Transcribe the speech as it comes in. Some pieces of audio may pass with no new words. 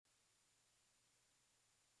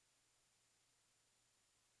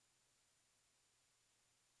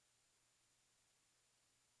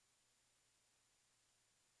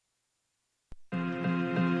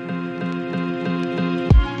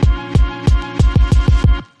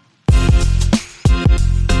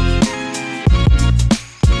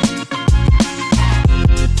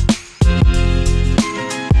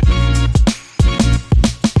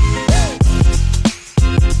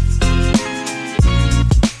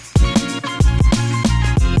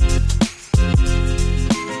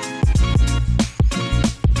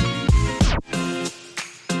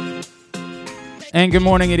And good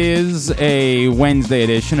morning. It is a Wednesday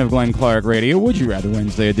edition of Glenn Clark Radio. Would you rather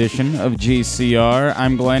Wednesday edition of GCR?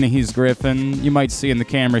 I'm Glenn. He's Griffin. You might see in the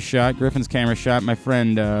camera shot, Griffin's camera shot, my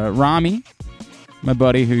friend Rami, my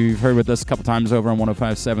buddy who you've heard with us a couple times over on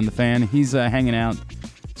 105.7 The Fan. He's hanging out,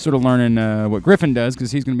 sort of learning what Griffin does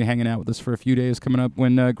because he's going to be hanging out with us for a few days coming up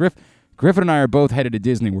when Griffin and I are both headed to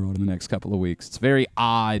Disney World in the next couple of weeks. It's a very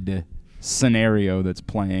odd scenario that's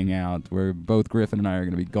playing out where both Griffin and I are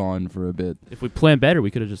going to be gone for a bit. If we planned better,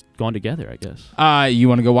 we could have just gone together, I guess. You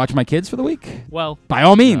want to go watch my kids for the week? Well, by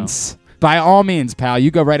all means. No. By all means, pal.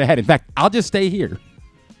 You go right ahead. In fact, I'll just stay here.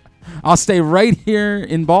 I'll stay right here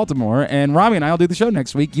in Baltimore, and Rami and I will do the show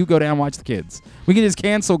next week. You go down and watch the kids. We can just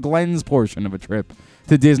cancel Glenn's portion of a trip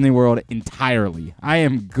to Disney World entirely. I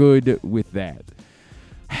am good with that.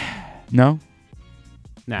 No?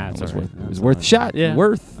 Nah, it's all right. It was worth the shot. Yeah.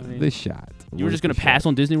 Worth the shot. You were just going to pass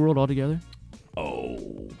on Disney World altogether?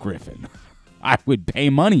 Oh, Griffin. I would pay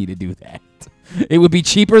money to do that. It would be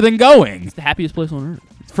cheaper than going. It's the happiest place on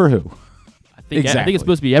earth. For who? I think it's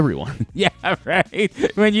supposed to be everyone. Yeah, right.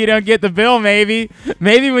 When you don't get the bill, maybe.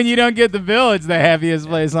 Maybe when you don't get the bill, it's the happiest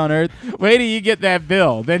place on earth. Wait till you get that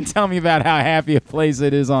bill. Then tell me about how happy a place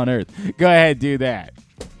it is on earth. Go ahead, do that.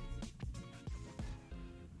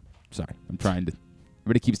 Sorry, I'm trying to.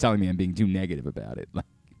 Everybody keeps telling me I'm being too negative about it. Like,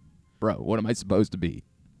 bro, what am I supposed to be?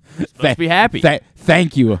 Supposed to be happy.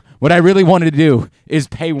 Thank you. What I really wanted to do is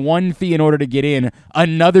pay one fee in order to get in,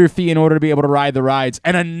 another fee in order to be able to ride the rides,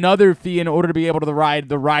 and another fee in order to be able to ride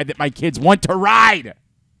the ride that my kids want to ride.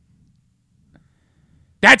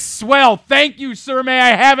 That's swell. Thank you, sir. May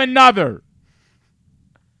I have another?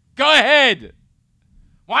 Go ahead.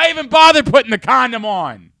 Why even bother putting the condom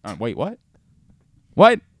on? Wait, what?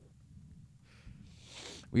 What?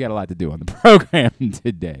 We got a lot to do on the program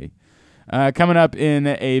today. Coming up in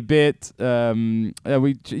a bit, we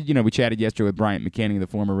chatted yesterday with Bryant McKinney, the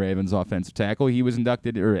former Ravens offensive tackle. He was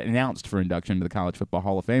announced for induction to the College Football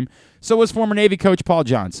Hall of Fame. So was former Navy coach Paul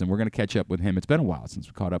Johnson. We're going to catch up with him. It's been a while since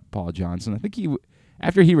we caught up with Paul Johnson. I think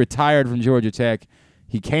after he retired from Georgia Tech,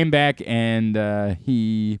 he came back and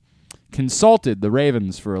he consulted the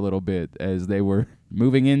Ravens for a little bit as they were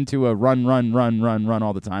moving into a run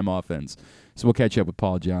all the time offense. So we'll catch up with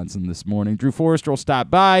Paul Johnson this morning. Drew Forrester will stop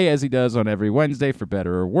by, as he does on every Wednesday, for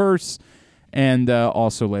better or worse. And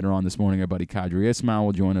also later on this morning, our buddy Kadri Ismail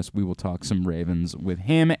will join us. We will talk some Ravens with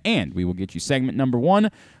him, and we will get you segment number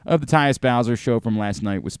 1 of the Tyus Bowser Show from last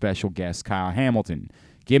night with special guest Kyle Hamilton.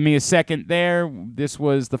 Give me a second there. This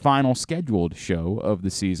was the final scheduled show of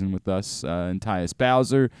the season with us and Tyus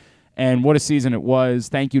Bowser. And what a season it was.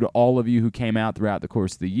 Thank you to all of you who came out throughout the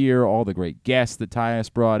course of the year, all the great guests that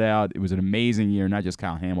Tyus brought out. It was an amazing year, not just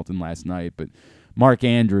Kyle Hamilton last night, but Mark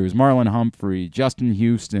Andrews, Marlon Humphrey, Justin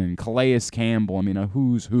Houston, Calais Campbell. I mean, a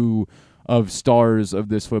who's who of stars of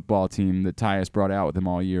this football team that Tyus brought out with him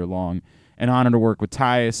all year long. An honor to work with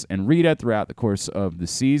Tyus and Rita throughout the course of the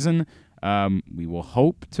season. We will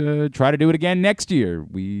hope to try to do it again next year.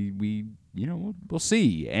 We'll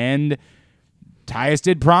see. And Tyus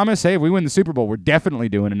did promise, hey, if we win the Super Bowl, we're definitely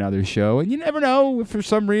doing another show. And you never know, if for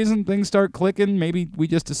some reason things start clicking, maybe we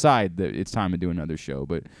just decide that it's time to do another show.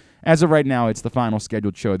 But as of right now, it's the final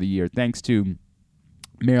scheduled show of the year. Thanks to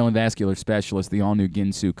Maryland Vascular Specialist, the all-new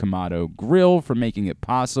Ginsu Kamado Grill, for making it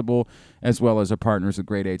possible, as well as our partners at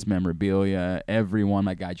Great 8's Memorabilia, everyone,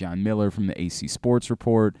 my guy John Miller from the AC Sports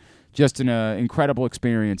Report. Just an incredible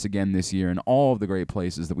experience again this year in all of the great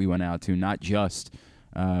places that we went out to, not just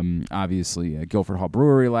obviously Guilford Hall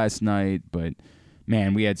Brewery last night, but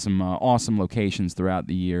man, we had some awesome locations throughout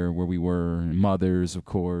the year where we were, and Mothers, of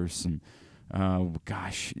course, and I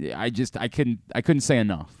couldn't say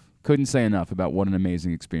enough. Couldn't say enough about what an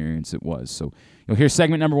amazing experience it was. So you'll hear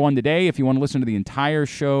segment number 1 today. If you want to listen to the entire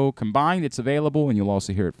show combined, it's available, and you'll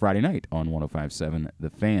also hear it Friday night on 105.7 The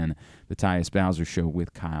Fan, the Tyus Bowser Show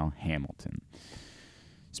with Kyle Hamilton.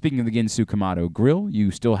 Speaking of the Ginsu Kamado Grill, you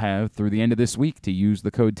still have through the end of this week to use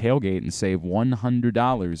the code TAILGATE and save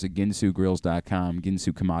 $100 at ginsugrills.com.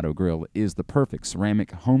 Ginsu Kamado Grill is the perfect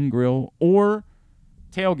ceramic home grill or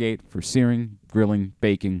tailgate for searing, grilling,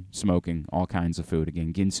 baking, smoking, all kinds of food.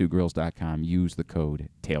 Again, ginsugrills.com. Use the code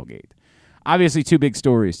TAILGATE. Obviously, 2 big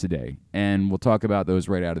stories today, and we'll talk about those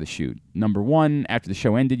right out of the chute. Number 1, after the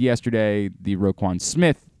show ended yesterday, the Roquan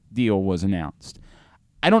Smith deal was announced.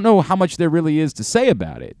 I don't know how much there really is to say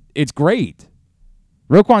about it. It's great.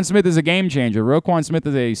 Roquan Smith is a game changer. Roquan Smith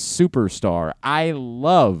is a superstar. I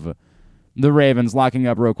love the Ravens locking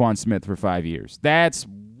up Roquan Smith for 5 years. That's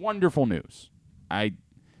wonderful news.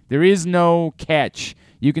 There is no catch.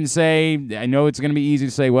 You can say, I know it's going to be easy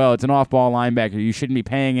to say, well, it's an off-ball linebacker. You shouldn't be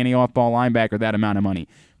paying any off-ball linebacker that amount of money.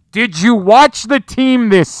 Did you watch the team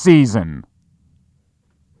this season?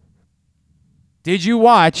 Did you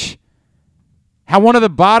watch how one of the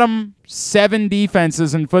bottom 7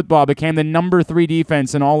 defenses in football became the number 3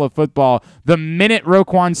 defense in all of football the minute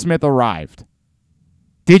Roquan Smith arrived?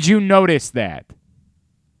 Did you notice that?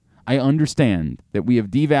 I understand that we have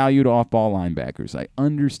devalued off-ball linebackers. I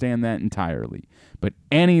understand that entirely. But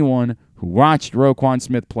anyone who watched Roquan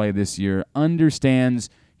Smith play this year understands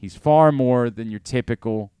he's far more than your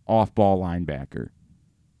typical off-ball linebacker.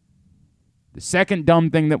 The second dumb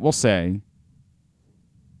thing that we'll say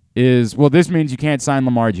is, well, this means you can't sign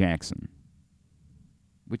Lamar Jackson,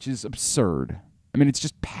 which is absurd. I mean, it's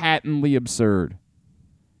just patently absurd.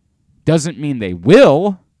 Doesn't mean they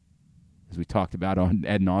will, as we talked about on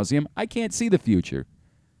ad nauseum. I can't see the future.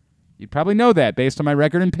 You'd probably know that based on my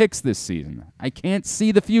record in picks this season. I can't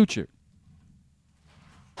see the future.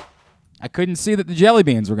 I couldn't see that the jelly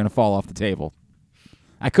beans were going to fall off the table.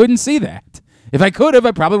 I couldn't see that. If I could have,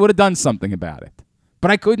 I probably would have done something about it. But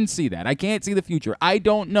I couldn't see that. I can't see the future. I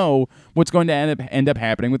don't know what's going to end up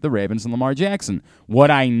happening with the Ravens and Lamar Jackson. What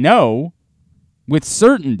I know with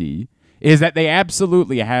certainty is that they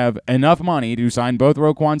absolutely have enough money to sign both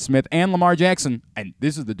Roquan Smith and Lamar Jackson, and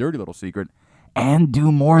this is the dirty little secret, and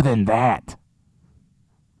do more than that.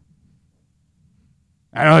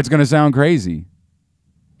 I know it's going to sound crazy.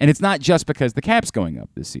 And it's not just because the cap's going up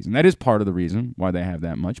this season. That is part of the reason why they have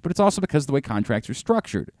that much, but it's also because of the way contracts are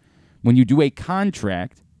structured. When you do a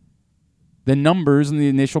contract, the numbers in the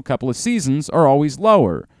initial couple of seasons are always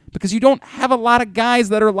lower because you don't have a lot of guys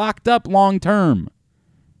that are locked up long term.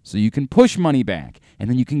 So you can push money back, and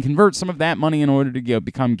then you can convert some of that money in order to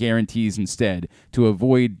become guarantees instead to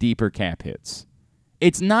avoid deeper cap hits.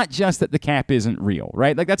 It's not just that the cap isn't real,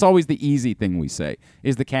 right? Like, that's always the easy thing we say,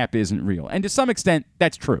 is the cap isn't real. And to some extent,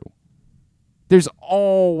 that's true. There's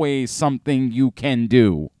always something you can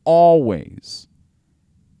do. Always.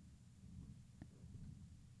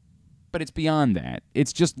 But it's beyond that.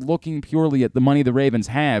 It's just looking purely at the money the Ravens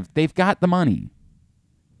have. They've got the money.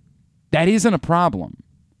 That isn't a problem.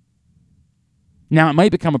 Now, it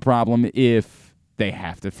might become a problem if they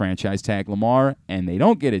have to franchise tag Lamar and they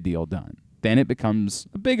don't get a deal done. Then it becomes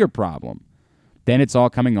a bigger problem. Then it's all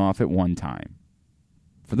coming off at one time.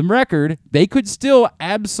 For the record, they could still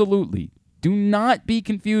absolutely, do not be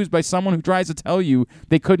confused by someone who tries to tell you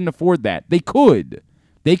they couldn't afford that. They could.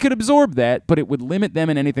 They could absorb that, but it would limit them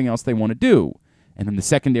in anything else they want to do. And then the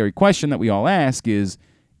secondary question that we all ask is,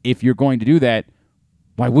 if you're going to do that,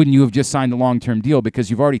 why wouldn't you have just signed a long-term deal? Because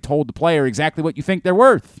you've already told the player exactly what you think they're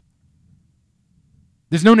worth.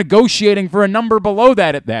 There's no negotiating for a number below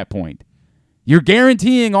that at that point. You're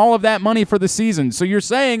guaranteeing all of that money for the season. So you're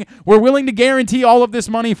saying, we're willing to guarantee all of this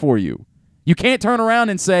money for you. You can't turn around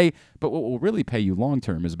and say, but what we'll really pay you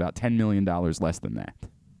long-term is about $10 million less than that.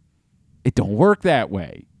 It don't work that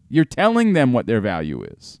way. You're telling them what their value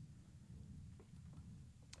is.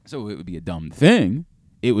 So it would be a dumb thing.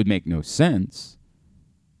 It would make no sense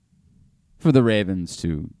for the Ravens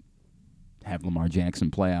to have Lamar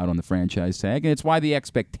Jackson play out on the franchise tag. And it's why the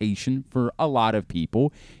expectation for a lot of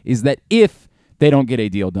people is that if they don't get a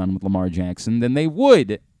deal done with Lamar Jackson, then they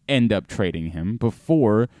would end up trading him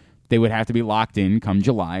before they would have to be locked in come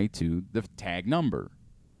July to the tag number.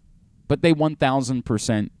 But they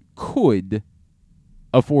 1,000% could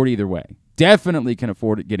afford either way. Definitely can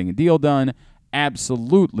afford it getting a deal done.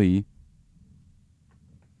 Absolutely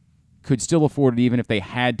could still afford it even if they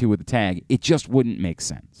had to with the tag. It just wouldn't make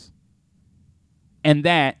sense. And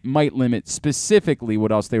that might limit specifically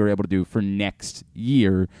what else they were able to do for next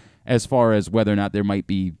year as far as whether or not there might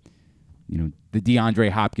be, the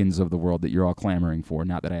DeAndre Hopkins of the world that you're all clamoring for.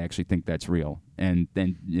 Not that I actually think that's real. And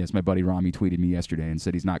then, yes, my buddy Rami tweeted me yesterday and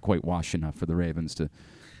said he's not quite washed enough for the Ravens to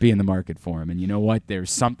be in the market for him. And you know what?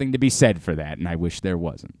 There's something to be said for that, and I wish there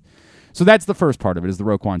wasn't. So that's the first part of it, is the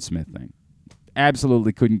Roquan Smith thing.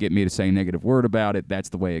 Absolutely couldn't get me to say a negative word about it. That's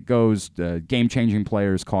the way it goes. Game-changing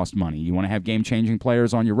players cost money. You want to have game-changing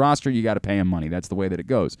players on your roster, you got to pay them money. That's the way that it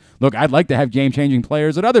goes. Look, I'd like to have game-changing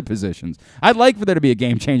players at other positions. I'd like for there to be a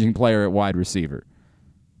game-changing player at wide receiver.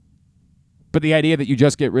 But the idea that you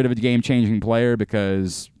just get rid of a game-changing player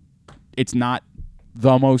because it's not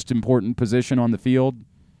the most important position on the field,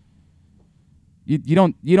 you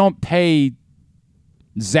don't pay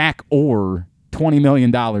Zach Orr $20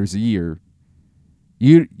 million a year.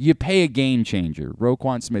 You pay a game changer.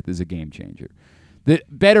 Roquan Smith is a game changer. The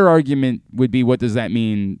better argument would be, what does that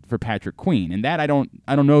mean for Patrick Queen? And that I don't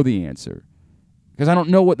know the answer, because I don't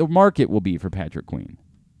know what the market will be for Patrick Queen.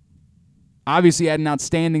 Obviously, he had an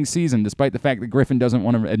outstanding season, despite the fact that Griffin doesn't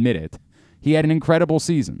want to admit it. He had an incredible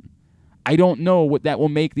season. I don't know what that will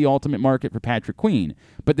make the ultimate market for Patrick Queen.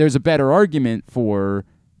 But there's a better argument for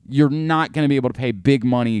you're not going to be able to pay big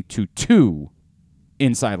money to 2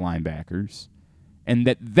 inside linebackers, and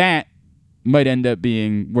that might end up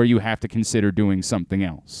being where you have to consider doing something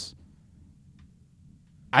else.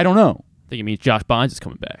 I don't know. I think it means Josh Bynes is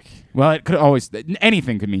coming back. Well, it could always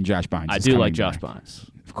anything could mean Josh Bynes. I is do coming like Josh back. Bynes.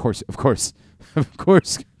 Of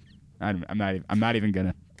course. I'm not even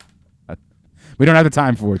gonna. We don't have the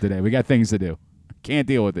time for it today. We got things to do. Can't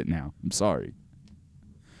deal with it now. I'm sorry.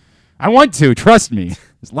 I want to. Trust me.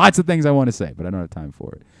 There's lots of things I want to say, but I don't have time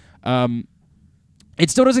for it. It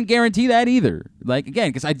still doesn't guarantee that either. Like, again,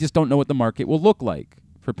 because I just don't know what the market will look like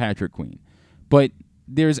for Patrick Queen. But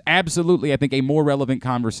there's absolutely, I think, a more relevant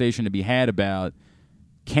conversation to be had about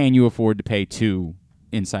can you afford to pay 2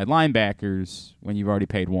 inside linebackers when you've already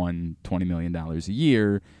paid one $20 million a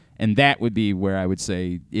year. And that would be where I would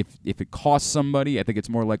say if it costs somebody, I think it's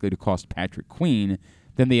more likely to cost Patrick Queen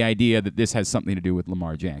than the idea that this has something to do with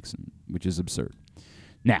Lamar Jackson, which is absurd.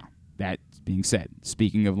 Now, that being said,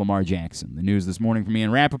 speaking of Lamar Jackson, the news this morning from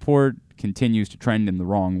Ian Rappaport continues to trend in the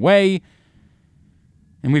wrong way.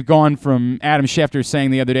 And we've gone from Adam Schefter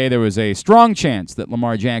saying the other day there was a strong chance that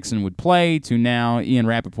Lamar Jackson would play to now Ian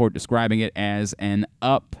Rappaport describing it as an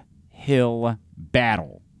uphill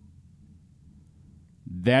battle.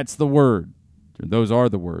 That's the word. Those are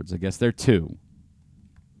the words. I guess they're 2.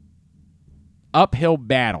 Uphill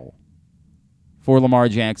battle for Lamar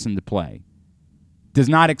Jackson to play. Does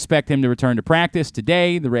not expect him to return to practice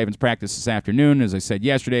today. The Ravens practice this afternoon. As I said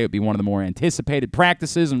yesterday, it would be one of the more anticipated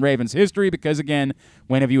practices in Ravens history because, again,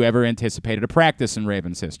 when have you ever anticipated a practice in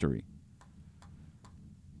Ravens history?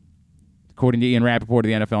 According to Ian Rappaport of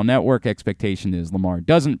the NFL Network, expectation is Lamar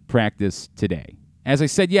doesn't practice today. As I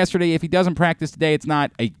said yesterday, if he doesn't practice today, it's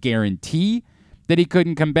not a guarantee that he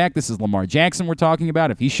couldn't come back. This is Lamar Jackson we're talking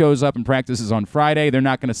about. If he shows up and practices on Friday, they're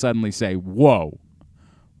not going to suddenly say, whoa,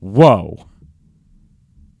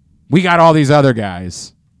 we got all these other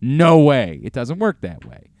guys. No way. It doesn't work that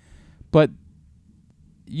way. But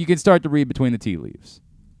you can start to read between the tea leaves.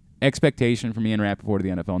 Expectation from Ian Rappaport of the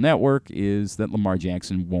NFL Network is that Lamar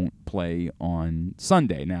Jackson won't play on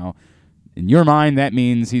Sunday. Now, in your mind, that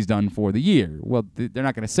means he's done for the year. Well, they're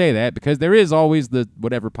not going to say that because there is always the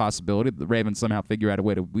whatever possibility that the Ravens somehow figure out a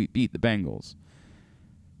way to beat the Bengals.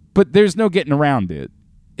 But there's no getting around it.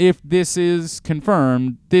 If this is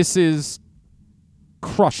confirmed, this is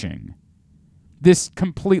crushing. This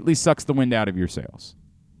completely sucks the wind out of your sails.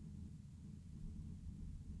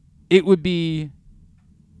 It would be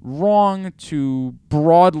wrong to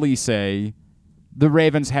broadly say the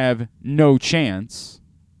Ravens have no chance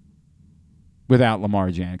without Lamar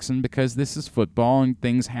Jackson because this is football and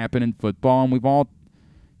things happen in football, and we've all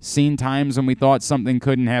seen times when we thought something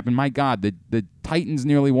couldn't happen. My God, the Titans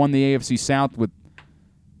nearly won the AFC South with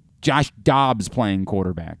Josh Dobbs playing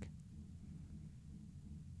quarterback.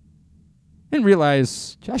 Didn't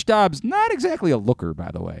realize Josh Dobbs, not exactly a looker, by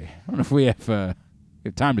the way. I don't know if we have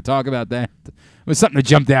time to talk about that. It was something that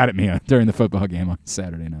jumped out at me during the football game on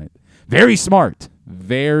Saturday night. Very smart.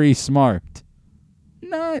 Very smart.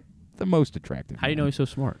 Not the most attractive. How do you know he's so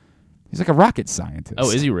smart? He's like a rocket scientist. Oh,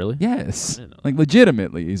 is he really? Yes. Like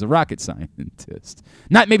legitimately, he's a rocket scientist.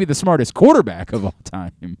 Not maybe the smartest quarterback of all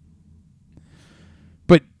time.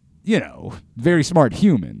 But, very smart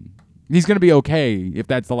human. He's going to be okay if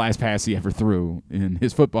that's the last pass he ever threw in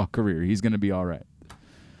his football career. He's going to be all right.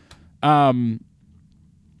 I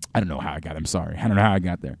don't know how I got. I'm sorry. I don't know how I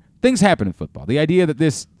got there. Things happen in football. The idea that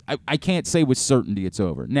this, I can't say with certainty it's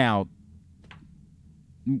over. Now,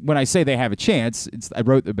 when I say they have a chance, I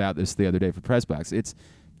wrote about this the other day for Press Box. It's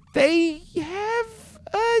they have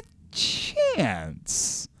a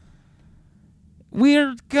chance.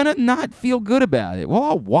 We're going to not feel good about it. Well,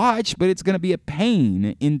 I'll watch, but it's going to be a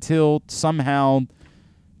pain until somehow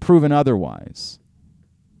proven otherwise.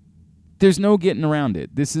 There's no getting around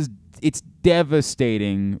it. It's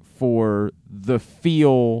devastating for the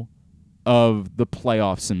feel of the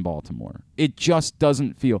playoffs in Baltimore. It just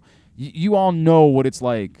doesn't feel. You all know what it's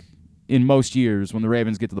like in most years when the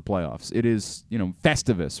Ravens get to the playoffs. It is,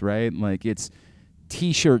 Festivus, right? Like it's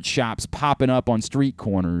T-shirt shops popping up on street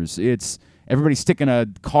corners. It's everybody sticking a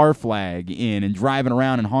car flag in and driving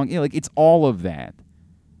around and honking. It's all of that.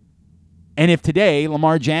 And if today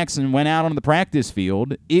Lamar Jackson went out on the practice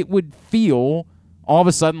field, it would feel all of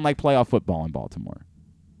a sudden like playoff football in Baltimore.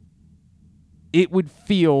 It would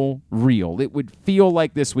feel real. It would feel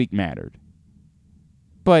like this week mattered.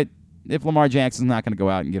 But if Lamar Jackson's not going to go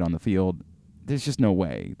out and get on the field, there's just no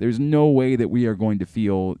way. There's no way that we are going to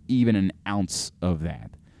feel even an ounce of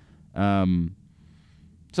that.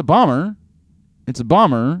 It's a bummer. It's a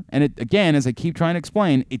bummer. And it, again, as I keep trying to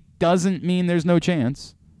explain, it doesn't mean there's no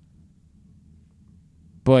chance.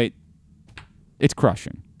 But it's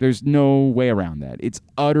crushing. There's no way around that. It's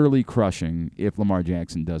utterly crushing if Lamar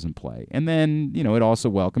Jackson doesn't play. And then, it also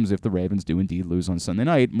welcomes, if the Ravens do indeed lose on Sunday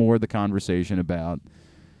night, more of the conversation about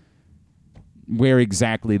where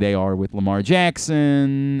exactly they are with Lamar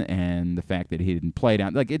Jackson and the fact that he didn't play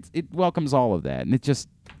down. Like, it welcomes all of that. And it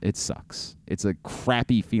sucks. It's a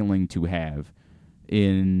crappy feeling to have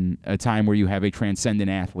in a time where you have a transcendent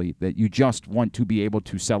athlete that you just want to be able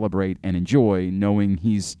to celebrate and enjoy, knowing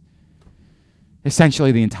he's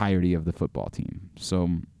essentially the entirety of the football team. So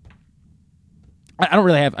I don't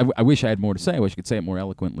really have, I wish I had more to say. I wish I could say it more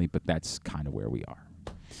eloquently, but that's kind of where we are.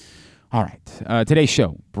 All right. Today's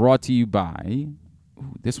show brought to you by,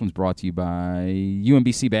 this one's brought to you by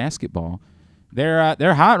UMBC Basketball.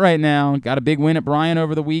 They're hot right now. Got a big win at Bryant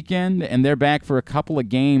over the weekend, and they're back for a couple of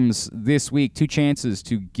games this week. 2 chances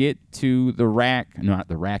to get to the rack. Not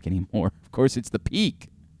the rack anymore. Of course, it's the Peak.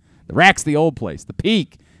 The rack's the old place. The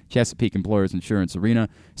Peak. Chesapeake Employers Insurance Arena.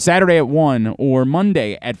 Saturday at 1 or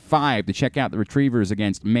Monday at 5 to check out the Retrievers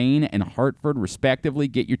against Maine and Hartford, respectively.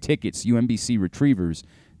 Get your tickets,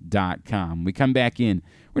 umbcretrievers.com. We come back in.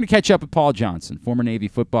 We're going to catch up with Paul Johnson, former Navy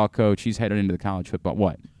football coach. He's headed into the college football.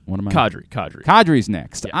 What am I? Cadre. Cadre's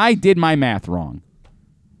next. Yeah. I did my math wrong.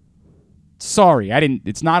 Sorry, I didn't.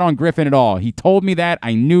 It's not on Griffin at all. He told me that.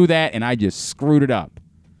 I knew that, and I just screwed it up.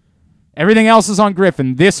 Everything else is on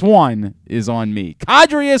Griffin. This one is on me.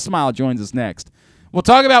 Kadri Ismail joins us next. We'll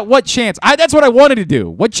talk about what chance. That's what I wanted to do.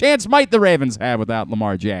 What chance might the Ravens have without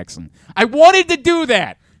Lamar Jackson? I wanted to do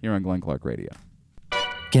that here on Glenn Clark Radio.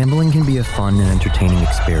 Gambling can be a fun and entertaining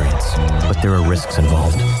experience, but there are risks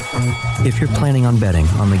involved. If you're planning on betting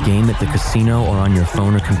on the game at the casino or on your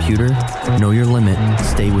phone or computer, know your limit,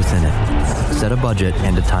 stay within it. Set a budget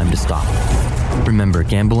and a time to stop. Remember,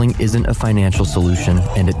 gambling isn't a financial solution,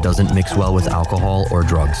 and it doesn't mix well with alcohol or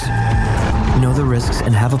drugs. Know the risks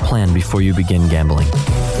and have a plan before you begin gambling.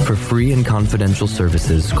 For free and confidential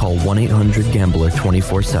services, call 1-800-GAMBLER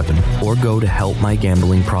 24/7 or go to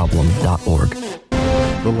helpmygamblingproblem.org.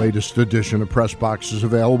 The latest edition of Press Box is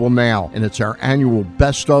available now, and it's our annual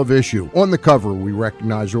Best Of issue. On the cover, we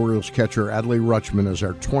recognize Orioles catcher Adley Rutschman as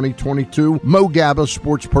our 2022 Mo Gabba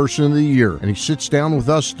Sports Person of the Year, and he sits down with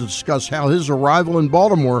us to discuss how his arrival in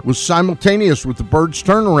Baltimore was simultaneous with the Birds'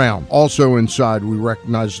 turnaround. Also inside, we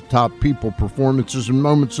recognize the top people, performances, and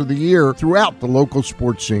moments of the year throughout the local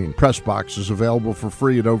sports scene. Press Box is available for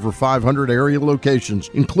free at over 500 area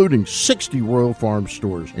locations, including 60 Royal Farm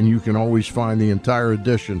stores, and you can always find the entire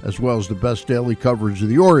edition as well as the best daily coverage of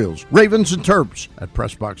the Orioles, Ravens, and Terps at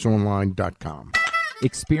PressBoxOnline.com.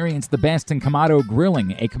 Experience the best in Kamado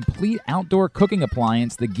Grilling, a complete outdoor cooking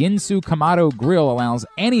appliance. The Ginsu Kamado Grill allows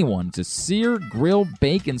anyone to sear, grill,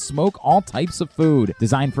 bake, and smoke all types of food.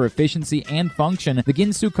 Designed for efficiency and function, the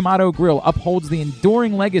Ginsu Kamado Grill upholds the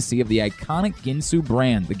enduring legacy of the iconic Ginsu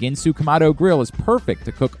brand. The Ginsu Kamado Grill is perfect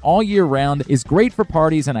to cook all year round, is great for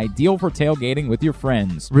parties, and ideal for tailgating with your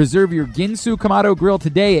friends. Reserve your Ginsu Kamado Grill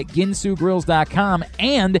today at ginsugrills.com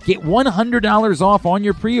and get $100 off on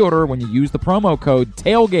your pre-order when you use the promo code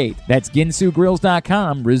TAILGATE. That's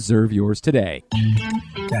ginsugrills.com. Reserve yours today.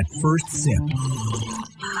 That first sip.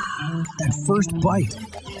 That first bite.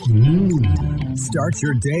 Start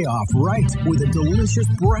your day off right with a delicious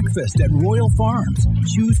breakfast at Royal Farms.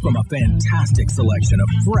 Choose from a fantastic selection of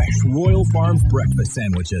fresh Royal Farms breakfast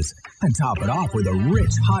sandwiches and top it off with a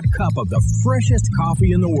rich hot cup of the freshest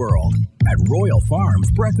coffee in the world. At Royal Farms,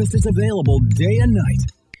 breakfast is available day and night.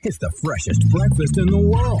 It's the freshest breakfast in the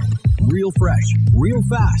world. Real fresh, real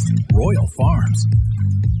fast. Royal Farms.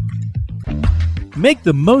 Make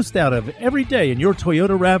the most out of every day in your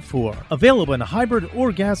Toyota RAV4. Available in hybrid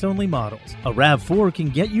or gas-only models. A RAV4 can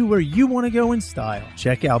get you where you want to go in style.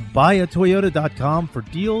 Check out buyatoyota.com for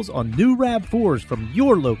deals on new RAV4s from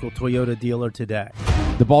your local Toyota dealer today.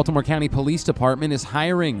 The Baltimore County Police Department is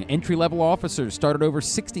hiring. Entry-level officers start at over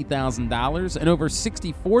 $60,000 and over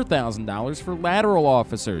 $64,000 for lateral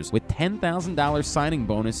officers, with $10,000 signing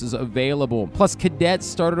bonuses available. Plus, cadets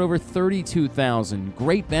start at over $32,000.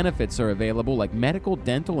 Great benefits are available like medical,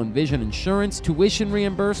 dental, and vision insurance, tuition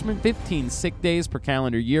reimbursement, 15 sick days per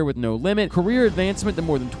calendar year with no limit, career advancement to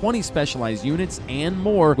more than 20 specialized units, and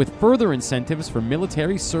more, with further incentives for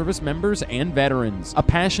military service members and veterans. A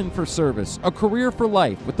passion for service, a career for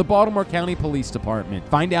life with the Baltimore County Police Department.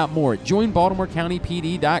 Find out more at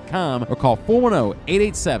joinbaltimorecountypd.com or call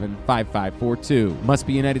 410-887-5542. Must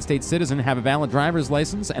be a United States citizen, have a valid driver's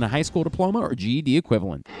license, and a high school diploma or GED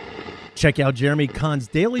equivalent. Check out Jeremy Kahn's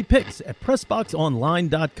daily picks at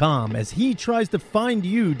PressBoxOnline.com as he tries to find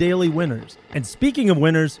you daily winners. And speaking of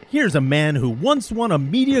winners, here's a man who once won a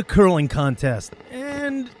media curling contest.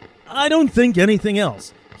 And I don't think anything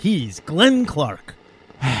else. He's Glenn Clark.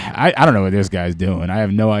 I don't know what this guy's doing. I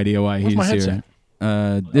have no idea why Where's my he's headset?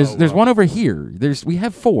 here. There's one over here. We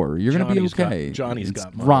have 4. You're going to be okay. Johnny's It's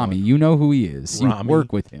got mine. Rami. You know who he is. Rami. You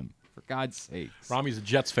work with him. For God's sakes. Rami's a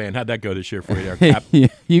Jets fan. How'd that go this year for you there, Cap?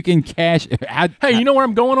 You can cash. Hey, you know where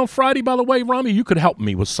I'm going on Friday, by the way, Rami? You could help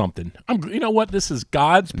me with something. You know what? This is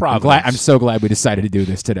God's providence. I'm so glad we decided to do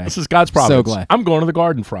this today. This is God's providence. So glad. I'm going to the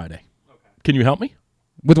Garden Friday. Can you help me?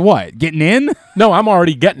 With what? Getting in? No, I'm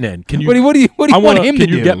already getting in. Can you? What do you want him to do?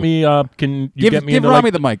 Can you get me? Can you get me? Give into,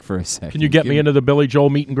 Rami the mic for a second. Can you get me into the Billy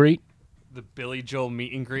Joel meet and greet? The Billy Joel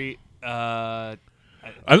meet and greet. Let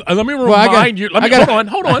me remind you.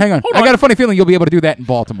 Hold on. Hang on. I got a funny feeling you'll be able to do that in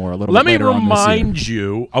Baltimore a little Let bit me later on this year. remind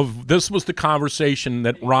you of this was the conversation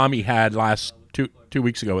that Rami had last two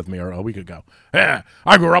weeks ago with me, or a week ago. Yeah,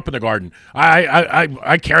 I grew up in the Garden.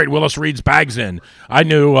 I carried Willis Reed's bags in. I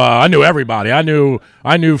knew everybody. I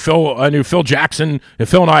knew Phil Jackson. And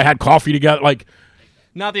Phil and I had coffee together. Like,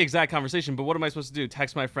 Not the exact conversation, but what am I supposed to do?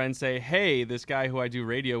 Text my friend, say, "Hey, this guy who I do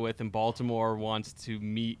radio with in Baltimore wants to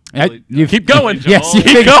meet." You keep going. Yes,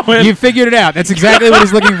 Keep going. You figured it out. That's exactly what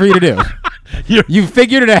he's looking for you to do. You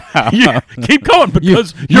figured it out. Keep going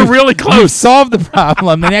because you're really close. You've solved the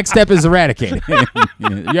problem. The next step is eradicating.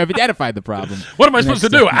 You have identified the problem. What am I supposed to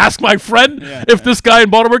do? Ask my friend if this guy in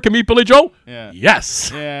Baltimore can meet Billy Joel? Yeah.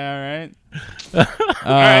 Yes. Yeah, all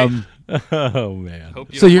right. Oh, man.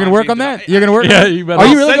 So you're going to work on that? You're going to work Yeah, on that? you better. Are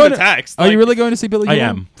you I'll really send going the text. Are you really going to see Billy Joel? I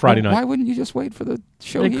am, Friday night. Why wouldn't you just wait for the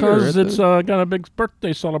show Because here? it's got a big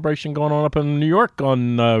birthday celebration going on up in New York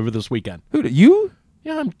on this weekend. Who? You?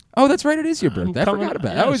 Yeah, Oh, that's right. It is your birthday. I forgot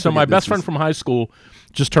about it. I always So my forget best this friend is- from high school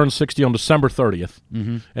just turned 60 on December 30th,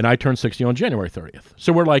 and I turned 60 on January 30th.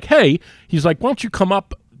 So we're like, hey, he's like, why don't you come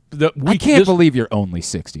up the I week? can't believe you're only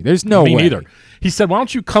 60. There's no Me way. neither. He said, why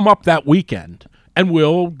don't you come up that weekend and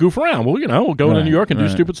we'll goof around. We'll go to Right, New York and do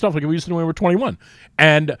right. stupid stuff like we used to do when we were 21.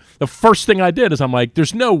 And the first thing I did is I'm like,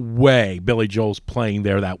 there's no way Billy Joel's playing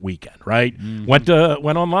there that weekend, right? Went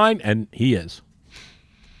online, and he is.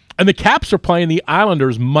 And the Caps are playing the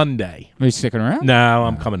Islanders Monday. Are you sticking around? No,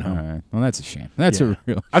 I'm coming home. All right. Well, that's a shame. That's a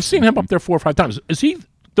real. I've seen him up there 4 or 5 times. Is he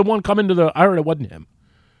the one coming to the? I heard it wasn't him.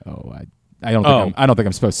 Oh, I don't think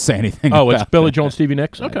I'm supposed to say anything. Oh, it's about Billy that. Joel and Stevie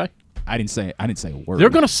Nicks. Okay, I didn't say a word. they're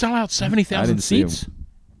going to sell out I 70,000 didn't see seats.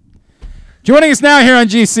 Joining us now here on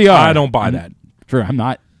GCR. I don't buy that. Sure, I'm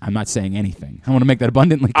not saying anything. I want to make that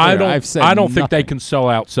abundantly clear. I don't. I've said I don't think they nothing. can sell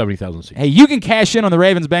out 70,000 seats. Hey, you can cash in on the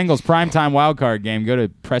Ravens-Bengals primetime wildcard game. Go to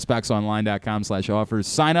PressBoxOnline.com/offers.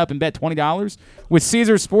 Sign up and bet $20 with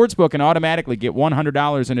Caesars Sportsbook and automatically get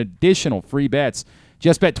 $100 in additional free bets.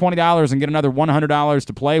 Just bet $20 and get another $100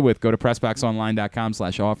 to play with. Go to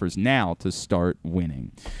PressBoxOnline.com/offers now to start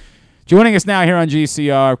winning. Joining us now here on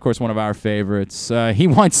GCR, of course, one of our favorites. He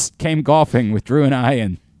once came golfing with Drew and I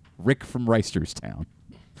and Rick from Reisterstown.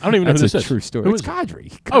 I don't even know who That's this a is. true story. Who It's is-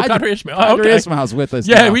 Kadri. Oh, Kadri Ismail. Oh, Kadri okay. Ismail's with us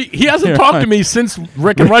Yeah, now. he hasn't talked to me since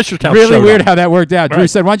Rick and Reisterstown Really showed weird up. how that worked out. Drew Right.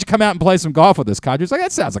 said, why don't you come out and play some golf with us? Kadri's like,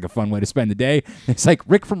 that sounds like a fun way to spend the day. It's like,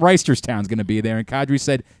 Rick from Reisterstown's going to be there. And Kadri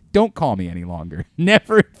said, don't call me any longer.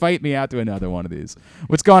 Never invite me out to another one of these.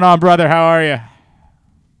 What's going on, brother? How are you?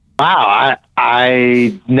 Wow,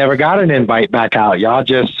 I never got an invite back out. Y'all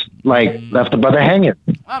just left the brother hanging.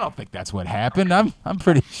 I don't think that's what happened. I'm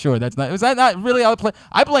pretty sure that's not. Was that not really how it played?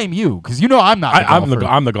 I blame you because you know I'm not. I'm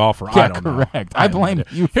the golfer. Yeah, I don't know. correct. I blame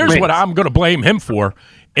you. Here's what I'm going to blame him for: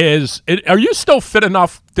 are you still fit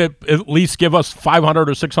enough to at least give us 500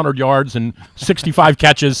 or 600 yards and 65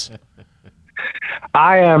 catches?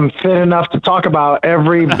 I am fit enough to talk about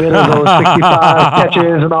every bit of those 65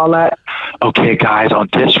 catches and all that. Okay, guys, on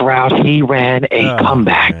this route, he ran a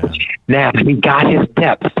comeback. Man. Now, he got his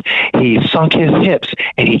depth. He sunk his hips,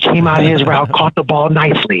 and he came out of his route, caught the ball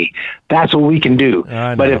nicely. That's what we can do.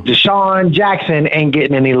 I But know. if Deshaun Jackson ain't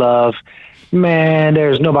getting any love, man,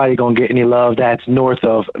 there's nobody going to get any love that's north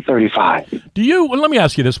of 35. Let me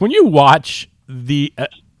ask you this: when you watch the,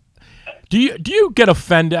 do you get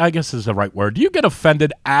offended? I guess is the right word. Do you get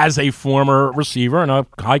offended as a former receiver and a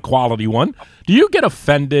high quality one? Do you get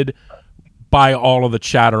offended by all of the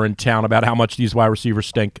chatter in town about how much these wide receivers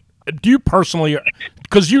stink? Do you personally,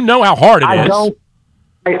 because you know how hard it is?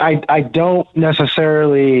 I don't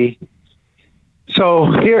necessarily. So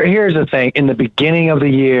here's the thing. In the beginning of the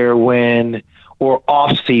year or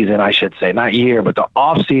off season, I should say, not year, but the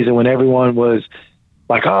off season when everyone was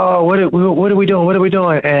like, oh, what are we doing? What are we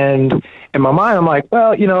doing? And in my mind, I'm like,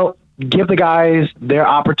 well, give the guys their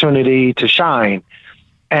opportunity to shine.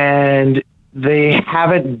 And they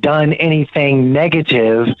haven't done anything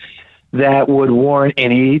negative that would warrant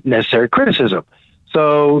any necessary criticism.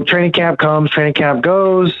 So training camp comes, training camp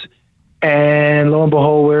goes, and lo and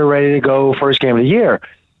behold, we're ready to go first game of the year.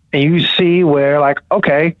 And you see where, like,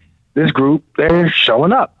 okay, this group, they're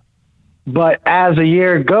showing up. But as the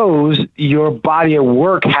year goes, your body of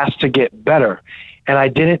work has to get better. And I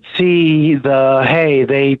didn't see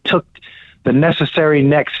they took the necessary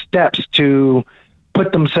next steps to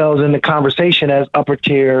put themselves in the conversation as upper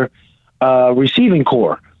tier receiving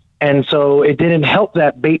core. And so it didn't help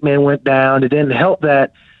that Bateman went down. It didn't help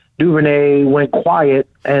that Duvernay went quiet,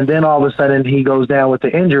 and then all of a sudden he goes down with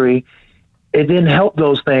the injury. It didn't help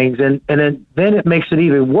those things. And then it makes it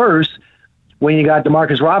even worse when you got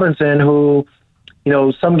Demarcus Robinson, who,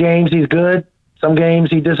 some games he's good, some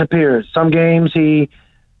games he disappears, some games he,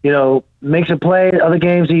 makes a play, other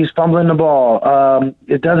games he's fumbling the ball.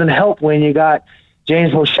 It doesn't help when you got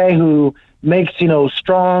James Prochet, who makes,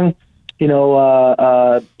 strong,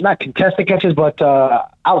 not contested catches, but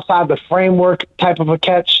outside the framework type of a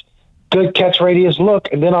catch, good catch radius look,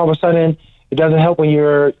 and then all of a sudden it doesn't help when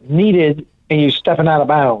you're needed and you're stepping out of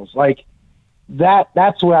bounds. Like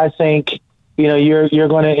that's where I think, you're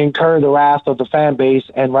going to incur the wrath of the fan base,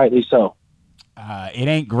 and rightly so. It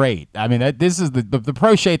ain't great. I mean, this is the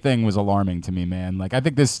Prochet thing was alarming to me, man. Like, I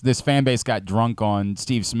think this fan base got drunk on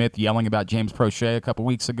Steve Smith yelling about James Prochet a couple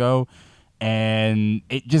weeks ago, and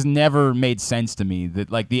it just never made sense to me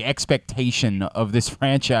that, like, the expectation of this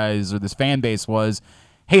franchise or this fan base was,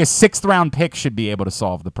 hey, a 6th round pick should be able to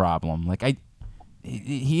solve the problem. Like,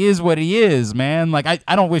 he is what he is, man. Like,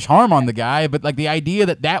 I don't wish harm on the guy, but, like, the idea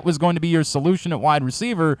that was going to be your solution at wide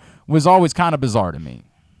receiver was always kind of bizarre to me.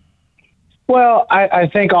 Well, I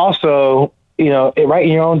think also, right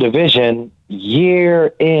in your own division,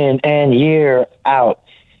 year in and year out,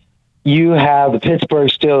 you have the Pittsburgh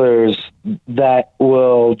Steelers that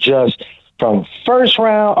will just, from first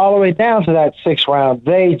round all the way down to that 6th round,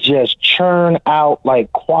 they just churn out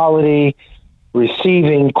like quality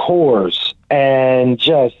receiving cores, and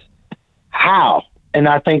just how. And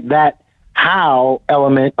I think that how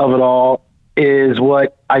element of it all is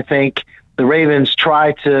what I think the Ravens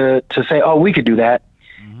try to say, oh, we could do that.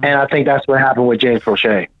 Mm-hmm. And I think that's what happened with James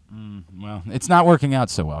Prochet. Well, it's not working out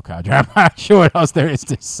so well, Kadri. I'm not sure what else there is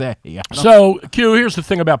to say. So, Q, here's the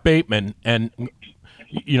thing about Bateman, and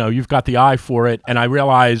you've got the eye for it, and I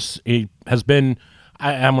realize he has been,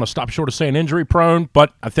 I'm going to stop short of saying injury prone,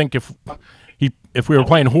 but I think if we were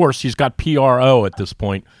playing horse, he's got PRO at this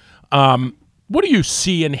point. What do you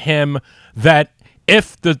see in him that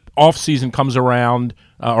if the offseason comes around,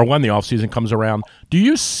 or when the offseason comes around, do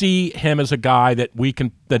you see him as a guy that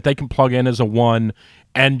they can plug in as a 1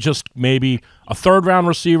 and just maybe a 3rd round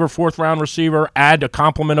receiver, 4th round receiver, add a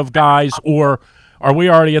complement of guys, or are we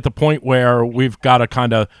already at the point where we've got to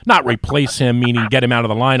kind of not replace him, meaning get him out of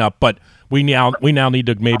the lineup, but we now need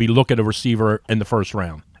to maybe look at a receiver in the 1st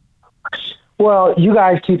round? Well, you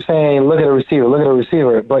guys keep saying, look at a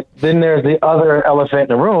receiver, but then there's the other elephant in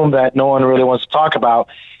the room that no one really wants to talk about.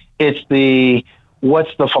 It's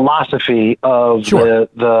what's the philosophy of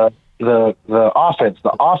the offense.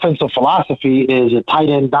 The offensive philosophy is a tight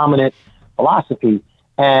end dominant philosophy.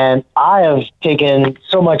 And I have taken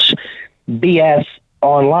so much BS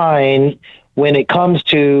online when it comes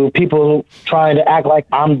to people trying to act like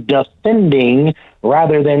I'm defending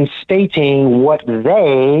rather than stating what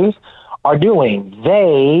they are doing.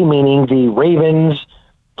 They, meaning the Ravens,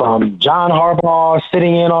 from John Harbaugh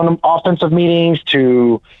sitting in on offensive meetings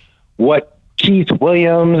to what Keith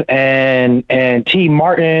Williams and T.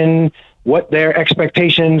 Martin, what their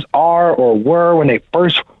expectations are or were when they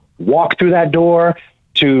first walked through that door,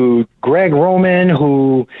 to Greg Roman,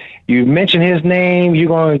 who you mention his name, you're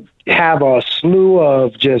going to have a slew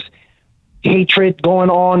of just hatred going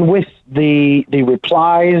on with the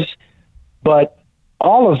replies. But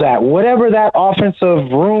all of that, whatever that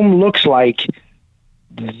offensive room looks like,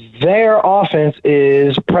 their offense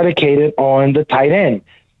is predicated on the tight end.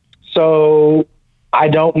 So I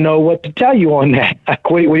don't know what to tell you on that.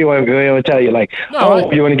 What do you want me to tell you? Like, you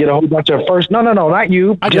want to get a whole bunch of first? No, not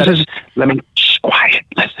you. Let me quiet.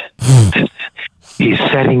 Listen. He's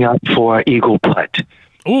setting up for Eagle putt.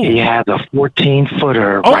 Ooh. He has a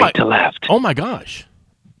 14-footer right to left. Oh my gosh.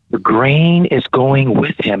 The grain is going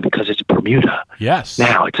with him because it's Bermuda. Yes.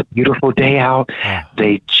 Now, it's a beautiful day out.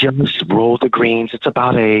 They just roll the greens. It's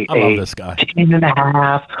about a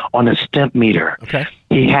 10.5 on the stimp meter. Okay.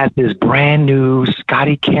 He has his brand new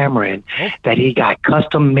Scotty Cameron that he got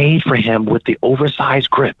custom made for him with the oversized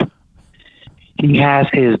grip. He has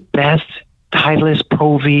his best Titleist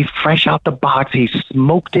Pro V, fresh out the box. He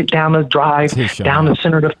smoked it down the drive, down the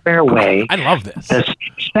center of the fairway. I love this. The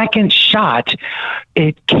second shot,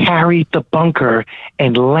 it carried the bunker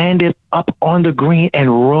and landed up on the green and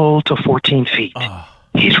rolled to 14 feet.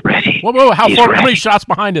 He's ready. Whoa, how many shots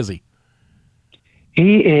behind is he?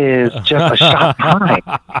 He is just a shot behind.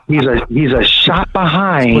 He's a shot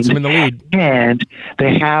behind. Puts him in the lead. And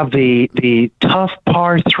they have the tough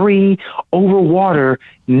par 3 over water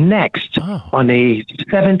next on the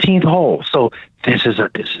 17th hole. So this is a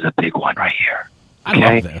big one right here. Okay?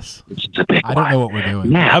 I love this. This is a big one. I don't know what we're doing.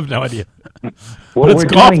 Now, I have no idea. What we're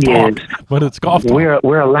doing But it's golf talk.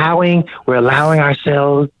 we're allowing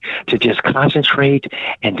ourselves to just concentrate,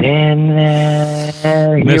 and then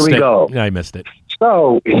here we go. Yeah, I missed it.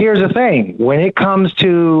 So here's the thing. When it comes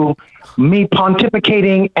to me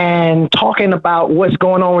pontificating and talking about what's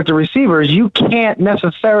going on with the receivers, you can't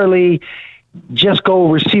necessarily just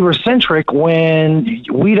go receiver-centric when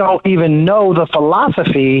we don't even know the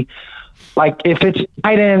philosophy. Like, if it's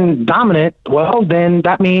tight end dominant, well, then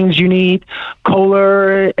that means you need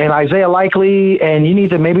Kohler and Isaiah Likely, and you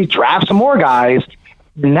need to maybe draft some more guys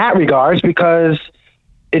in that regards, because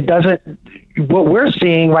it doesn't – what we're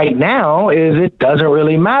seeing right now is it doesn't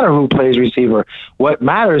really matter who plays receiver. What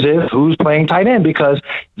matters is who's playing tight end, because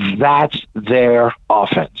that's their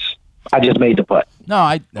offense. I just made the putt. No,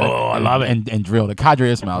 I love it. And drilled it. Kadri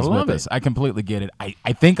Ismail's with us. I completely get it.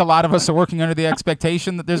 I think a lot of us are working under the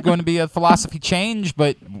expectation that there's going to be a philosophy change,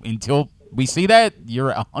 but until we see that,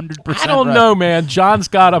 you're 100% I don't know, man. John's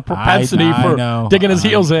got a propensity for digging his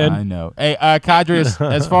heels in. I know. Hey, Kadri,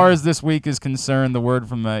 as far as this week is concerned, the word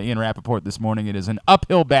from Ian Rappaport this morning, it is an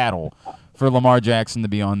uphill battle for Lamar Jackson to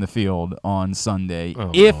be on the field on Sunday.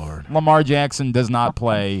 If Lamar Jackson does not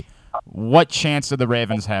play, what chance do the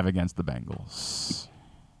Ravens have against the Bengals?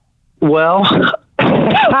 Well,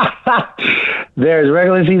 there's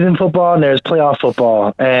regular season football and there's playoff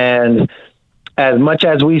football. And as much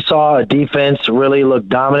as we saw a defense really look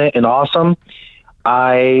dominant and awesome,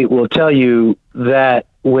 I will tell you that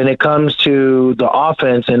when it comes to the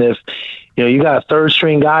offense, and if you got a third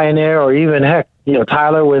string guy in there, or even heck,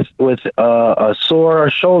 Tyler with a sore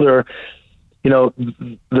shoulder, the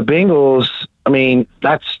Bengals, I mean,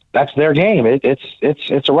 that's their game.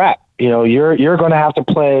 It's a wrap. You're going to have to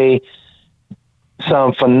play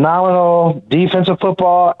some phenomenal defensive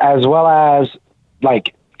football, as well as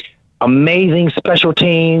like amazing special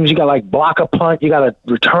teams. You got like block a punt. You got to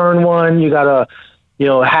return one. You got to,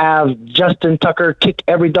 have Justin Tucker kick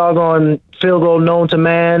every doggone field goal known to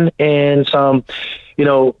man, and some,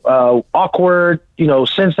 awkward,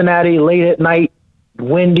 Cincinnati late at night,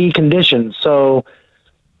 windy conditions. So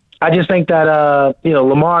I just think that,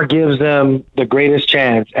 Lamar gives them the greatest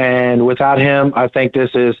chance, and without him, I think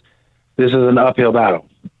this is an uphill battle.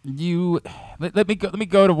 Let me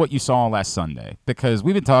go to what you saw last Sunday, because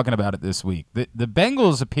we've been talking about it this week. The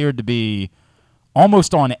Bengals appeared to be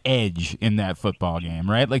almost on edge in that football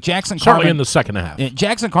game, right? Like Jackson Carman, certainly in the second half.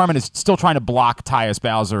 Jackson Carman is still trying to block Tyus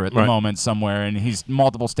Bowser at the moment somewhere, and he's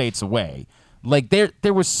multiple states away. Like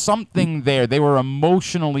there was something there. They were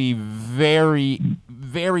emotionally very,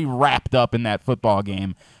 very wrapped up in that football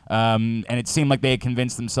game, and it seemed like they had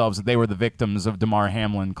convinced themselves that they were the victims of DeMar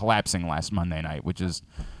Hamlin collapsing last Monday night, which is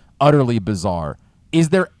utterly bizarre. Is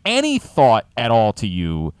there any thought at all to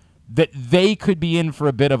you that they could be in for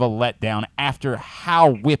a bit of a letdown after how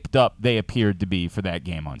whipped up they appeared to be for that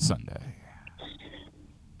game on Sunday?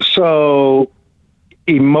 So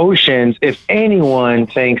emotions, if anyone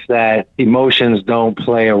thinks that emotions don't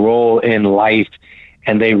play a role in life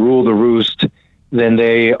and they rule the roost, then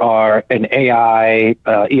they are an AI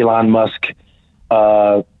Elon Musk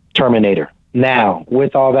Terminator. Now,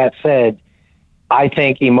 with all that said, I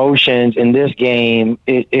think emotions in this game,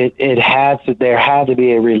 there had to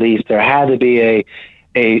be a release. There had to be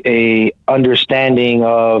a understanding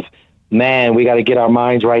of, man, we got to get our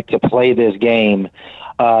minds right to play this game.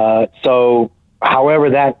 So however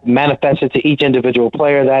that manifested to each individual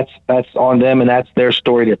player, that's on them, and that's their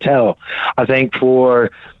story to tell. I think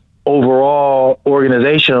for overall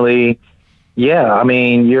organizationally, yeah, I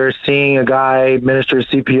mean, you're seeing a guy administer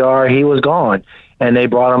CPR. He was gone, and they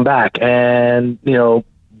brought him back. And,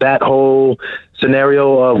 that whole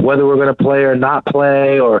scenario of whether we're going to play or not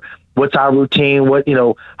play, or what's our routine,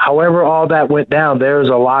 however all that went down, there's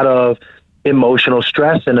a lot of emotional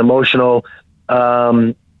stress and emotional,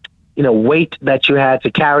 weight that you had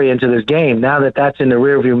to carry into this game. Now that that's in the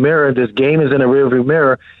rearview mirror, this game is in the rearview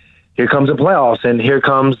mirror, here comes the playoffs, and here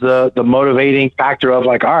comes the motivating factor of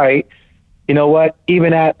like, all right, you know what,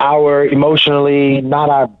 even at our emotionally not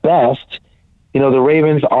our best, the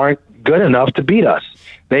Ravens aren't good enough to beat us.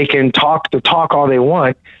 They can talk the talk all they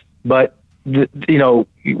want, but we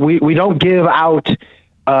don't give out,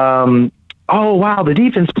 oh wow, the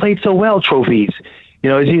defense played so well trophies.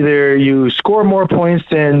 It's either you score more points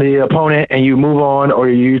than the opponent and you move on, or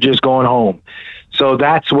you just going home. So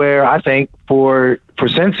that's where I think for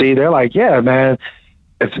Cincy, they're like, yeah, man,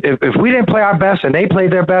 if we didn't play our best and they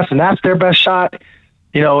played their best and that's their best shot,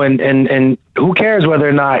 and who cares whether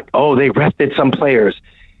or not, they rested some players.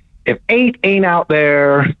 If 8 ain't out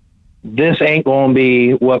there, this ain't going to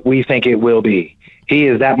be what we think it will be. He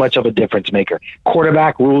is that much of a difference maker.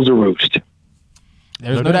 Quarterback rules the roost.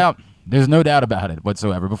 There's no doubt. There's no doubt about it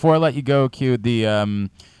whatsoever. Before I let you go, Q, the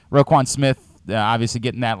Roquan Smith, obviously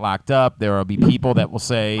getting that locked up. There will be people that will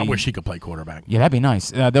say... I wish he could play quarterback. Yeah, that'd be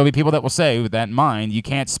nice. There'll be people that will say, with that in mind, you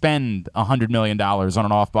can't spend $100 million on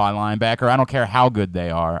an off-ball linebacker. I don't care how good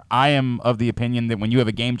they are. I am of the opinion that when you have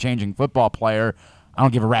a game-changing football player, I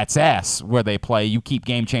don't give a rat's ass where they play. You keep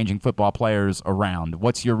game-changing football players around.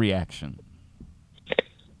 What's your reaction?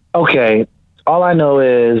 Okay. All I know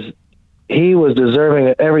is he was deserving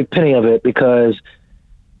of every penny of it, because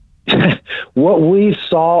what we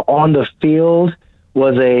saw on the field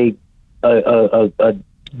was a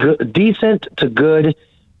good, decent to good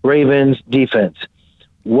Ravens defense.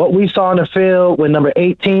 What we saw on the field when number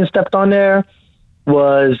 18 stepped on there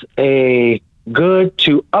was a good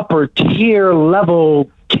to upper tier level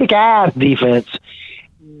kick-ass defense.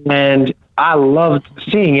 And I loved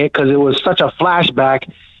seeing it because it was such a flashback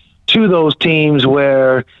to those teams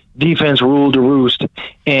where defense ruled the roost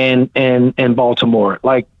in Baltimore.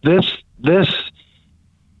 Like this,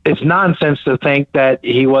 it's nonsense to think that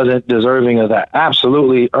he wasn't deserving of that.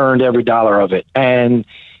 Absolutely earned every dollar of it. And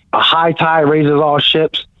a high tide raises all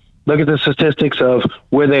ships. Look at the statistics of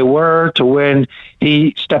where they were to when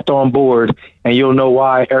he stepped on board, and you'll know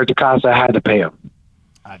why Eric DeCosta had to pay him.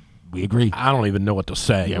 We agree. I don't even know what to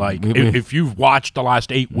say. Yeah, if you've watched the last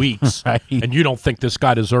 8 weeks right. and you don't think this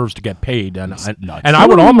guy deserves to get paid, and I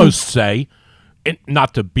would almost say,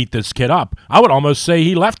 not to beat this kid up, I would almost say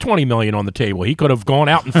he left $20 million on the table. He could have gone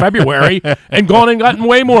out in February and gone and gotten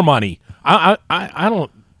way more money. I don't.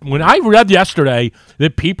 When I read yesterday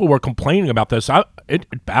that people were complaining about this,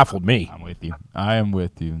 it baffled me. I'm with you. I am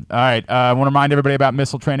with you. All right. I want to remind everybody about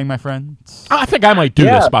missile training, my friends. I think I might do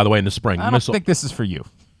this, by the way, in the spring. I don't think this is for you.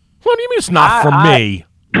 What do you mean it's not for me?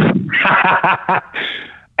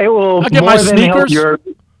 It will I'll get more my than sneakers. help your.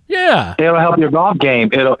 Yeah, it'll help your golf game.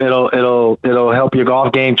 It'll help your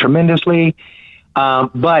golf game tremendously.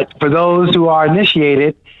 But for those who are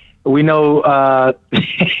initiated, we know.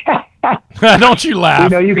 Don't you laugh? You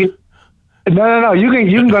know you can. No. You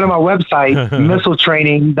can go to my website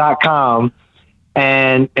missiletraining.com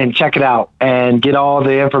and check it out and get all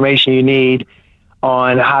the information you need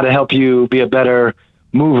on how to help you be a better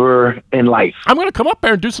mover in life. I'm going to come up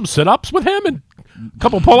there and do some sit-ups with him and a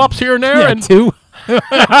couple pull-ups here and there. Yeah, and two.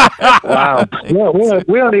 Wow.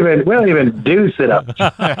 We don't even do sit-ups.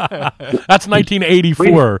 That's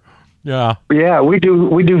 1984. Yeah, we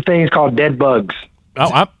do things called dead bugs.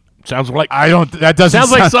 Oh, sounds like That doesn't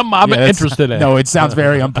sounds like something I'm interested in. No, it sounds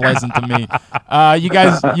very unpleasant to me. You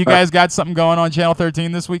guys got something going on Channel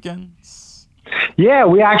 13 this weekend? Yeah,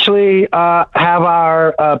 we actually have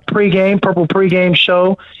our purple pregame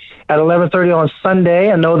show at 11:30 on Sunday.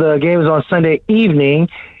 I know the game is on Sunday evening,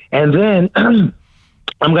 and then I'm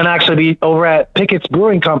going to actually be over at Pickett's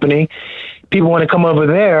Brewing Company. People want to come over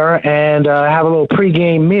there and have a little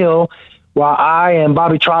pregame meal while I and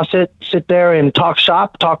Bobby Trossett sit there and talk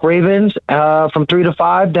shop, talk Ravens from 3 to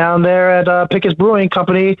 5 down there at Pickett's Brewing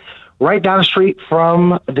Company, right down the street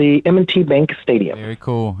from the M&T Bank Stadium. Very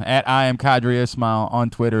cool. At I am Kadri Ismail on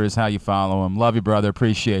Twitter is how you follow him. Love you, brother.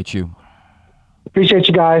 Appreciate you. Appreciate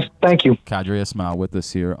you guys. Thank you. Kadri Ismail with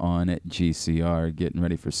us here on GCR, getting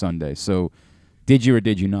ready for Sunday. So, did you or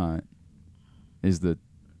did you not?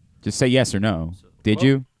 Just say yes or no. Did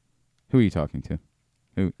you? Who are you talking to?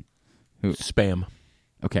 Who? Spam.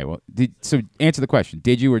 Okay, well, so answer the question.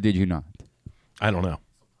 Did you or did you not? I don't know.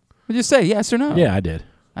 Well, just say yes or no. Yeah, I did.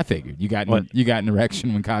 I figured you got an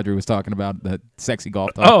erection when Kadri was talking about the sexy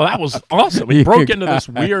golf talk. Oh, that was awesome. He broke into this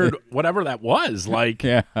weird whatever that was. Like,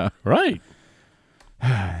 yeah, right.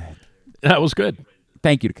 That was good.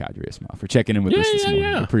 Thank you to Kadri Ismail for checking in with us this morning.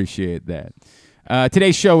 Yeah. Appreciate that.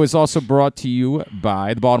 Today's show is also brought to you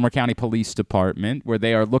by the Baltimore County Police Department, where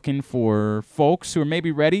they are looking for folks who are maybe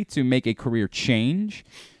ready to make a career change.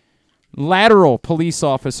 Lateral police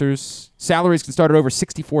officers, salaries can start at over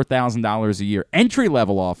 $64,000 a year.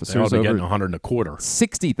 Entry-level officers They'll be over getting $125,000.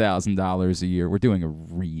 $60,000 a year. We're doing a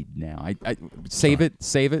read now. I save it.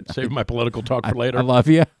 Save my political talk for later. I love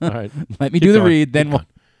you. All right. Let me do the read, then we'll...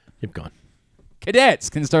 Keep going. Cadets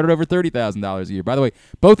can start at over $30,000 a year. By the way,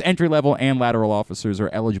 both entry-level and lateral officers are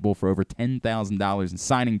eligible for over $10,000 in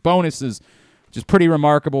signing bonuses, which is pretty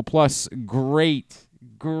remarkable, plus great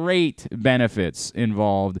benefits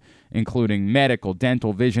involved, including medical,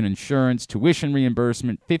 dental, vision insurance, tuition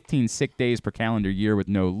reimbursement, 15 sick days per calendar year with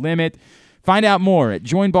no limit. Find out more at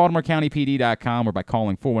joinbaltimorecountypd.com or by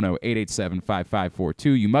calling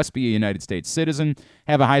 410-887-5542. You must be a United States citizen,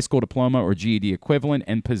 have a high school diploma or GED equivalent,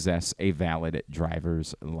 and possess a valid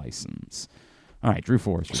driver's license. All right, Drew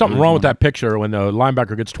Forrester. Something wrong with that picture when the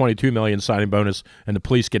linebacker gets $22 million signing bonus and the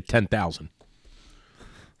police get $10,000.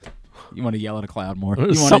 You want to yell at a cloud more?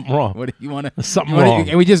 There's something wrong. What you want to? Something wrong.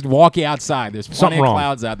 And we just walk you outside. There's plenty Something of wrong.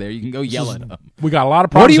 clouds out there. You can go yell at them. We got a lot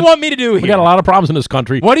of problems. What do you want me to do here? We got a lot of problems in this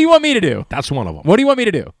country. What do you want me to do? That's one of them. What do you want me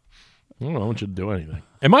to do? I don't want you to do anything.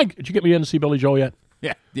 Did you get me in to see Billy Joel yet?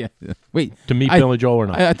 Yeah. Wait. To meet Billy Joel or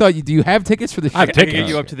not? I thought do you have tickets for the show? I have I'm gonna tickets. get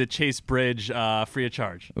you up to the Chase Bridge free of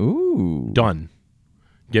charge. Ooh. Done.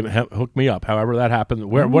 Hook me up. However that happens,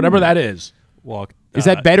 whatever that is. Walk. Is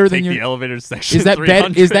that better than take your the elevator section? Is that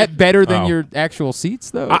 300? Is that better than Oh. your actual seats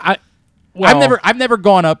though? Well, I've never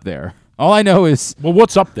gone up there. All I know is Well,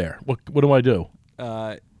 what's up there? What do I do?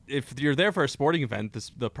 If you're there for a sporting event,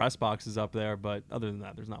 the press box is up there. But other than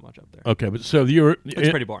that, there's not much up there. Okay, but so you're. It's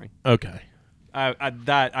pretty boring. Okay.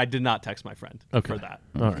 I did not text my friend for that.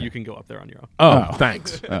 All right. You can go up there on your own. Oh,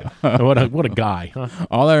 thanks. What a guy, huh?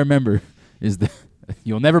 all I remember is that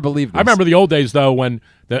you'll never believe this. I remember the old days though when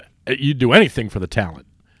you'd do anything for the talent.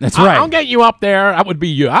 That's right. I'll get you up there. That would be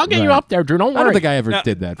you. I'll get you Right. up there, Drew. Don't worry. I don't think I ever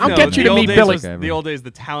did that. I'll for get you the to old meet days Billy. The old days,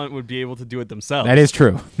 the talent would be able to do it themselves. That is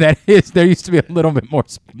true. There used to be a little bit more.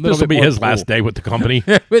 This will be his last day with the company.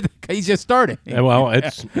 He's just starting. Yeah, well,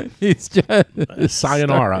 it's He's just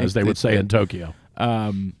sayonara, as they would say in starting.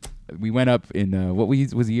 Tokyo. We went up in what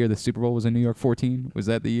was the year the Super Bowl was in New York? 14? Was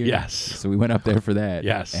that the year? Yes. So we went up there for that.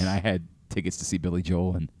 Yes. And I had tickets to see Billy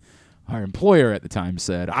Joel, and our employer at the time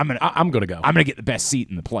said, "I'm gonna go. I'm gonna get the best seat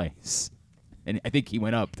in the place." And I think he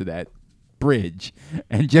went up to that bridge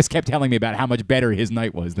and just kept telling me about how much better his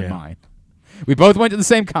night was than mine. We both went to the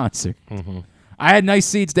same concert. Mm-hmm. I had nice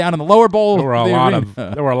seats down in the lower bowl. There were a lot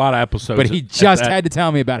of episodes, but he just had to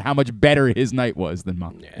tell me about how much better his night was than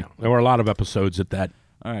mine. Yeah, there were a lot of episodes at that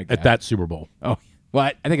that Super Bowl. Oh,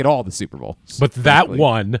 well, I think at all the Super Bowls. But that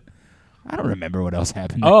one, I don't remember what else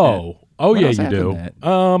happened. Oh, What yeah, else you happened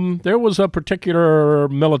do. There was a particular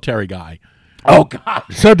military guy. Oh God!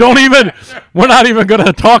 So we're not even going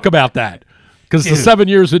to talk about that because the 7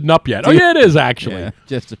 years isn't up yet. Oh yeah, it is actually.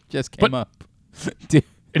 Yeah, just came up. Dude.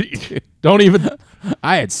 Don't even.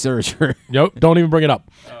 I had surgery. Nope, don't even bring it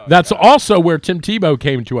up. That's also where Tim Tebow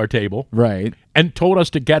came to our table, right, and told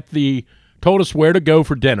us where to go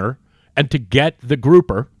for dinner and to get the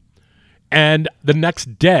grouper. And the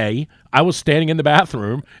next day, I was standing in the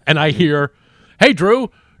bathroom and I hear, "Hey, Drew,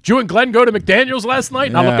 did you and Glenn go to McDaniel's last night?"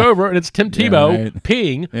 And I look over and it's Tim Tebow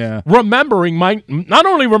peeing, not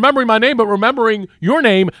only remembering my name, but remembering your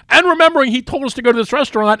name and remembering he told us to go to this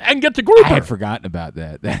restaurant and get the grouper. I had forgotten about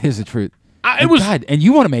that. That is the truth. God, and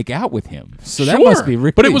you want to make out with him, so sure, that must be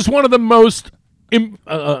really. But it was one of the most.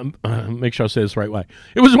 Make sure I say this the right way.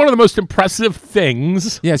 It was one of the most impressive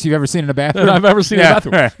things. Yes, you've ever seen in a bathroom. That I've ever seen in a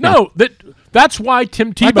bathroom. No, that's why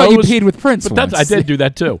Tim Tebow. I thought you peed with Prince. But I did do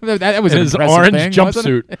that too. that was in an his impressive orange thing,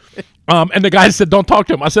 jumpsuit. And the guy said, "Don't talk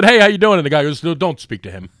to him." I said, "Hey, how you doing?" And the guy goes, "No, don't speak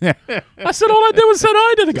to him." I said, "All I did was said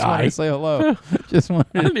hi to the Just guy." wanted to say hello. Just wanted.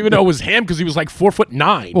 I didn't even know it was him because he was like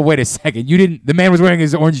 4'9". Well, wait a second. You didn't. The man was wearing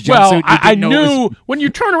his orange jumpsuit. Well, I know knew when you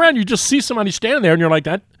turn around, you just see somebody standing there, and you're like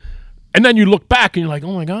that. And then you look back and you're like,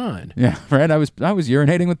 "Oh my God!" Yeah, Fred. I was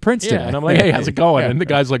urinating with Prince today. And I'm like, "Hey, how's it going?" And the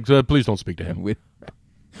guy's like, "Please don't speak to him."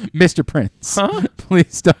 Mr. Prince,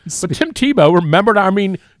 please don't speak. But Tim Tebow remembered. I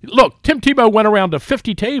mean, look, Tim Tebow went around to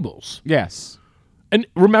 50 tables. Yes. And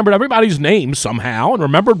remembered everybody's name somehow, and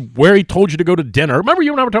remembered where he told you to go to dinner. Remember,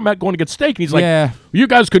 you and I were talking about going to get steak, and he's like, Yeah. "You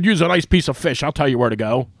guys could use a nice piece of fish. I'll tell you where to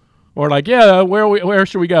go." Or like, "Yeah, where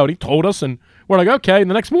should we go?" And he told us, and we're like, "Okay." And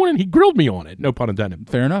the next morning, he grilled me on it. No pun intended.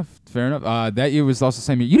 Fair enough. That year was also the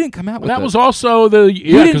same year. You didn't come out with That was also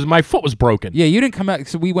because my foot was broken. Yeah, you didn't come out.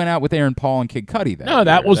 So we went out with Aaron Paul and Kid Cudi. No,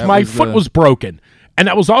 that was my foot was broken. And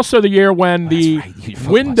that was also the year when the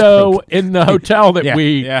window in the hotel that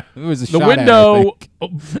it was the window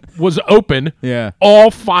was open all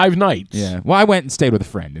 5 nights. Yeah. Well, I went and stayed with a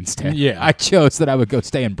friend instead. Yeah. I chose that I would go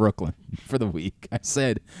stay in Brooklyn for the week. I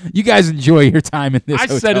said, "You guys enjoy your time in this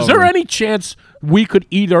hotel I said, "Is there room." any chance we could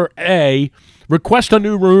either A, request a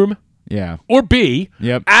new room, Yeah. or B,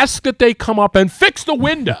 Yep. ask that they come up and fix the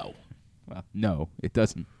window?" Well, no, it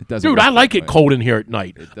doesn't. It doesn't. Dude, work I like that it way. cold in here at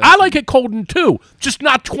night. It I like it cold in 2, just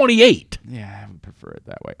not 28. Yeah, I would prefer it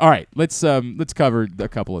that way. All right, let's cover a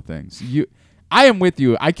couple of things. I am with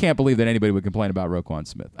you. I can't believe that anybody would complain about Roquan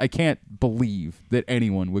Smith. I can't believe that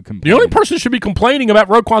anyone would complain. The only person who should be complaining about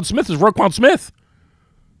Roquan Smith is Roquan Smith,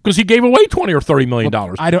 because he gave away $20 or $30 million.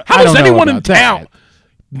 How How does does anyone in town?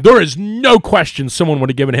 There is no question someone would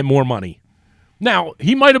have given him more money. Now,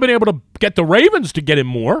 he might have been able to get the Ravens to get him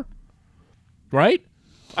more, right?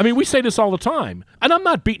 I mean, we say this all the time, and I'm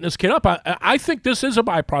not beating this kid up. I think this is a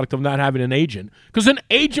byproduct of not having an agent, because an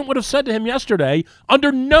agent would have said to him yesterday,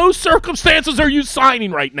 under no circumstances are you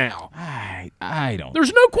signing right now. I don't.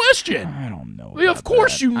 There's no question. I don't know. Of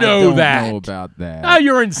course that. you know that. I don't know about that. Ah,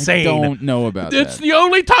 you're insane. I don't know about It's that. the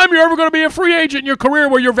only time you're ever going to be a free agent in your career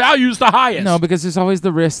where your value's the highest. No, because there's always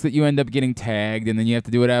the risk that you end up getting tagged, and then you have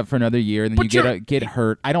to do it out for another year, and then But you get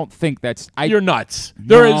hurt. I don't think that's. You're nuts.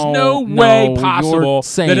 There is no way you're possible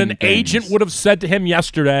saying that an things. agent would have said to him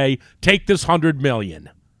yesterday, take this $100 million.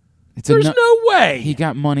 It's There's no way. He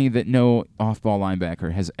got money that no off-ball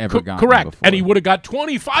linebacker has ever gotten Correct. before. And he would have got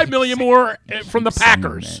 $25 million more from the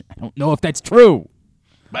Packers. I don't know if that's true.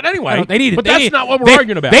 But anyway, That's not what we're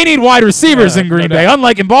arguing about. They need wide receivers in Green Bay,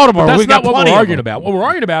 unlike in Baltimore. But we that's got not what plenty we're of arguing them. about. What we're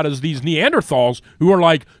arguing about is these Neanderthals who are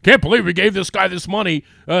like, can't believe we gave this guy this money,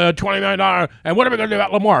 $20 million, and what are we going to do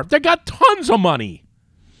about Lamar? They got tons of money.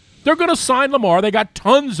 They're going to sign Lamar. They got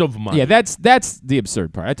tons of money. Yeah, that's the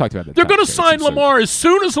absurd part. I talked about that. They're going to sign Lamar as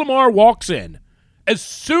soon as Lamar walks in. As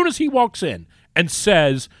soon as he walks in and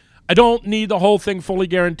says, I don't need the whole thing fully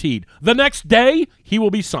guaranteed. The next day, he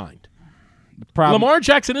will be signed. Lamar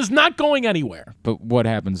Jackson is not going anywhere. But what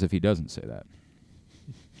happens if he doesn't say that?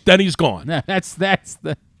 Then he's gone. That's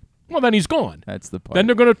the. Well, then he's gone. That's the part. Then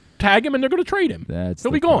they're going to tag him and they're going to trade him. He'll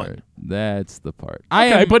be gone. Part. That's the part.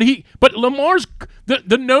 Okay, but Lamar's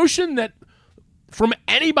the notion that from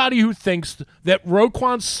anybody who thinks that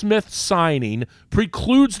Roquan Smith signing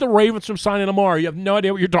precludes the Ravens from signing Lamar, you have no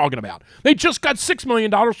idea what you're talking about. They just got $6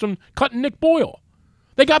 million from cutting Nick Boyle.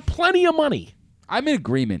 They got plenty of money. I'm in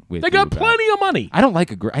agreement with you. They got plenty of money. I don't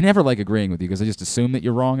like I never like agreeing with you because I just assume that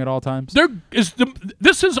you're wrong at all times.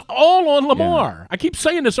 This is all on Lamar. Yeah. I keep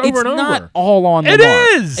saying this over and over. It's not all on Lamar.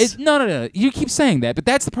 It is. No. You keep saying that, but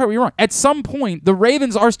that's the part where you're wrong. At some point, the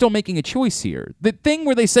Ravens are still making a choice here. The thing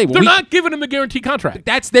where they say, well, they're not giving him the guaranteed contract.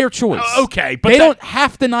 That's their choice. Okay, but they don't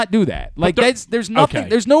have to not do that. Like there's nothing. Okay.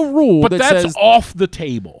 There's no rule but that that's says off the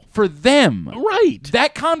table for them. Right.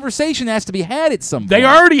 That conversation has to be had at some point. They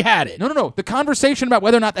already had it. No. The conversation about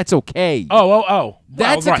whether or not that's okay. Oh.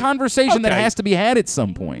 That's right. a conversation that has to be had at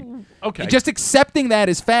some point. Okay. Just accepting that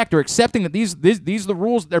as fact or accepting that these are the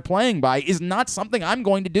rules that they're playing by is not something I'm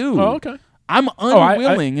going to do. Oh, okay. I'm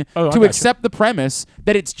unwilling to accept the premise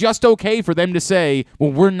that it's just okay for them to say,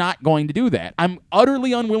 well, we're not going to do that. I'm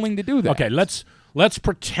utterly unwilling to do that. Okay, let's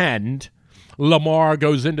pretend Lamar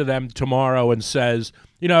goes into them tomorrow and says,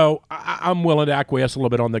 I'm willing to acquiesce a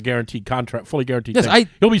little bit on the guaranteed contract, fully guaranteed thing.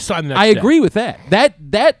 He'll be signed the next day. I agree with that.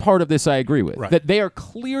 That part of this I agree with. Right. That they are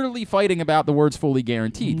clearly fighting about the words fully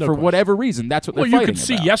guaranteed for question. whatever reason. That's what they're you fighting could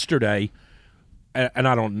see about. yesterday, and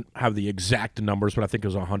I don't have the exact numbers, but I think it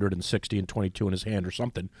was 160 and 22 in his hand or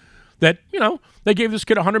something, that, they gave this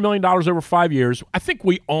kid $100 million over 5 years. I think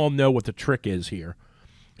we all know what the trick is here.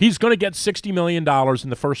 He's going to get $60 million in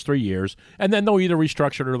the first 3 years, and then they'll either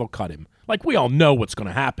restructure it or they'll cut him. Like, we all know what's going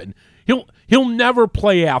to happen. He'll never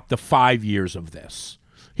play out the 5 years of this.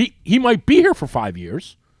 He might be here for 5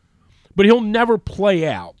 years, but he'll never play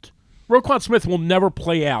out. Roquan Smith will never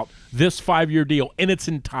play out this 5-year deal in its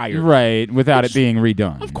entirety. Right, without it being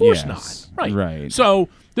redone. Of course Yes. not. Right. So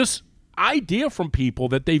this idea from people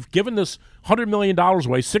that they've given this $100 million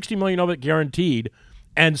away, $60 million of it guaranteed,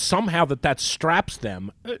 and somehow that straps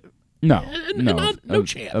them. No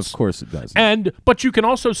chance. Of course it doesn't. But you can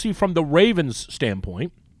also see from the Ravens'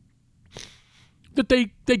 standpoint that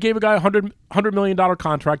they gave a guy a $100 million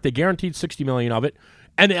contract. They guaranteed $60 million of it,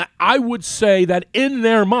 and I would say that in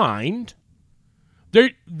their mind,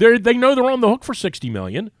 they know they're on the hook for $60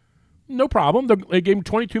 million. No problem. They gave him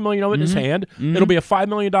 $22 million of it in his hand. Mm-hmm. It'll be a $5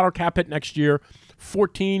 million cap hit next year.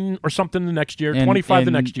 14 or something the next year, 25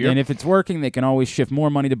 the next year. And if it's working, they can always shift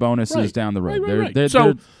more money to bonuses down the road. Right.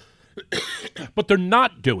 But they're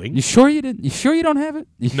not doing. You sure you didn't? You sure you don't have it?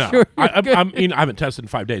 No. Sure I haven't tested in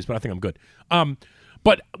 5 days, but I think I'm good.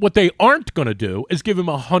 But what they aren't going to do is give him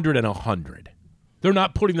 100 and 100. They're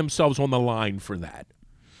not putting themselves on the line for that.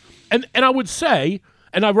 And I would say,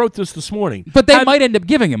 and I wrote this morning. But they might end up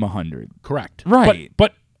giving him 100. Correct. Right.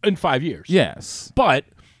 But in 5 years. Yes. But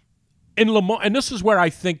in Lamar, and this is where I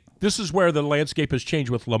think the landscape has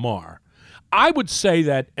changed with Lamar. I would say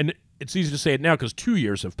that, and it's easy to say it now because 2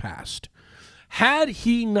 years have passed. Had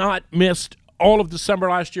he not missed all of December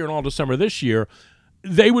last year and all of December this year,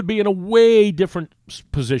 they would be in a way different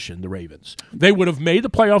position, the Ravens. They would have made the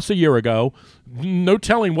playoffs a year ago. No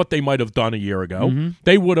telling what they might have done a year ago. Mm-hmm.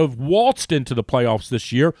 They would have waltzed into the playoffs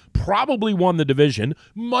this year, probably won the division,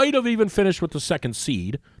 might have even finished with the second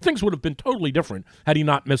seed. Things would have been totally different had he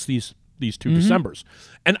not missed these 2 Decembers.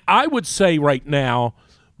 And I would say right now,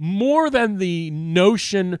 more than the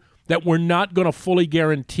notion that we're not going to fully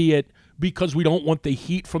guarantee it because we don't want the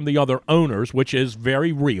heat from the other owners, which is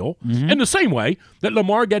very real, in the same way that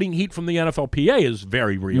Lamar getting heat from the NFLPA is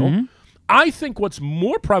very real. I think what's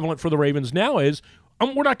more prevalent for the Ravens now is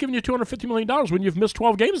we're not giving you $250 million when you've missed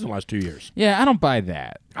 12 games in the last 2 years. Yeah, I don't buy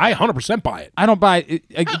that. I 100% buy it. I don't buy it.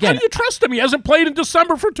 Again, how do you trust him? He hasn't played in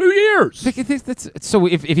December for 2 years. So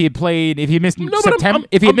if he had played, if he missed September,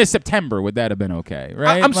 if he had missed September, would that have been okay?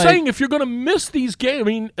 Right? I'm saying if you're going to miss these games, I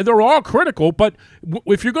mean, they're all critical, but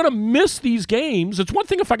if you're going to miss these games, it's one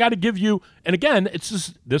thing if I got to give you, and again,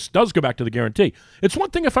 this does go back to the guarantee. It's one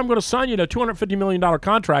thing if I'm going to sign you to a $250 million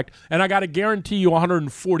contract and I got to guarantee you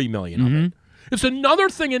 $140 million of it. It's another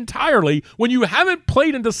thing entirely when you haven't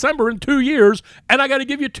played in December in 2 years, and I got to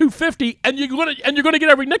give you $250, and you're going to get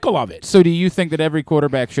every nickel of it. So, do you think that every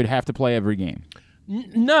quarterback should have to play every game?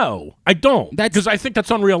 No, I don't. Because I think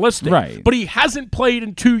that's unrealistic. Right. But he hasn't played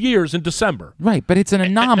in 2 years in December. Right, but it's an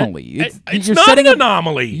anomaly. It's not an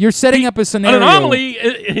anomaly. You're setting up a scenario. An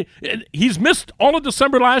anomaly. He's missed all of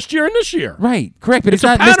December last year and this year. Right, correct. But it's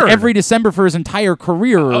not missed every December for his entire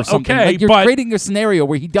career or something. Okay, like you're creating a scenario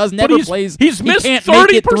where he never plays. He's missed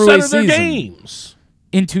 30% of their games.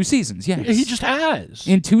 In 2 seasons, yes. He just has.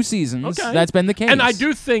 In 2 seasons, that's been the case. And I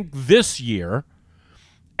do think this year,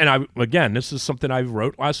 and again, this is something I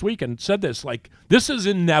wrote last week and said this, like, this is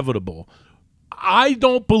inevitable. I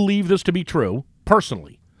don't believe this to be true,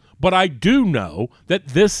 personally, but I do know that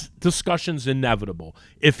this discussion's inevitable.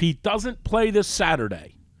 If he doesn't play this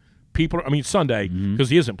Saturday, Sunday, because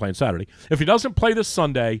he isn't playing Saturday. If he doesn't play this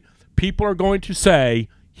Sunday, people are going to say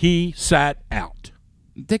he sat out.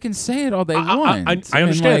 They can say it all they want. I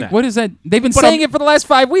understand that. What is that? They've been saying it for the last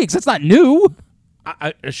 5 weeks. That's not new.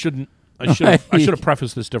 I should have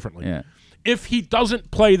prefaced this differently. Yeah. If he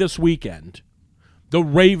doesn't play this weekend, the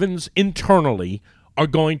Ravens internally are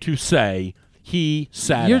going to say he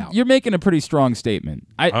sat out. You're making a pretty strong statement.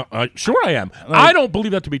 Sure I am. I don't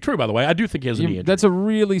believe that to be true, by the way. I do think he has a knee injury. That's a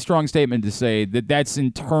really strong statement to say that's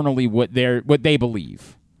internally what they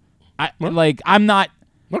believe. I'm not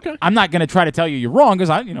going to try to tell you you're wrong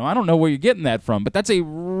because I don't know where you're getting that from, but that's a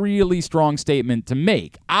really strong statement to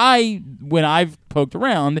make. When I've poked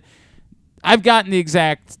around, I've gotten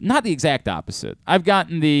not the exact opposite. I've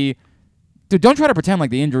gotten don't try to pretend like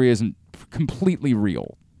the injury isn't completely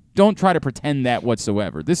real. Don't try to pretend that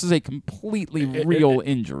whatsoever. This is a completely real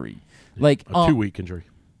injury. Like a 2-week injury.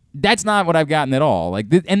 That's not what I've gotten at all.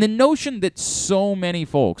 And the notion that so many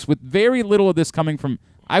folks, with very little of this coming from,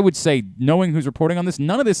 I would say, knowing who's reporting on this,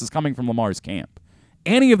 none of this is coming from Lamar's camp.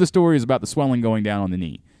 Any of the stories about the swelling going down on the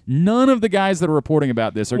knee, none of the guys that are reporting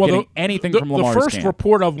about this are getting anything from Lamar's camp. The first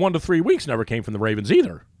report of 1 to 3 weeks never came from the Ravens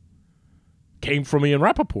either. Came from Ian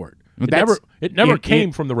Rappaport. It never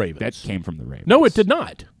came from the Ravens. That came from the Ravens. No, it did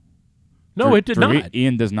not. No, it did not.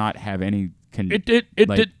 Ian does not have any. The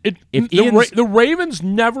Ravens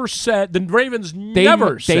never said. The Ravens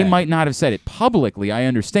never said. They might not have said it publicly. I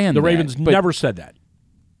understand. The Ravens never said that.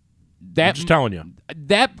 I'm just telling you. I'm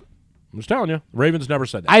just telling you. The Ravens never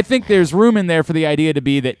said that. I think there's room in there for the idea to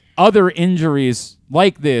be that other injuries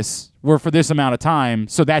like this were for this amount of time,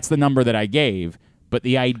 so that's the number that I gave. But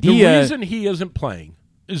the idea... The reason he isn't playing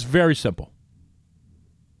is very simple.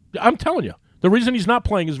 I'm telling you. The reason he's not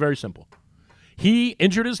playing is very simple. He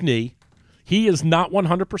injured his knee. He is not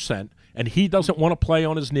 100%, and he doesn't want to play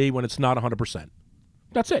on his knee when it's not 100%.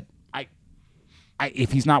 That's it.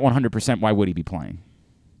 If he's not 100%, why would he be playing?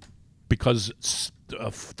 Because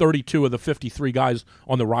 32 of the 53 guys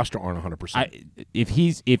on the roster aren't 100%.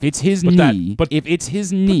 If it's his knee,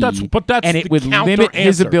 and it would limit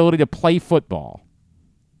his ability to play football,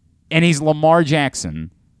 and he's Lamar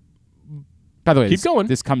Jackson. By the way,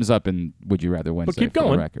 this comes up in Would You Rather Wednesday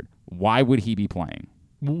for the record. Why would he be playing?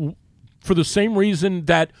 For the same reason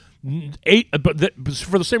that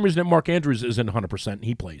for the same reason that Mark Andrews isn't 100% and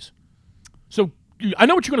he plays. So I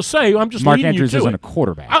know what you're going to say. I'm just leading you to it. Mark Andrews isn't a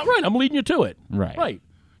quarterback. Right, I'm leading you to it. Right.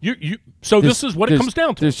 This is what it comes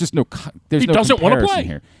down to. There's just no. He doesn't want to play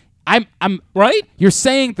here. I'm right. You're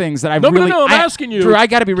saying things that I'm asking you. Drew, I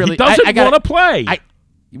got to be really. He doesn't want to play.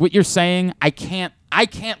 What you're saying, I can't I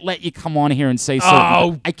can't let you come on here and say something.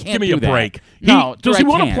 Oh, I can't give me do a that. break. No, does he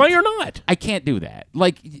want to can't. play or not? I can't do that.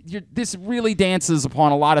 Like, this really dances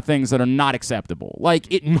upon a lot of things that are not acceptable.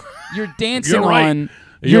 Like, you're dancing You're right. on.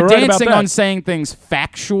 You're You're right about dancing that. on saying things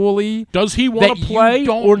factually. Does he want to play you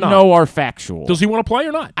don't or not? know are factual. Does he want to play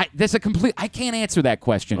or not? That's a complete. I can't answer that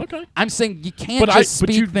question. Okay. I'm saying you can't just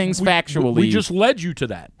speak things factually. We just led you to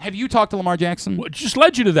that. Have you talked to Lamar Jackson? What just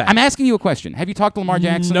led you to that? I'm asking you a question. Have you talked to Lamar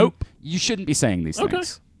Jackson? Nope. You shouldn't be saying these Okay.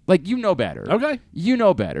 things. Like, you know better. Okay. You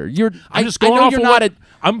know better. I'm just going off of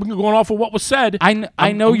I'm going off of what was said.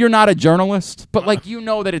 I know you're not a journalist, but like, you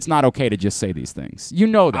know that it's not okay to just say these things. You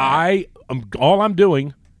know that. All I'm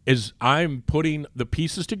doing is I'm putting the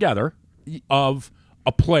pieces together of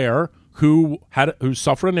a player who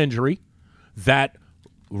suffered an injury that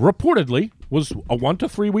reportedly was a 1 to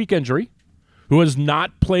 3 week injury, who has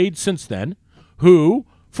not played since then, who,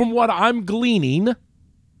 from what I'm gleaning,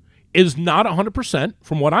 is not 100%.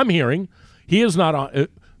 From what I'm hearing, he is not.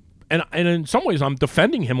 And in some ways, I'm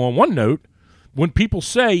defending him on one note. When people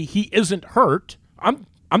say he isn't hurt, I'm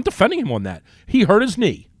defending him on that. He hurt his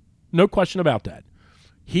knee, no question about that.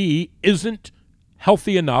 He isn't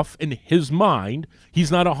healthy enough in his mind. He's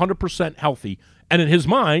not 100% healthy. And in his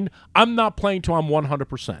mind, I'm not playing till I'm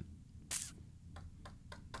 100%.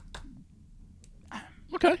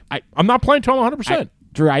 Okay. I'm not playing till I'm 100%.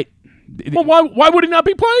 Drew, well, why would he not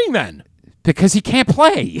be playing then? Because he can't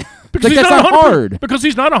play. Because like, he's that's not not hard. Because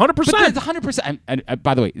he's not 100%. But that's 100%. And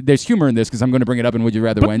by the way, there's humor in this because I'm going to bring it up in Would You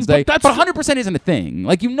Rather Wednesday. But 100% isn't a thing.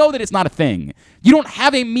 Like, you know that it's not a thing. You don't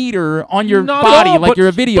have a meter on your body like you're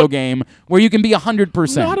a video game where you can be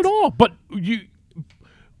 100%. Not at all. But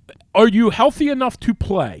are you healthy enough to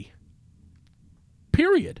play?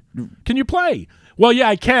 Period. Can you play? Well, yeah,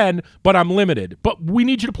 I can, but I'm limited. But we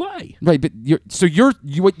need you to play. Right. But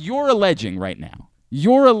what you're alleging right now.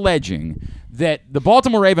 You're alleging that the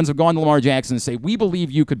Baltimore Ravens have gone to Lamar Jackson and say, we believe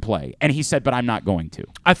you could play. And he said, but I'm not going to.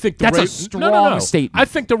 I think that's a strong statement. I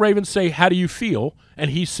think the Ravens say, how do you feel?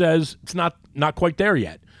 And he says, it's not quite there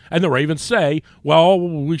yet. And the Ravens say, well,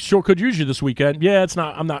 we sure could use you this weekend. Yeah, it's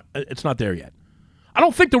not there yet. I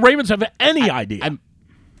don't think the Ravens have any idea.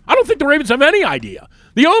 I don't think the Ravens have any idea.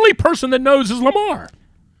 The only person that knows is Lamar.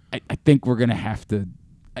 I think we're going to have to.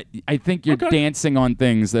 I think you're dancing on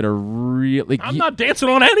things that are really. I'm not dancing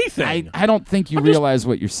on anything. I don't think you realize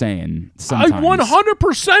what you're saying sometimes. I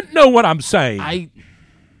 100% know what I'm saying.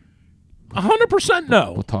 100%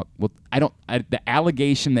 know. We'll talk. The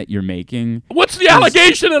allegation that you're making. What's the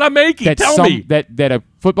allegation that I'm making? Tell me. That a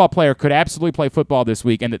football player could absolutely play football this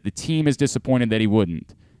week and that the team is disappointed that he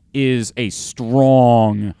wouldn't is a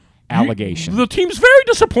strong allegation. The team's very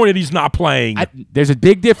disappointed he's not playing. There's a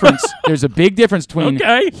big difference. There's a big difference between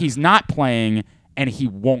he's not playing and he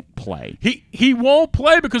won't play. He won't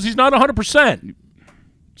play because he's not 100%.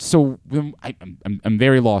 So I'm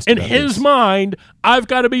very lost. In his mind, I've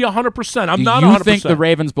got to be 100%. I'm not 100%. Do you think the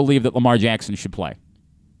Ravens believe that Lamar Jackson should play?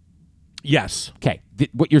 Yes. Okay.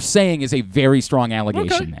 What you're saying is a very strong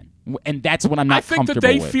allegation then. And that's what I'm not comfortable with.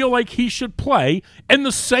 I think that they feel like he should play in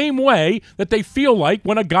the same way that they feel like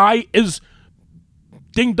when a guy is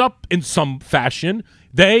dinged up in some fashion,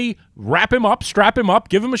 they wrap him up, strap him up,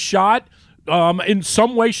 give him a shot in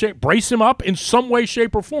some way, shape, brace him up in some way,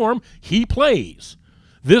 shape, or form. He plays.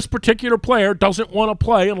 This particular player doesn't want to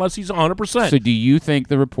play unless he's 100%. So do you think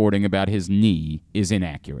the reporting about his knee is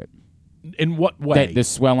inaccurate? In what way? That the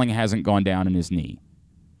swelling hasn't gone down in his knee.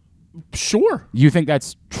 Sure. You think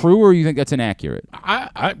that's true or you think that's inaccurate?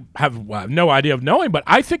 I have no idea of knowing, but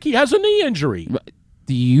I think he has a knee injury.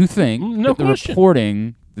 Do you think that the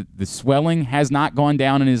reporting that the swelling has not gone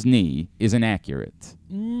down in his knee is inaccurate?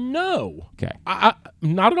 No. Okay.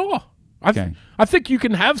 Not at all. I think you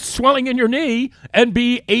can have swelling in your knee and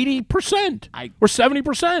be 80% or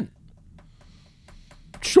 70%.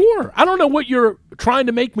 Sure. I don't know what you're trying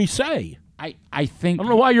to make me say. I think I don't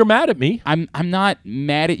know why you're mad at me. I'm not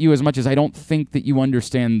mad at you as much as I don't think that you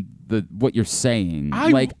understand what you're saying. I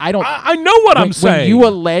know what I'm saying. When you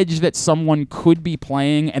allege that someone could be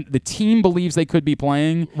playing and the team believes they could be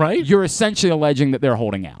playing, right? You're essentially alleging that they're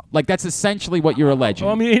holding out. Like that's essentially what you're alleging.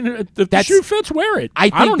 I mean, if the shoe fits, wear it. I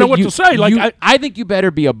don't know what to say. I think you better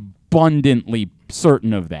be abundantly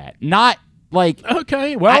certain of that. Not like,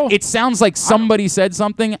 okay, well, it sounds like somebody said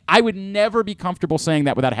something. I would never be comfortable saying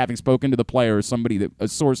that without having spoken to the player or somebody a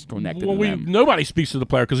source connected to them. Nobody speaks to the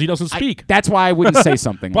player because he doesn't speak. That's why I wouldn't say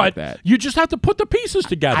something like that. You just have to put the pieces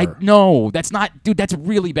together. No, that's not, dude. That's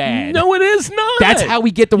really bad. No, it is not. That's how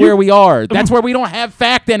we get to where we are. That's where we don't have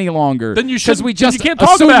fact any longer. Then you should. We just you can't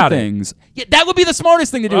talk about things. Yeah, that would be the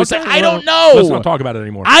smartest thing to do. Okay, Say, I don't know. Let's not talk about it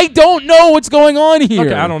anymore. I don't know what's going on here.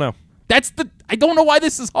 Okay, I don't know. I don't know why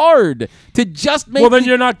this is hard to just make. Well, then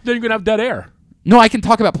you're not. Then you're gonna have dead air. No, I can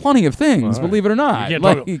talk about plenty of things. Believe it or not,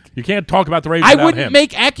 You can't talk about the Ravens. I without wouldn't him.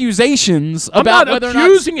 make accusations I'm about not whether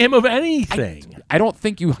accusing him of anything. I don't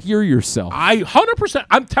think you hear yourself. 100%.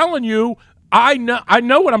 I'm telling you. I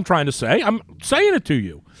know what I'm trying to say. I'm saying it to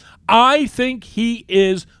you. I think he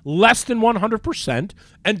is less than 100%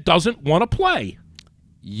 and doesn't want to play.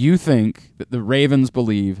 You think that the Ravens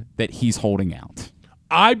believe that he's holding out?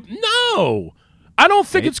 No. I don't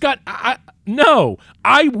think it's got. No.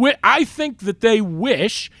 I think that they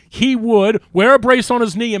wish he would wear a brace on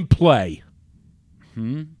his knee and play. That's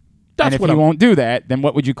and if what he won't do that, then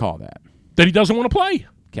what would you call that? That he doesn't want to play.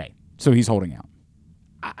 Okay, so he's holding out.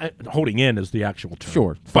 Holding in is the actual term.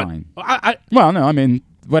 Sure, But fine. well, no, I mean,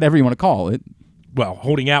 whatever you want to call it. Well,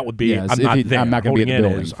 holding out would be Yes, I'm if not he- there. I'm not gonna be at Holding the in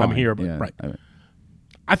building. is I'm Fine. here, but Yeah, right. all right.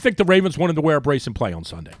 I think the Ravens wanted to wear a brace and play on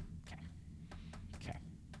Sunday.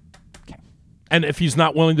 Okay. And if he's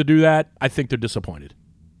not willing to do that, I think they're disappointed.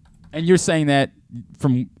 And you're saying that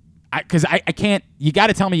from because I can't. You got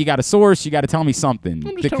to tell me you got a source. You got to tell me something I'm just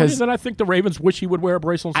telling you because that I think the Ravens wish he would wear a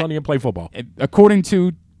brace on Sunday and play football. according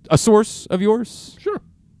to a source of yours. Sure.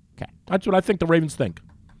 Okay. That's what I think the Ravens think.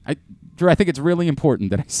 Drew, I think it's really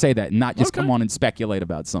important that I say that and not just Okay. come on and speculate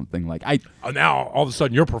about something. Like Now, all of a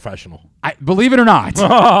sudden, you're professional. believe it or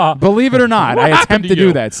not, believe it or not, What I happened attempt to to do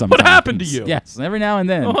you? that sometimes. What happened to you? Yes, every now and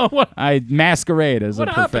then What? I masquerade as What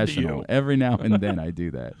a happened to professional. you? Every now and then I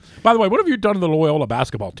do that. By the way, what have you done to the Loyola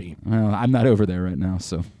basketball team? Well, I'm not over there right now,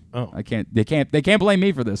 so Oh. I can't. They can't blame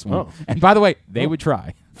me for this one. Oh. And by the way, they would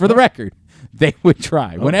try. For the record, they would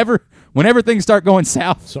try. Whenever things start going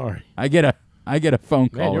south, Sorry. I get a phone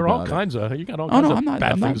call. Man, you're all about it. kinds of. You got all Oh kinds no, of I'm not.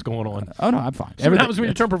 bad I'm things not, going on. Oh no, I'm fine. So what happens when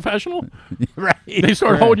you turn professional? right. They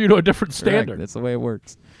start Correct. holding you to a different Correct. standard. That's the way it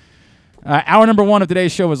works. Hour number 1 of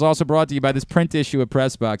today's show is also brought to you by this print issue of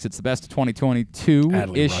Press Box. It's the best of 2022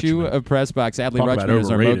 Adley issue Rutschman. of Press Box. Adley Talk about Rutschman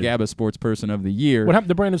is our Mo overrated. Gabba Sports Person of the Year. What happened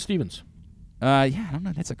to Brandon Stevens? Yeah, I don't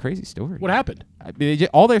know. That's a crazy story. What happened?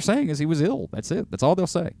 All they're saying is he was ill. That's it. That's all they'll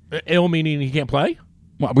say. Ill meaning he can't play?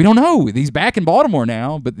 Well, we don't know. He's back in Baltimore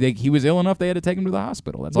now, but he was ill enough they had to take him to the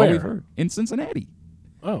hospital. That's all Where? we've heard. In Cincinnati.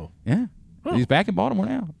 Oh. Yeah. Oh. He's back in Baltimore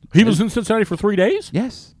now. He was in Cincinnati for 3 days?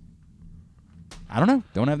 Yes. I don't know.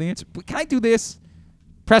 Don't have the answer. Can I do this?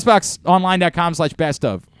 PressBoxOnline.com/best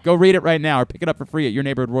of. Go read it right now or pick it up for free at your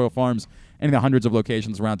neighborhood Royal Farms and in the hundreds of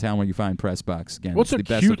locations around town where you find Pressbox. Again, What's it's the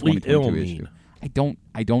best of acutely 2022 ill issue. mean?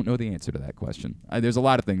 I don't know the answer to that question. There's a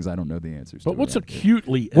lot of things I don't know the answers to. But what's right?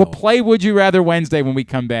 acutely ill? We'll play Would You Rather Wednesday when we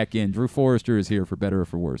come back in. Drew Forrester is here for Better or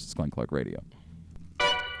for Worse. It's Glenn Clark Radio.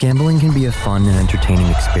 Gambling can be a fun and entertaining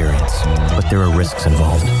experience, but there are risks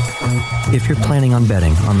involved. If you're planning on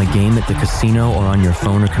betting on the game at the casino or on your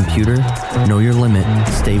phone or computer, know your limit,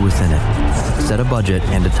 stay within it. Set a budget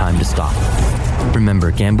and a time to stop. Remember,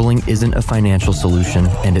 gambling isn't a financial solution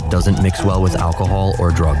and it doesn't mix well with alcohol or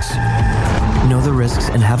drugs. Know the risks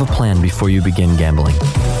and have a plan before you begin gambling.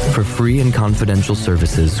 For free and confidential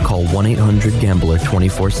services, call 1-800-GAMBLER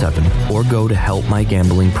 24/7 or go to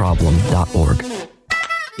helpmygamblingproblem.org.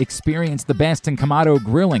 Experience the best in Kamado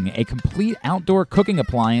Grilling, a complete outdoor cooking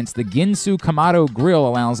appliance. The Ginsu Kamado Grill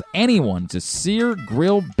allows anyone to sear,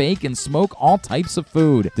 grill, bake, and smoke all types of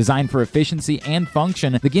food. Designed for efficiency and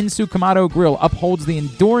function, the Ginsu Kamado Grill upholds the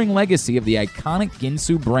enduring legacy of the iconic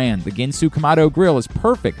Ginsu brand. The Ginsu Kamado Grill is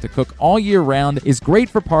perfect to cook all year round, is great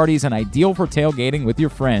for parties, and ideal for tailgating with your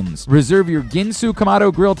friends. Reserve your Ginsu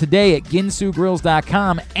Kamado Grill today at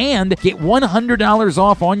ginsugrills.com and get $100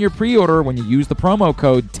 off on your pre-order when you use the promo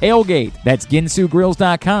code TAILGATE. That's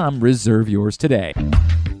ginsugrills.com. Reserve yours today.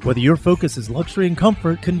 Whether your focus is luxury and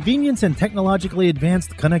comfort, convenience and technologically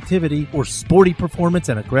advanced connectivity, or sporty performance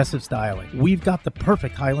and aggressive styling, we've got the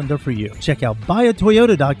perfect Highlander for you. Check out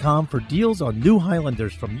buyatoyota.com for deals on new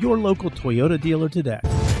Highlanders from your local Toyota dealer today.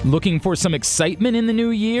 Looking for some excitement in the new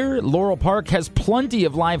year? Laurel Park has plenty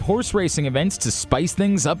of live horse racing events to spice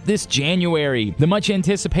things up this January. The much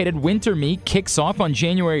anticipated Winter Meet kicks off on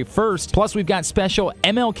January 1st, plus we've got special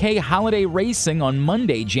MLK Holiday Racing on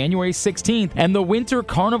Monday, January 16th, and the Winter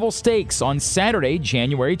Carnival Stakes on Saturday,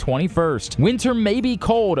 January 21st. Winter may be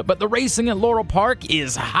cold, but the racing at Laurel Park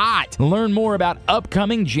is hot. Learn more about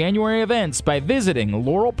upcoming January events by visiting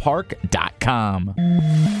laurelpark.com.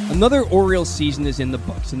 Another Orioles season is in the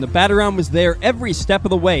books, Sports, and the Bat-Around was there every step of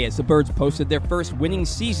the way as the Birds posted their first winning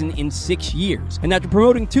season in 6 years. And after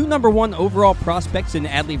promoting 2 #1 overall prospects in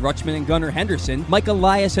Adley Rutschman and Gunnar Henderson, Mike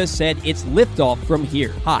Elias has said it's liftoff from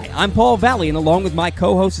here. Hi, I'm Paul Valley, and along with my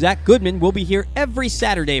co-host Zach Goodman, we'll be here every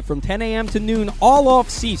Saturday from 10 a.m. to noon all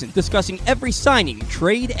off-season, discussing every signing,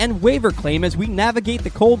 trade, and waiver claim as we navigate the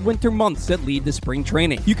cold winter months that lead to spring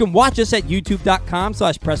training. You can watch us at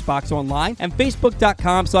youtube.com/PressBoxOnline and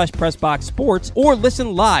Facebook.com/PressBoxSports, or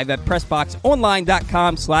listen live at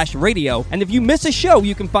PressBoxOnline.com/radio. And if you miss a show,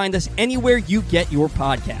 you can find us anywhere you get your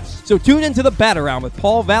podcasts. So tune into the Bat-Around with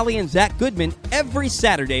Paul Valley and Zach Goodman every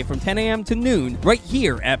Saturday from 10 a.m. to noon right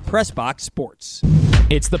here at PressBox Sports.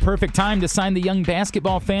 It's the perfect time to sign the young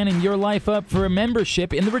basketball fan in your life up for a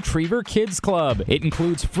membership in the Retriever Kids Club. It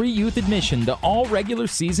includes free youth admission to all regular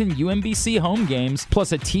season UMBC home games,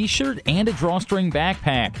 plus a t-shirt and a drawstring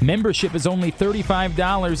backpack. Membership is only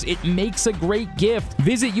 $35. It makes a great gift.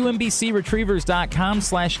 Visit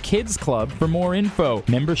UMBCRetrievers.com/Kids Club for more info.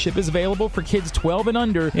 Membership is available for kids 12 and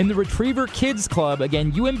under in the Retriever Kids Club.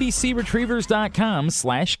 Again,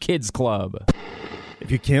 UMBCRetrievers.com/Kids Club. If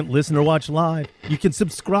you can't listen or watch live, you can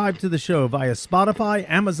subscribe to the show via Spotify,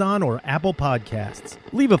 Amazon, or Apple Podcasts.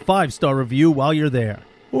 Leave a 5-star review while you're there.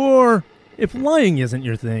 Or, if lying isn't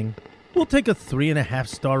your thing, we'll take a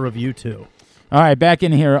 3.5-star review too. All right, back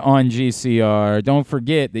in here on GCR. Don't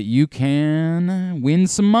forget that you can win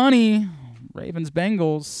some money.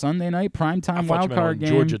 Ravens-Bengals, Sunday night primetime wildcard game.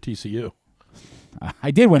 Georgia TCU.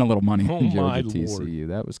 I did win a little money in my Georgia Lord. TCU.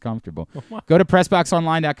 That was comfortable. Go to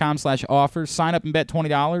PressBoxOnline.com/offers. Sign up and bet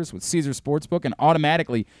 $20 with Caesars Sportsbook and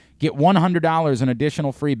automatically get $100 in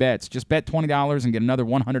additional free bets. Just bet $20 and get another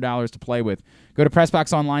 $100 to play with. Go to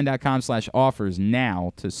PressBoxOnline.com/offers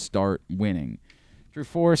now to start winning. Drew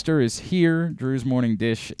Forrester is here.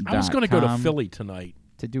 Drew'sMorningDish.com. I was going to go to Philly tonight.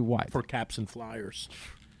 To do what? For Caps and Flyers.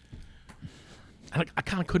 I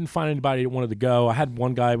kind of couldn't find anybody that wanted to go. I had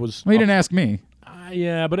one guy was... Well, you didn't ask me.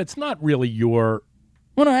 Yeah, but it's not really your...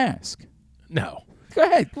 Want to ask? No. Go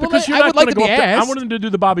ahead. Because I would like to be up there. I asked. wanted to do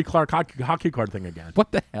the Bobby Clark hockey card thing again.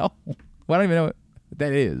 What the hell? Well, I don't even know what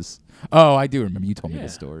that is. Oh, I do remember. You told me the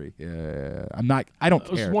story. Yeah. I don't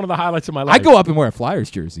care. It was one of the highlights of my life. I go up and wear a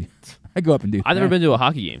Flyers jersey. I go up and do I've never been to a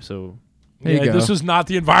hockey game, so... There you go. This is not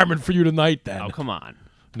the environment for you tonight, then. Oh, come on.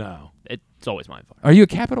 No. It's always my environment. Are you a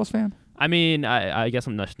Capitals fan? I mean, I guess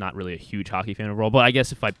I'm not really a huge hockey fan overall, but I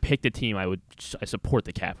guess if I picked a team, I support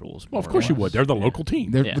the Capitals. Well, of course you would. They're the local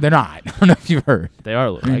team. They're not. I don't know if you've heard. They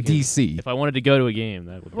are. They're in D.C. If I wanted to go to a game,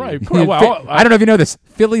 that would be... Right. Well, I don't know if you know this.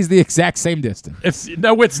 Philly's the exact same distance.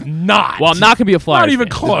 No, it's not. Well, I'm not going to be a Flyers Not even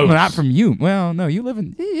fan. close. Well, not from you. Well, no, you live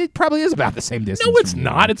in... It probably is about the same distance. No, it's from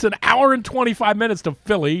not. you. It's an hour and 25 minutes to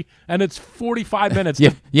Philly, and it's 45 minutes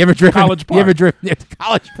You to ever driven College Park. You ever driven to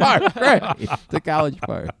College Park? Right. To College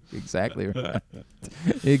Park. Exactly right.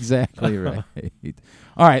 Exactly right.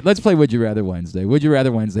 All right, let's play Would You Rather Wednesday. Would You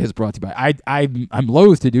Rather Wednesday is brought to you by... I'm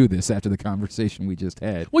loath to do this after the conversation we just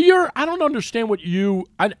had. Well, I don't understand what you...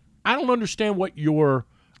 I don't understand what you're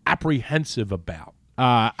apprehensive about.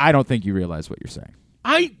 I don't think you realize what you're saying.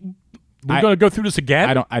 We're going to go through this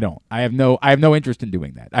again? I don't. I have no interest in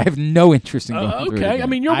doing that. I have no interest in going through it okay. again. I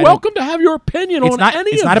mean, you're welcome to have your opinion on any of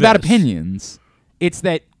this. It's not about opinions. It's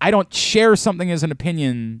that I don't share something as an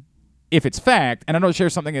opinion if it's fact, and I don't share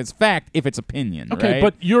something as fact if it's opinion. Okay, right?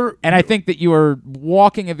 but and I think that you are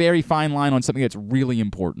walking a very fine line on something that's really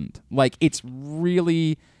important. Like, it's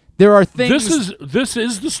really... There are things... This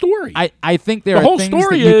is the story. I think there are things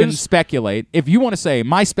that you can speculate. If you want to say,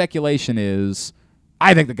 my speculation is,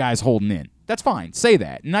 I think the guy's holding in. That's fine. Say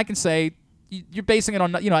that. And I can say, you're basing it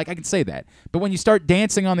on... I can say that. But when you start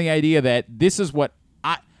dancing on the idea that this is what...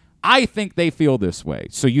 I think they feel this way.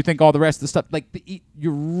 So you think all the rest of the stuff...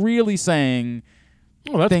 you're really saying...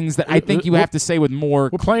 things that I think you have to say with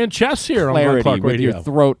more... We're playing chess here on clarity, Clark with Radio. your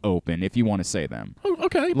throat open, if you want to say them. Oh,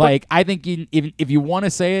 okay. I think if you want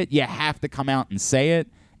to say it, you have to come out and say it.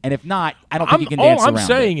 And if not, I don't think you can dance around it. All I'm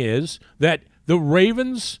saying is that the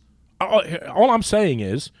Ravens... All I'm saying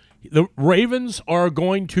is the Ravens are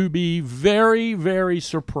going to be very, very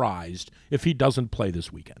surprised if he doesn't play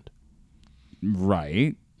this weekend.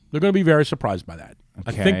 Right. They're going to be very surprised by that.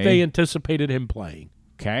 Okay. I think they anticipated him playing.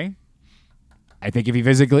 Okay. I think if he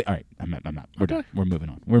physically... All right, I'm not. We're done. We're moving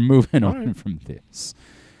on. We're moving on from this.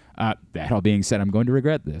 That all being said, I'm going to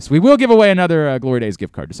regret this. We will give away another Glory Days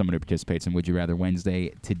gift card to someone who participates in Would You Rather Wednesday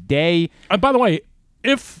today. And by the way,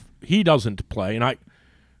 if he doesn't play, and I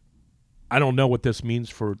don't know what this means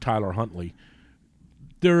for Tyler Huntley,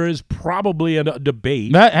 there is probably a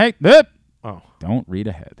debate. Hey, don't read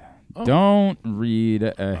ahead. Don't read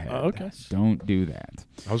ahead. Okay. Don't do that.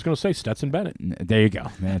 I was going to say Stetson Bennett. There you go.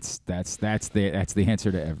 That's the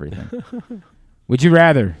answer to everything. Would you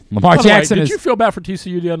rather Lamar By the way, Jackson? did you feel bad for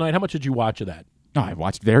TCU the other night? How much did you watch of that? No, I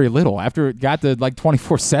watched very little. After it got to like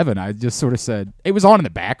 24/7, I just sort of said it was on in the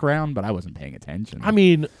background, but I wasn't paying attention. I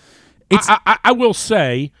mean, I will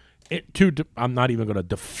say, I'm not even going to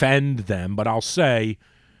defend them, but I'll say,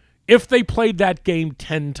 if they played that game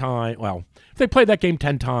 10 times, if they played that game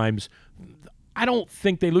 10 times, I don't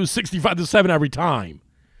think they lose 65-7 every time.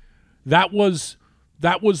 The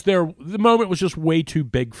moment was just way too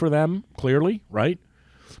big for them, clearly, right?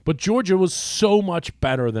 But Georgia was so much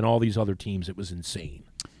better than all these other teams. It was insane.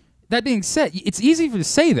 That being said, it's easy to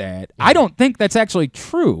say that. I don't think that's actually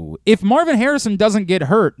true. If Marvin Harrison doesn't get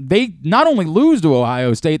hurt, they not only lose to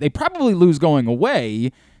Ohio State, they probably lose going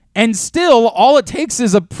away. And still, all it takes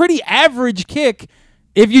is a pretty average kick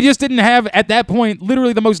if you just didn't have, at that point,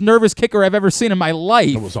 literally the most nervous kicker I've ever seen in my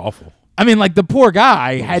life. It was awful. I mean, like, the poor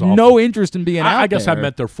guy had no interest in being out there. I guess I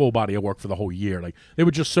meant their full body of work for the whole year. Like, they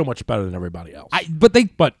were just so much better than everybody else. But they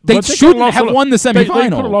shouldn't have won the semifinal. They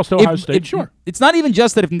could have lost to Ohio State, sure. It's not even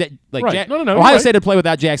just that if Right. Ohio State had played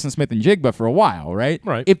without Jackson Smith and Jigba for a while, right?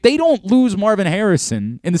 Right. If they don't lose Marvin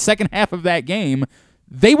Harrison in the second half of that game,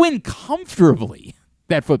 they win comfortably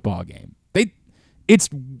that football game.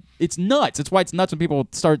 It's nuts. It's why it's nuts when people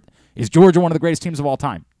start, is Georgia one of the greatest teams of all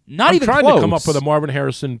time? I'm even trying close. to come up with a Marvin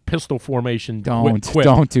Harrison pistol formation.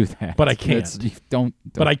 Don't do that. But I can't.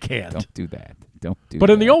 But I can't. Don't do that. Don't do. But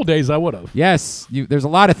that. in the old days, I would have. Yes, there's a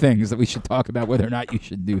lot of things that we should talk about whether or not you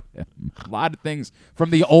should do them. A lot of things from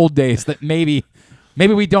the old days that maybe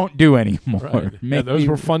we don't do anymore. Right. Yeah, those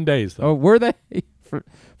were fun days, though. Oh, were they?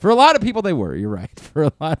 For a lot of people, they were. You're right. For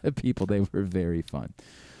a lot of people, they were very fun.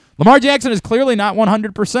 Lamar Jackson is clearly not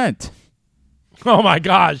 100%. Oh, my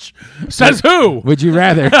gosh. Says who? Would you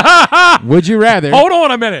rather? Would you rather? Hold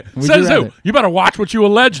on a minute. Says who? You better watch what you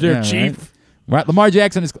allege there, Chief. Right. Lamar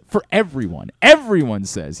Jackson is, for everyone. Everyone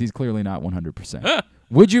says he's clearly not 100%.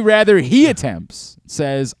 Would you rather he attempts,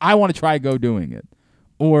 says, I want to try go doing it,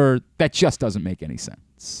 or that just doesn't make any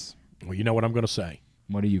sense? Well, you know what I'm going to say.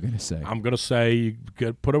 What are you going to say? I'm going to say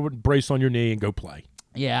put a brace on your knee and go play.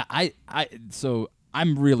 Yeah, so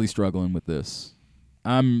I'm really struggling with this.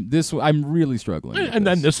 I'm really struggling. And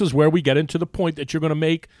then this is where we get into the point that you're going to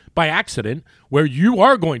make by accident, where you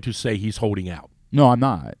are going to say he's holding out. No, I'm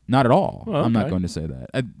not. Not at all. Oh, okay. I'm not going to say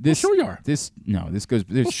that. Sure you are. This goes.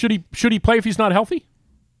 Well, should he play if he's not healthy?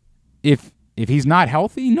 If he's not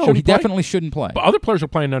healthy, no, he definitely shouldn't play. But other players are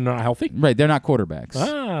playing and they're not healthy. Right, they're not quarterbacks.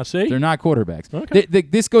 Ah, see, they're not quarterbacks. Okay.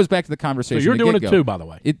 This goes back to the conversation. So you're doing it get-go. too, by the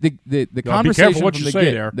way. The Now, conversation. be careful what from you the say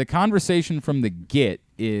get, there. The conversation from the get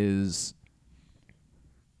is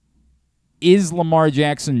Lamar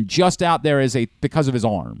Jackson just out there because of his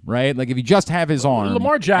arm, right? Like if you just have his arm,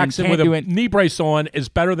 Lamar Jackson with a knee brace on is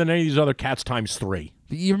better than any of these other cats times 3.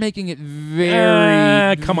 You're making it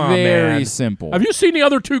very, come on, very man. simple. Have you seen the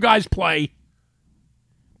other two guys play?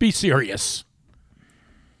 Be serious.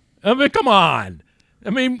 I mean, come on. I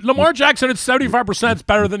mean, Lamar Jackson at 75% is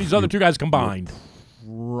better than these other two guys combined.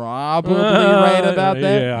 Probably right about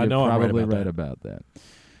that. Yeah, I know. You're probably I'm right right about that.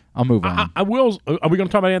 I'll move on. I will. Are we going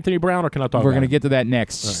to talk about Anthony Brown, or can I talk? We're going to get to that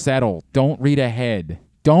next. Right. Settle. Don't read ahead.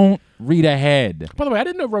 Don't read ahead. By the way, I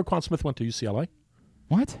didn't know Roquan Smith went to UCLA.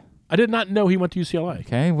 What? I did not know he went to UCLA.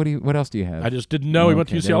 Okay. What else do you have? I just didn't know he went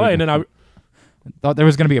to UCLA, and then I thought there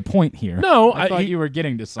was going to be a point here. No, I thought you were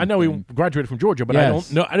getting to something. I know he graduated from Georgia, but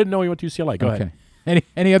yes. I didn't know he went to UCLA. Go ahead.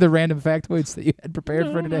 Any other random factoids that you had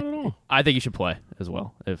prepared for today? No. I think you should play as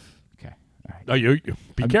well. Okay. All right. Oh, you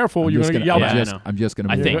be careful. You're going to get yelled at. I'm just going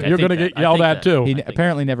to. I think you're going to get yelled at too. He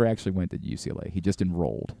apparently never actually went to UCLA. He just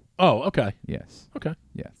enrolled. Oh, okay. Yes. Okay.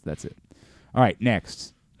 Yes, that's it. All right.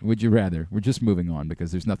 Next, would you rather? We're just moving on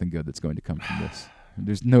because there's nothing good that's going to come from this.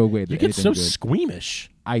 There's no way that you get so good. squeamish.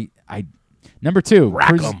 Number 2,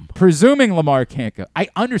 presuming Lamar can't go. I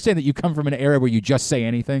understand that you come from an era where you just say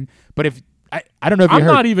anything, but if I don't know if you I'm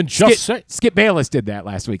heard. not even just saying. Skip Bayless did that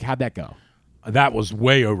last week. How'd that go? That was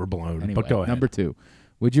way overblown. Anyway, but go ahead. Number 2,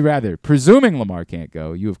 would you rather, presuming Lamar can't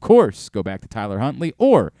go, you of course go back to Tyler Huntley,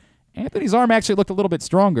 or Anthony's arm actually looked a little bit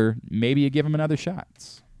stronger, maybe you give him another shot?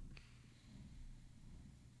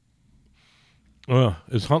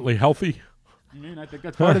 Is Huntley healthy? I think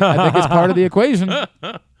that's part it's part of the equation.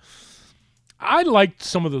 I liked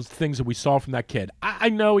some of the things that we saw from that kid. I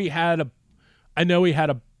know he had a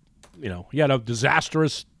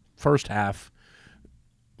disastrous first half.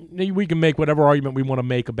 We can make whatever argument we want to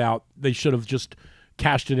make about they should have just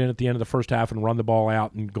cashed it in at the end of the first half and run the ball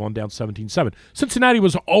out and gone down 17-7. Cincinnati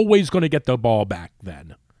was always going to get the ball back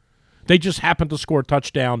then. They just happened to score a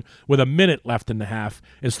touchdown with a minute left in the half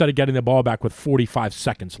instead of getting the ball back with 45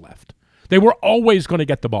 seconds left. They were always going to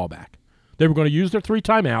get the ball back. They were going to use their 3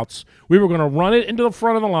 timeouts. We were going to run it into the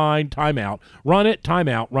front of the line, timeout, run it,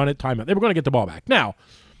 timeout, run it, timeout. They were going to get the ball back. Now,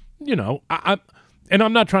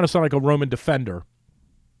 I'm not trying to sound like a Roman defender.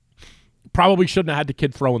 Probably shouldn't have had the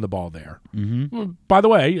kid throwing the ball there. Mm-hmm. By the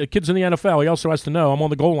way, the kid's in the NFL. He also has to know I'm on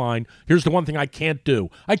the goal line. Here's the one thing I can't do.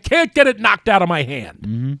 I can't get it knocked out of my hand.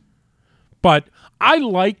 Mm-hmm. But I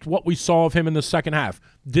liked what we saw of him in the second half.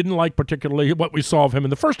 Didn't like particularly what we saw of him in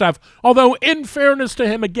the first half, although in fairness to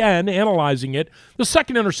him, again, analyzing it, the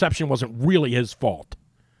second interception wasn't really his fault.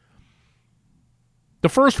 The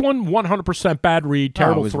first one, 100% bad read,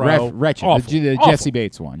 terrible throw. Wretched. Awful. The Awful. Jesse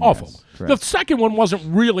Bates one. Awful. Yes, the second one wasn't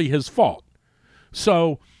really his fault.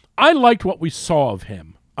 So I liked what we saw of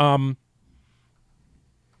him.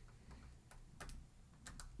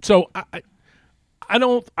 So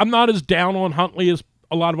I'm not as down on Huntley as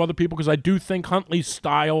a lot of other people because I do think Huntley's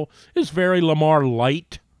style is very Lamar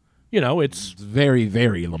light. It's very,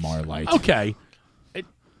 very Lamar light. Okay.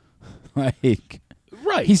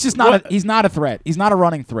 Right. He's just not. He's not a threat. He's not a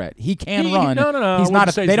running threat. He can run. No. He's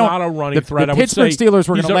not a running threat. The Pittsburgh Steelers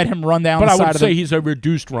were going to let him run down the side of the. But I would say he's a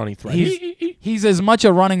reduced running threat. He's as much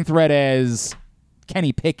a running threat as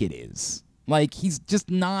Kenny Pickett is. Like he's just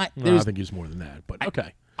not. No, I think he's more than that. But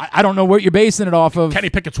okay. I don't know what you're basing it off of. Kenny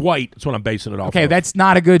Pickett's white. That's what I'm basing it off of. Okay, that's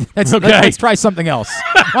not a good. Let's try something else.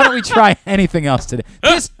 Why don't we try anything else today?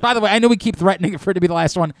 This, by the way, I know we keep threatening for it to be the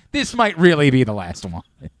last one. This might really be the last one.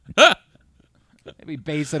 Maybe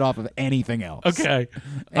base it off of anything else. Okay.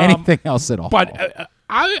 Anything else at all. But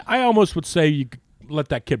I almost would say you let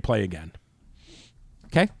that kid play again.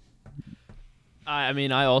 Okay. I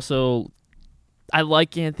mean, I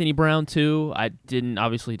like Anthony Brown too.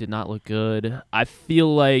 Obviously did not look good. I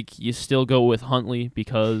feel like you still go with Huntley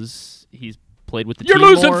because he's played with the You're team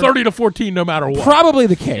losing more. 30-14 no matter what. Probably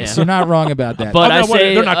the case. Yeah. You're not wrong about that. But I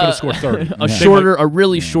say they're not going to score 30. A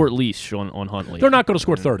really short leash on Huntley. They're not going to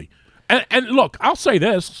score 30. And look, I'll say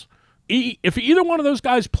this. If either one of those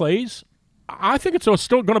guys plays, I think it's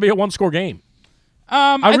still going to be a one-score game.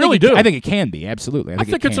 I really do. I think it can be, absolutely. I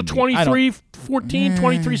think it's a 23-14,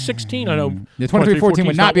 23-16. I know the 23-14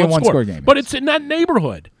 would not be a one-score game. But it's in that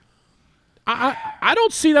neighborhood. I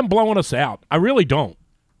don't see them blowing us out. I really don't.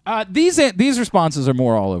 These responses are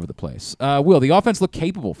more all over the place. Will, the offense looked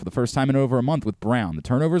capable for the first time in over a month with Brown. The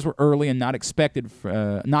turnovers were early and not unexpected for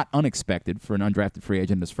an undrafted free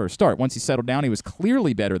agent in his first start. Once he settled down, he was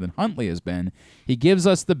clearly better than Huntley has been. He gives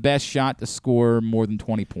us the best shot to score more than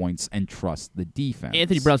 20 points and trust the defense.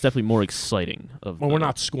 Anthony Brown's definitely more exciting. We're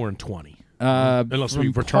not scoring 20. Unless we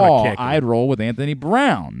return a kick. I'd roll with Anthony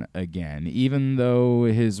Brown again, even though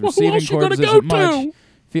his who receiving else you corps gonna isn't go much.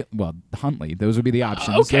 Huntley. Those would be the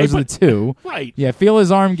options. Okay, those are the two. Right. Yeah, feel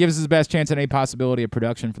his arm gives his best chance at any possibility of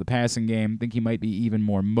production for the passing game. Think he might be even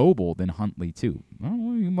more mobile than Huntley, too. Well,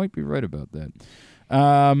 you might be right about that.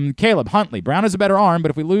 Caleb, Huntley. Brown has a better arm, but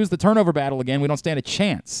if we lose the turnover battle again, we don't stand a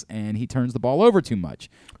chance, and he turns the ball over too much.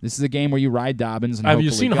 This is a game where you ride Dobbins. And have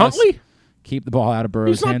you seen Gus Huntley? Keep the ball out of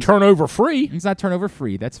Burrow's He's not hands. turnover free. He's not turnover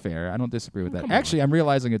free. That's fair. I don't disagree with that. Actually, I'm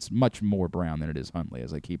realizing it's much more Brown than it is Huntley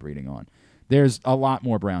as I keep reading on. There's a lot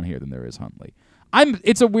more Brown here than there is Huntley.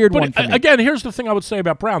 It's a weird one for me. Again, here's the thing I would say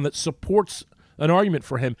about Brown that supports an argument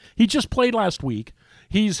for him. He just played last week.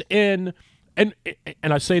 He's in, and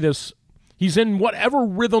I say this, he's in whatever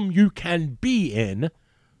rhythm you can be in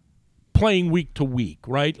playing week to week,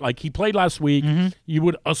 right? Like he played last week. Mm-hmm. You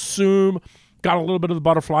would assume got a little bit of the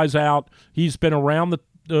butterflies out. He's been around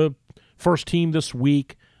the first team this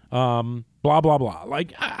week, blah, blah, blah.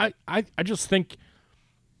 Like I just think –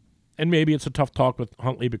 and maybe it's a tough talk with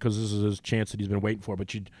Huntley because this is his chance that he's been waiting for.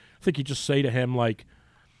 But I think you just say to him, like,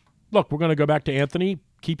 look, we're going to go back to Anthony.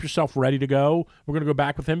 Keep yourself ready to go. We're going to go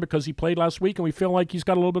back with him because he played last week, and we feel like he's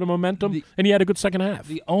got a little bit of momentum, and he had a good second half.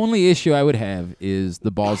 The only issue I would have is the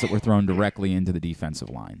balls that were thrown directly into the defensive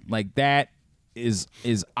line. Like, that is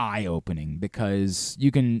eye-opening because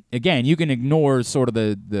you can ignore sort of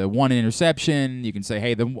the one interception. You can say,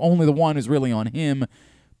 hey, only the one is really on him.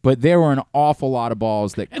 But there were an awful lot of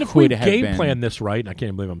balls that and if could we have been. game plan this right, and I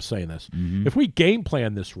can't believe I'm saying this, if we game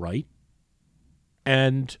plan this right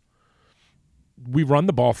and we run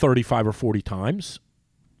the ball 35 or 40 times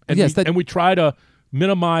and, and we try to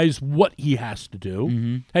minimize what he has to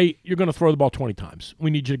do, hey, you're going to throw the ball 20 times. We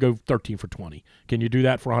need you to go 13 for 20. Can you do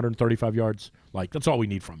that for 135 yards? Like, that's all we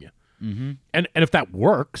need from you. And if that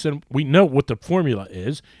works, and we know what the formula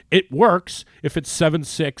is, it works if it's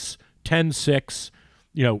 7-6, 10-6,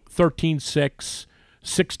 13-6,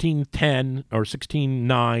 16-10, or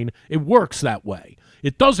 16-9. It works that way.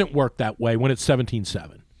 It doesn't work that way when it's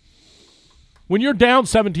 17-7. When you're down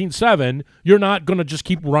 17-7, you're not going to just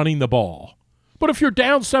keep running the ball. But if you're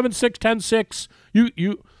down 7-6, 10-6,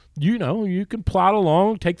 you can plod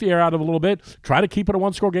along, take the air out of it a little bit, try to keep it a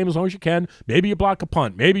one-score game as long as you can. Maybe you block a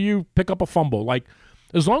punt. Maybe you pick up a fumble. Like,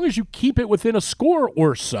 as long as you keep it within a score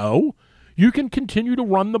or so, you can continue to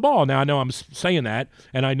run the ball. Now, I know I'm saying that,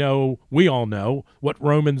 and I know we all know what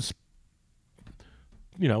Roman's,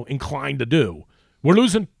 inclined to do. We're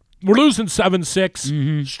losing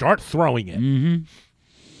 7-6. Start throwing it.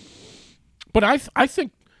 But I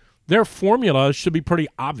think their formula should be pretty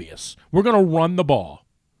obvious. We're going to run the ball,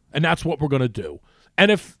 and that's what we're going to do.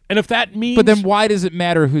 And if that means, but then why does it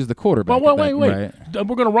matter who's the quarterback? Well, wait. Right?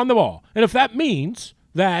 We're going to run the ball, and if that means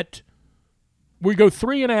that we go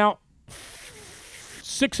 3 and out,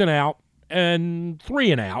 6 and out, and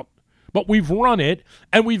 3 and out, but we've run it,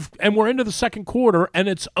 and we're into the second quarter, and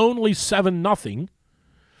it's only 7-0.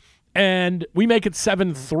 And we make it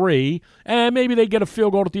 7-3, and maybe they get a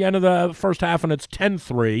field goal at the end of the first half, and it's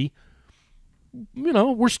 10-3.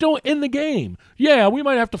 We're still in the game. Yeah, we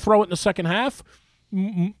might have to throw it in the second half,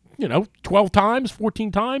 12 times,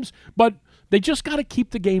 14 times, but they just got to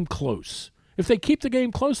keep the game close. If they keep the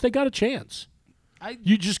game close, they got a chance.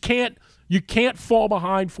 You just can't fall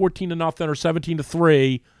behind 14-0 or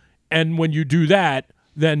 17-3, and when you do that,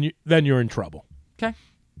 then you're in trouble. Okay.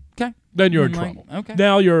 Then you're in trouble. Okay.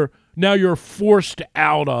 Now you're forced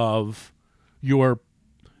out of your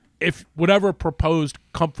whatever proposed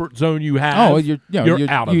comfort zone you have. You're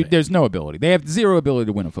out of it. There's no ability. They have zero ability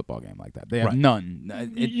to win a football game like that. They have none.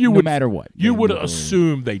 No matter what. You would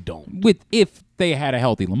assume they don't. If they had a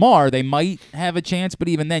healthy Lamar, they might have a chance, but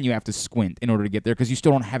even then you have to squint in order to get there because you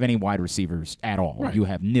still don't have any wide receivers at all. Right. You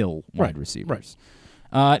have nil wide receivers.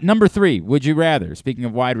 Right. Number 3, would you rather? Speaking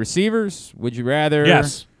of wide receivers, would you rather?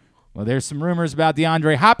 Yes. Well, there's some rumors about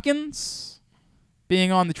DeAndre Hopkins being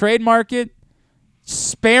on the trade market.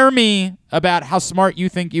 Spare me about how smart you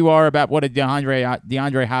think you are about what a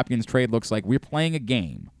DeAndre Hopkins trade looks like. We're playing a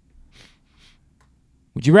game.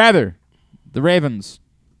 Would you rather the Ravens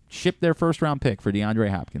ship their first-round pick for DeAndre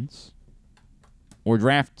Hopkins or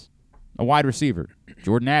draft a wide receiver,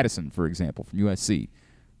 Jordan Addison, for example, from USC,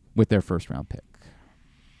 with their first-round pick?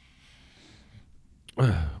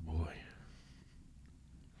 Oh, boy.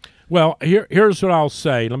 Well, here's what I'll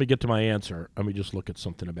say. Let me get to my answer. Let me just look at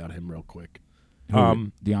something about him real quick.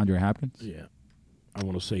 DeAndre Hopkins? Yeah. I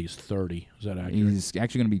want to say he's 30. Is that accurate? He's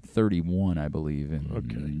actually going to be 31, I believe,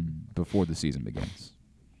 before the season begins.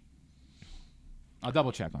 I'll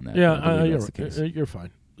double-check on that. Yeah, you're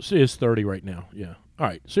fine. See, it's 30 right now. Yeah. All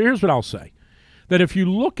right. So here's what I'll say. That if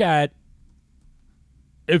you look at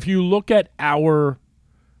our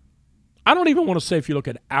 – I don't even want to say if you look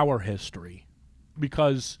at our history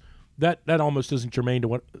because that almost isn't germane to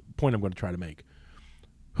what point I'm going to try to make.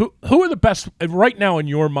 Who are the best – right now in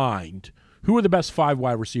your mind, who are the best 5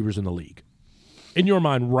 wide receivers in the league? In your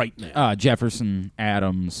mind right now. Jefferson,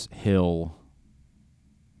 Adams, Hill,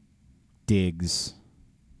 Diggs,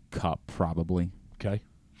 Kupp, probably. Okay.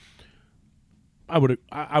 I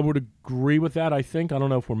would agree with that, I think. I don't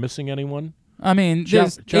know if we're missing anyone. I mean,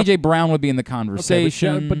 A.J. Brown would be in the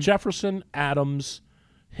conversation. Okay, but Jefferson, Adams,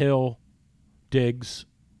 Hill, Diggs,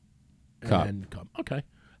 and Kupp. Okay.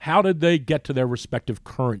 How did they get to their respective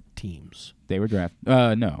current teams? They were drafted.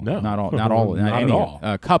 No, not all. Not all. Not at all.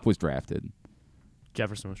 Kupp was drafted.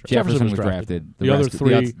 Jefferson was drafted. The other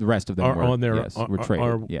 3, the rest of them were on there. Yes, were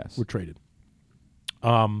traded. Yes, were traded.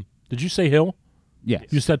 Did you say Hill? Yes.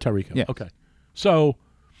 You said Tyreek Hill. Yes. Okay. So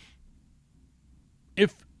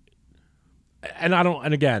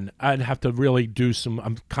again, I'd have to really do some.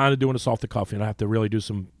 I'm kind of doing this off the cuff, and I have to really do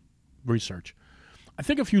some research. I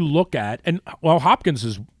think if you look at Hopkins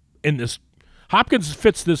is in this. Hopkins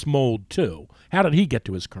fits this mold too. How did he get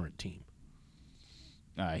to his current team?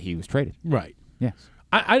 He was traded. Right. Yes.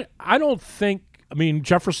 I don't think. I mean,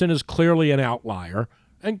 Jefferson is clearly an outlier,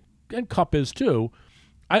 and Kupp is too.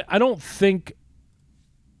 I don't think.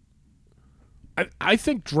 I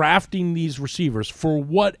think drafting these receivers for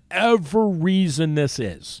whatever reason this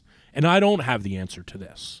is, and I don't have the answer to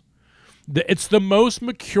this. It's the most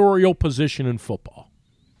mercurial position in football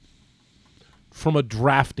from a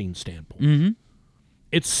drafting standpoint. Mm-hmm.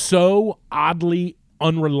 It's so oddly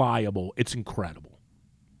unreliable. It's incredible.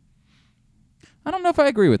 I don't know if I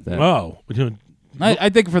agree with that. Oh. I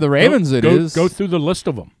think for the Ravens it is. Go through the list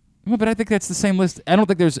of them. Well, but I think that's the same list. I don't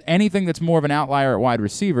think there's anything that's more of an outlier at wide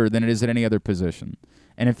receiver than it is at any other position.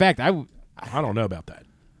 And in fact, I don't know about that.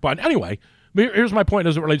 But anyway, here's my point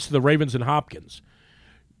as it relates to the Ravens and Hopkins.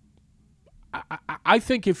 I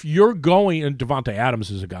think if you're going, and Devontae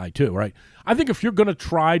Adams is a guy too, right? I think if you're going to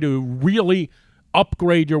try to really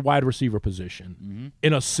upgrade your wide receiver position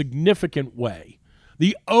in a significant way,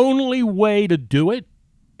 the only way to do it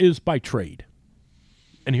is by trade.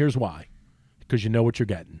 And here's why. Because you know what you're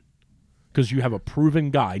getting. Because you have a proven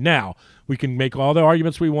guy. Now, we can make all the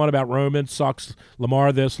arguments we want about Roman sucks,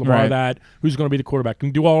 Lamar this, Lamar that, who's going to be the quarterback. You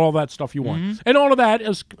can do all that stuff you want. And all of that,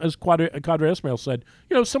 as Qadri Ismail said,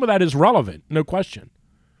 some of that is relevant, no question.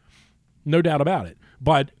 No doubt about it.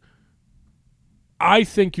 But I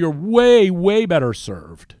think you're way, way better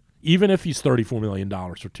served, even if he's $34 million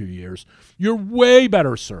for 2 years, you're way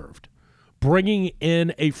better served bringing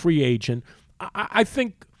in a free agent. I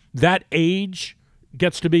think that age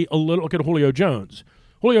gets to be a little. Look at Julio Jones.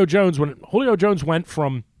 Julio Jones went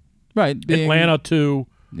from Atlanta to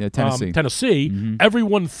Tennessee.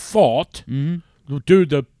 Everyone thought, dude,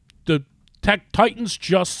 the Titans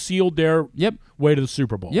just sealed their way to the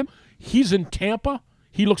Super Bowl. He's in Tampa.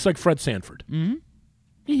 He looks like Fred Sanford.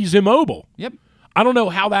 He's immobile. I don't know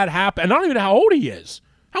how that happened. And I don't even know how old he is.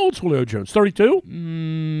 How old's Julio Jones?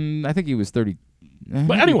 32? I think he was 30.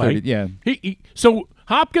 But anyway, 30, yeah. So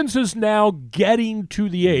Hopkins is now getting to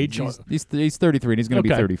the age. He's 33, and he's going to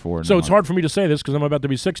be 34. So it's hard for me to say this because I'm about to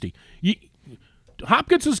be 60.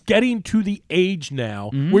 Hopkins is getting to the age now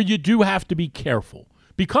where you do have to be careful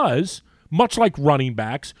because, much like running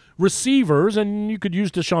backs, receivers, and you could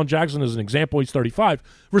use Deshaun Jackson as an example, he's 35,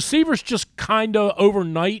 receivers just kind of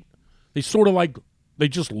overnight, they sort of like, they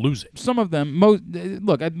just lose it. Some of them, there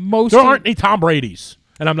aren't any Tom Brady's.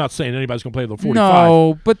 And I'm not saying anybody's going to play the 45.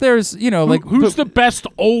 No, but there's, who's the best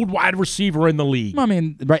old wide receiver in the league? I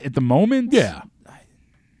mean, right at the moment? Yeah. I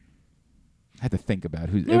had to think about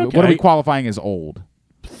what are we qualifying as old?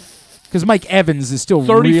 Because Mike Evans is still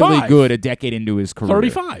 35. really good a decade into his career.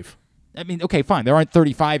 35. I mean, okay, fine. There aren't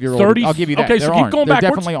 35-year-olds. I'll give you that. Okay, there keep going there back.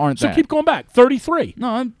 Definitely aren't. So keep going back. 33.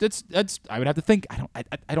 No, that's. I would have to think.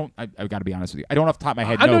 I've got to be honest with you. I don't off the top of my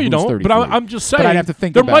head. I know you don't. 33. But I'm just saying. But I'd have to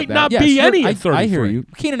think. There about might that. not Yes, be any at 33. I hear you.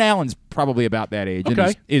 Keenan Allen's probably about that age.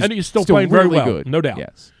 Okay, and he's still playing very really well. Good. No doubt.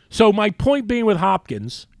 Yes. So my point being with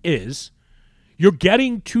Hopkins is, you're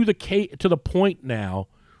getting to the point now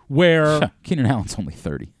where Keenan Allen's only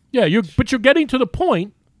 30. Yeah, but you're getting to the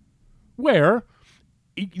point where.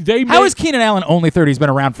 How is Keenan Allen only 30? He's been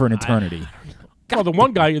around for an eternity. Well, the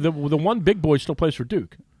one guy, the one big boy still plays for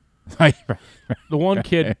Duke. Right. The one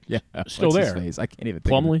kid still What's there. His face? I can't even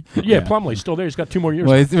think. Plumlee? Yeah, Plumlee's still there. He's got 2 more years.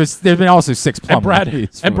 Well, there's been also 6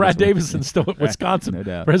 Plumlee. And Brad Davison's still at Wisconsin no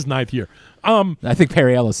doubt. for his 9th year. I think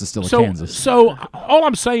Perry Ellis is still at Kansas. So all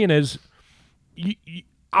I'm saying is,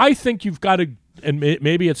 I think you've got to, and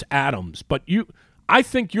maybe it's Adams, but I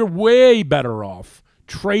think you're way better off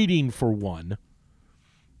trading for one.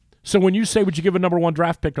 So when you say, would you give a number 1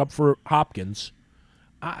 draft pick up for Hopkins,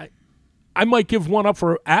 I might give one up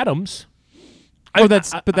for Adams. But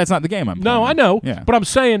that's not the game I'm playing. No, I know. Yeah. But I'm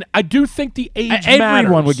saying I do think the age matters.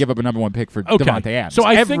 Everyone would give up a number 1 pick for Devontae Adams. So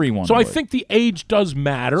I would. think the age does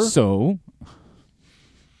matter. So,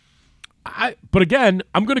 but again,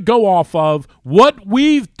 I'm going to go off of what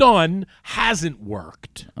we've done hasn't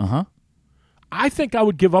worked. I think I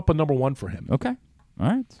would give up a number 1 for him. Okay.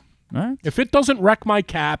 All right. If it doesn't wreck my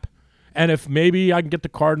cap, and if maybe I can get the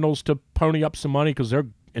Cardinals to pony up some money because they're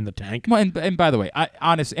in the tank. Well, and by the way,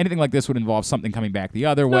 anything like this would involve something coming back the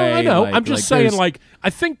other way. I know. I'm just saying, I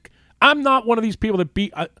think I'm not one of these people that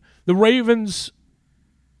beat the Ravens.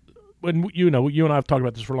 When you and I have talked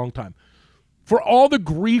about this for a long time. For all the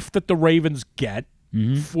grief that the Ravens get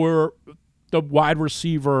for the wide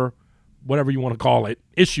receiver, whatever you want to call it,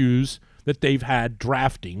 issues that they've had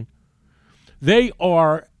drafting, they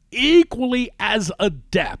are equally as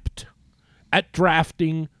adept at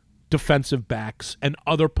drafting defensive backs and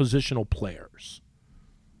other positional players,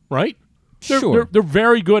 right? Sure. They're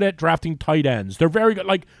very good at drafting tight ends. They're very good.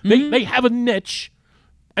 Like they have a niche,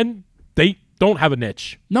 and they don't have a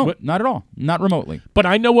niche. No, not at all. Not remotely. But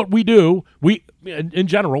I know what we do. We, in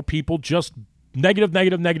general, people just negative.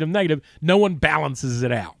 No one balances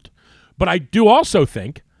it out. But I do also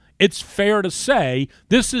think it's fair to say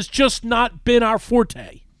this has just not been our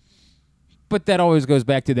forte. But that always goes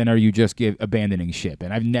back to then, are you just abandoning ship?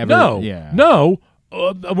 And I've never. No,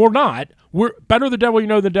 we're not. We're better the devil you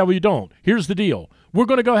know than the devil you don't. Here's the deal. We're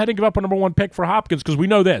going to go ahead and give up a number 1 pick for Hopkins because we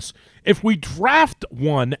know this. If we draft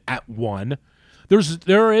one at 1,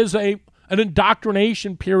 there is an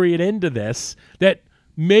indoctrination period into this that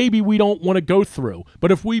maybe we don't want to go through.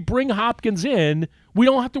 But if we bring Hopkins in, we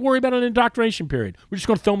don't have to worry about an indoctrination period. We're just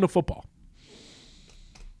going to throw him to football.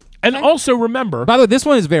 And also remember, by the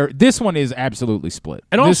way, this one is absolutely split.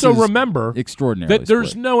 And This also is remember extraordinarily that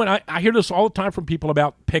there's split. no, and I hear this all the time from people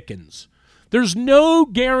about Pickens. There's no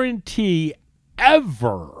guarantee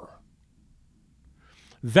ever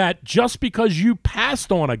that just because you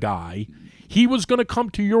passed on a guy, he was going to come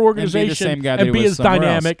to your organization same guy that and he be was as somewhere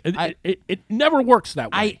dynamic. else. It never works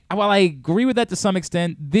that way. While I agree with that to some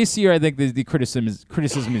extent, this year I think the criticism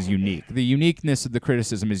is unique. The uniqueness of the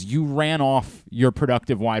criticism is you ran off your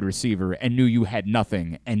productive wide receiver and knew you had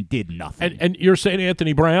nothing and did nothing. And you're saying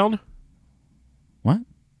Anthony Brown? What?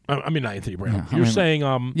 I mean, not Anthony Brown. Yeah, You're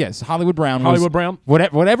saying yes, Hollywood Brown. Hollywood Brown?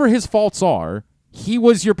 Whatever his faults are, he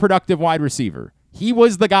was your productive wide receiver. He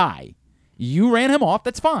was the guy. You ran him off.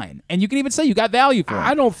 That's fine, and you can even say you got value for him.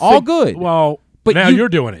 I don't think, all good. Well, but now you're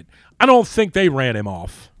doing it. I don't think they ran him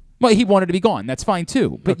off. Well, he wanted to be gone. That's fine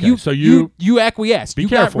too. But Okay, so you acquiesced. Be You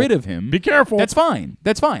careful. got rid of him. Be careful. That's fine.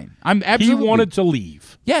 That's fine. I'm absolutely. He wanted to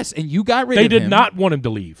leave. Yes, and you got rid They of him. did not want him to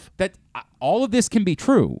leave. That all of this can be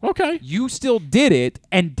true. Okay. You still did it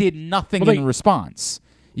and did nothing Well, in response.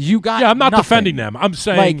 You got. Yeah, I'm not nothing. defending them. I'm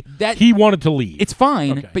saying like that. he wanted to leave. It's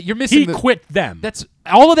fine, Okay. but you're missing. He quit them. That's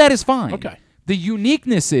all of that is fine. Okay. The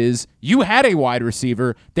uniqueness is you had a wide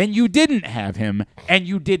receiver, then you didn't have him, and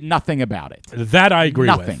you did nothing about it. That I agree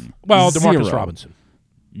nothing. with. Well, DeMarcus Zero. Robinson.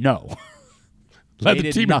 No. Led They the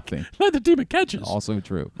did team. nothing. Led the team in catches. Also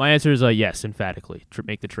true. My answer is yes, emphatically.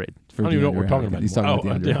 Make the trade. For I don't even know what DeAndre we're talking Hopkins. about He's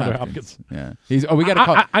talking anymore. about DeAndre DeAndre Hopkins. Hopkins. Yeah. We got to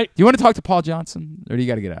call. I- do you want to talk to Paul Johnson, or do you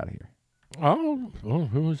got to get out of here? Oh,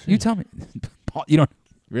 who is he? You tell me. Paul, you don't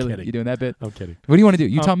really. Kidding. You doing that bit? I'm kidding. What do you want to do?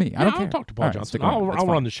 You tell me. I don't care. I'll talk to Paul All right, Johnson. stick around. That's I'll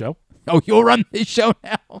fine. run the show. Oh, you'll run this show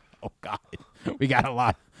now? Oh God, we got a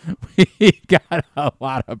lot. We got a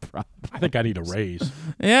lot of problems. I think I need a raise.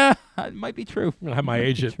 Yeah, it might be true. I'm gonna have my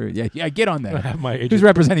agent. True. Yeah, get on that. Have my agent. Who's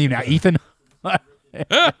representing you now, Ethan?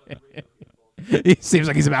 He seems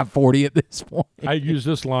like he's about 40 at this point. I used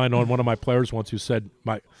this line on one of my players once who said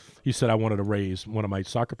he said I wanted a raise, one of my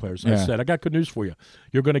soccer players. I Yeah. said, I got good news for you.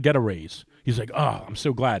 You're going to get a raise. He's like, oh, I'm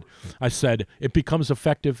so glad. I said, it becomes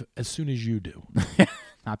effective as soon as you do.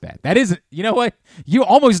 Not bad. That isn't, you know what? You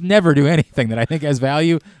almost never do anything that I think has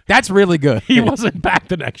value. That's really good. He wasn't back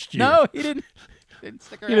the next year. No, he didn't.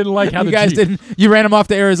 Stick He didn't like how you the guys didn't. You ran him off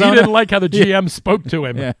to Arizona. He didn't like how the GM spoke to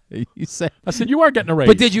him. Yeah, you said. I said, you are getting a raise.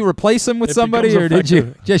 But did you replace him with It somebody, or becomes did you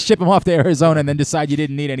effective. just ship him off to Arizona and then decide you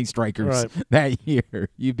didn't need any strikers Right. that year?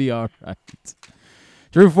 You'd be all right.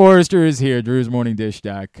 Drew Forrester is here,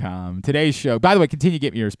 drewsmorningdish.com. Today's show, by the way, continue to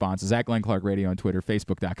get me your responses at Glenn Clark Radio on Twitter,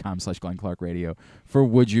 facebook.com/Glenn Clark Radio for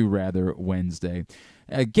Would You Rather Wednesday.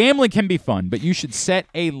 Gambling can be fun, but you should set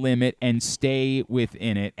a limit and stay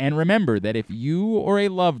within it. And remember that if you or a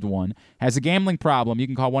loved one has a gambling problem, you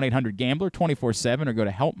can call 1-800-GAMBLER 24/7 or go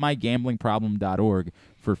to helpmygamblingproblem.org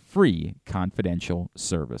for free confidential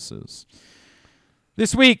services.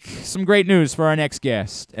 This week, some great news for our next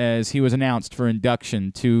guest as he was announced for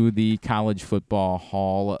induction to the College Football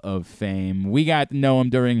Hall of Fame. We got to know him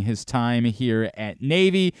during his time here at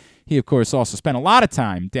Navy. He, of course, also spent a lot of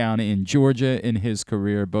time down in Georgia in his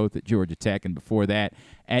career, both at Georgia Tech and before that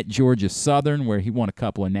at Georgia Southern, where he won a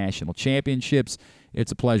couple of national championships.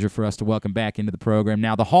 It's a pleasure for us to welcome back into the program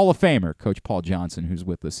now the Hall of Famer, Coach Paul Johnson, who's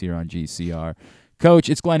with us here on GCR. Coach,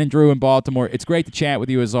 it's Glenn and Drew in Baltimore. It's great to chat with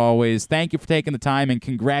you as always. Thank you for taking the time, and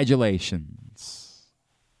congratulations.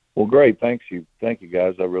 Well, great. Thank you,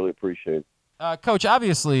 guys. I really appreciate it. Coach,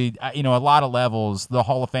 obviously, a lot of levels, the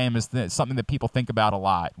Hall of Fame is something that people think about a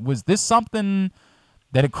lot. Was this something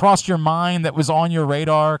that had crossed your mind, that was on your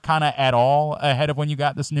radar kind of at all ahead of when you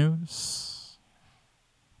got this news?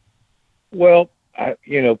 Well,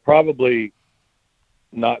 probably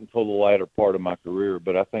not until the latter part of my career,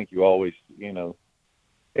 but I think you always, you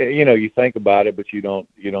think about it, but you don't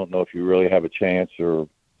know if you really have a chance or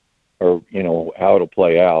how it'll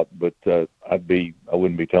play out. But I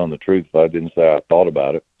wouldn't be telling the truth if I didn't say I thought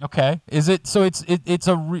about it. Okay. Is it so? We just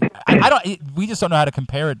don't know how to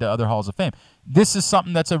compare it to other Halls of Fame. This is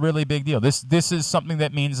something that's a really big deal. This is something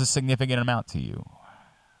that means a significant amount to you.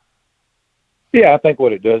 Yeah, I think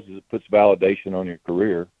what it does is it puts validation on your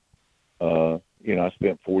career. I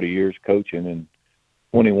spent 40 years coaching and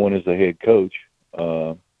 21 as a head coach,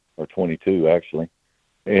 or 22 actually.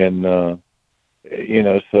 And,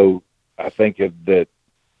 so I think that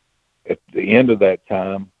at the end of that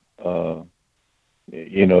time,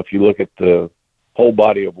 if you look at the whole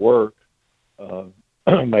body of work,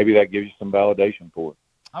 maybe that gives you some validation for it.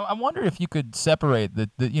 I wonder if you could separate the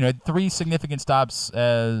 3 significant stops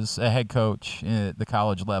as a head coach at the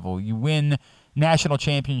college level. You win national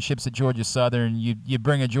championships at Georgia Southern. You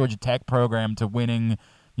bring a Georgia Tech program to winning,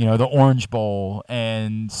 the Orange Bowl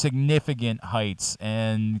and significant heights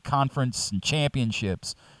and conference and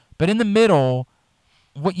championships. But in the middle,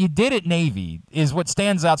 what you did at Navy is what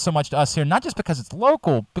stands out so much to us here, not just because it's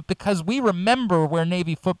local, but because we remember where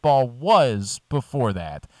Navy football was before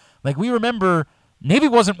that. Like, we remember Navy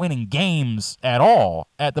wasn't winning games at all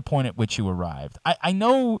at the point at which you arrived. I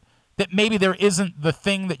know that maybe there isn't the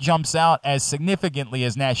thing that jumps out as significantly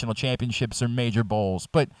as national championships or major bowls,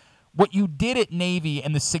 but what you did at Navy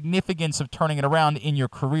and the significance of turning it around in your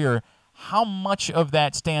career, how much of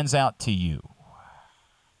that stands out to you?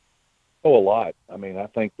 Oh, a lot. I mean, I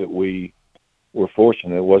think that we were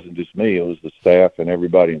fortunate. It wasn't just me. It was the staff and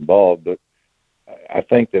everybody involved. But I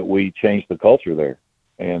think that we changed the culture there.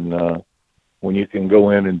 And when you can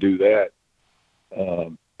go in and do that,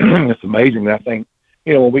 it's amazing. I think,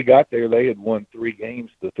 when we got there, they had won 3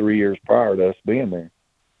 games the 3 years prior to us being there.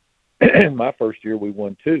 And my first year, we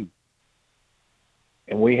won 2.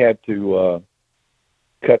 And we had to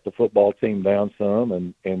cut the football team down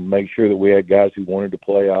some and make sure that we had guys who wanted to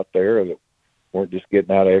play out there that weren't just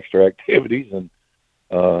getting out of extra activities. And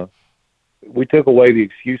we took away the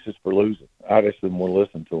excuses for losing. I just didn't want to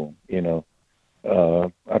listen to them,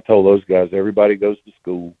 I told those guys, everybody goes to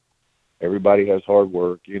school. Everybody has hard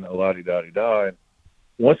work, la-di-da-di-da. And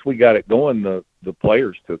once we got it going, the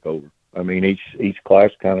players took over. I mean, each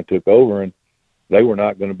class kind of took over, and they were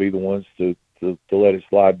not going to be the ones to let it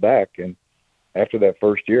slide back. And after that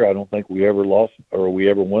first year, I don't think we ever lost or we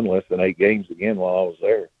ever won less than 8 games again while I was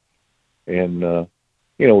there. And,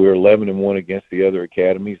 we were 11-1 against the other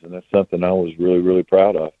academies, and that's something I was really, really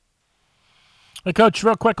proud of. Hey, Coach,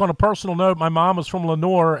 real quick, on a personal note, my mom was from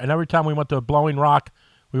Lenoir, and every time we went to Blowing Rock,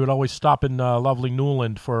 we would always stop in lovely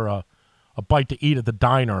Newland for a bite to eat at the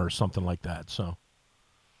diner or something like that. So,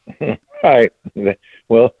 right.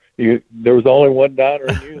 Well, there was only one diner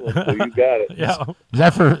in Newland, so you got it. Yeah. Is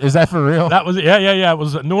that for real? That was yeah. It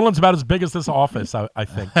was Newland's about as big as this office, I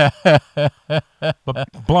think. But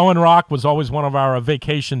Blowing Rock was always one of our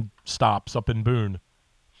vacation stops up in Boone.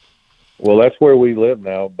 Well, that's where we live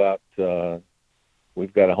now.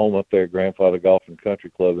 We've got a home up there, Grandfather Golf and Country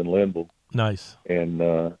Club in Linville. Nice. And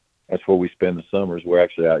that's where we spend the summers. We're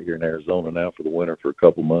actually out here in Arizona now for the winter for a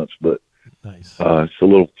couple months, but nice. It's a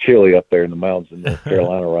little chilly up there in the mountains in North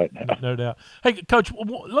Carolina right now. No doubt. Hey, Coach,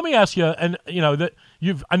 let me ask you, and that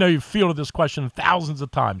I know you've fielded this question thousands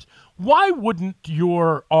of times. Why wouldn't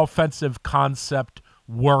your offensive concept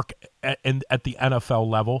work at the NFL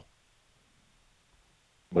level?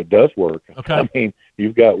 It does work. Okay. I mean,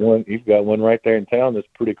 you've got one right there in town that's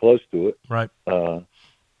pretty close to it. Right.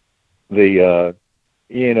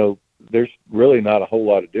 There's really not a whole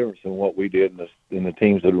lot of difference in what we did in the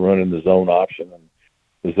teams that are running the zone option and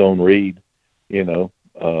the zone read. There's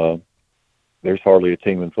hardly a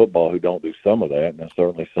team in football who don't do some of that, and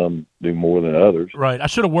certainly some do more than others. Right. I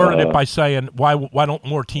should have worded it by saying why don't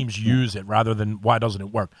more teams use it rather than why doesn't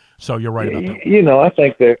it work. So you're right about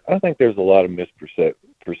that. I think there's a lot of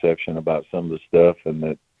misperception about some of the stuff, and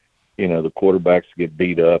that the quarterbacks get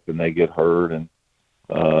beat up and they get hurt, and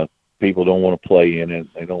people don't want to play in it.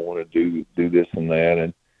 They don't want to do this and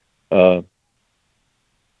that, and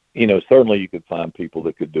certainly you could find people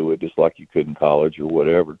that could do it just like you could in college or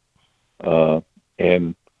whatever.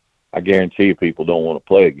 And I guarantee you people don't want to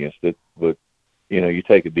play against it, but you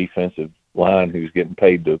take a defensive line who's getting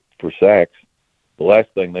paid for sacks, the last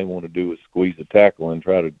thing they want to do is squeeze a tackle and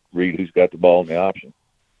try to read who's got the ball in the option.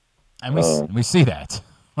 And we see that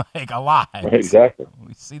like a lot. Exactly.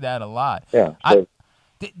 We see that a lot. Yeah.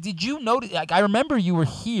 Did you notice? Like, I remember you were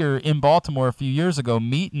here in Baltimore a few years ago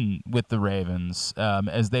meeting with the Ravens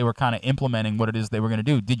as they were kind of implementing what it is they were going to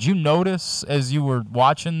do. Did you notice as you were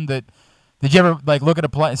watching that? Did you ever look at a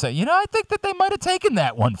play and say, I think that they might have taken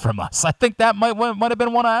that one from us. I think that might have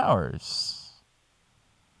been one of ours.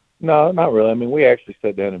 No, not really. I mean, we actually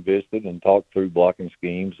sat down and visited and talked through blocking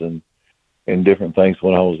schemes and different things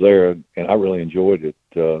when I was there, and I really enjoyed it.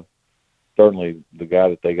 Certainly, the guy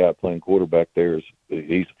that they got playing quarterback there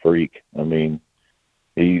he's a freak. I mean,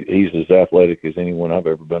 he's as athletic as anyone I've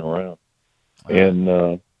ever been around,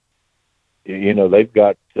 and they've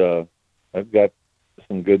got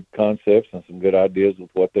some good concepts and some good ideas of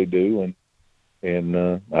what they do,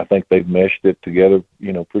 and I think they've meshed it together,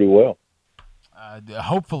 pretty well.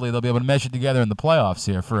 Hopefully they'll be able to mesh it together in the playoffs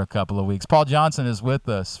here for a couple of weeks. Paul Johnson is with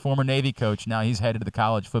us, former Navy coach. Now he's headed to the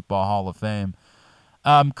College Football Hall of Fame.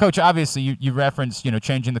 Coach, obviously you referenced,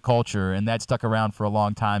 changing the culture, and that stuck around for a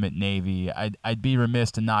long time at Navy. I'd be remiss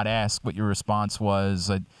to not ask what your response was.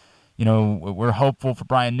 We're hopeful for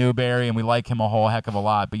Brian Newberry, and we like him a whole heck of a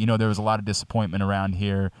lot, but there was a lot of disappointment around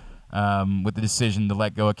here with the decision to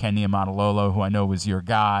let go of Kenny Amadalolo, who I know was your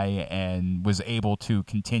guy and was able to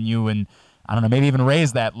continue and, I don't know, maybe even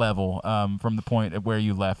raise that level from the point at where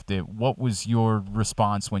you left it. What was your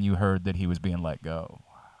response when you heard that he was being let go?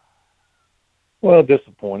 Well,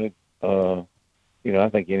 disappointed. I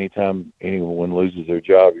think anytime anyone loses their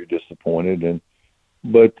job, you're disappointed.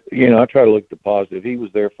 But I try to look at the positive. He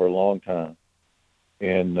was there for a long time,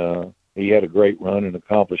 and he had a great run and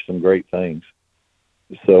accomplished some great things.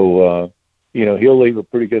 So, he'll leave a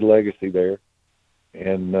pretty good legacy there.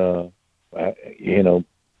 And,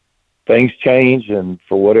 things change and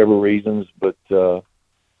for whatever reasons, but,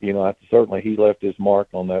 certainly he left his mark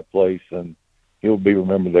on that place, and he'll be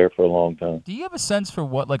remembered there for a long time. Do you have a sense for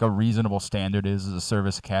what, like, a reasonable standard is as a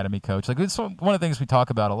service academy coach? Like, it's one of the things we talk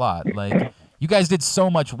about a lot. Like, you guys did so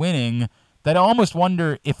much winning that I almost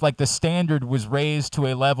wonder if, like, the standard was raised to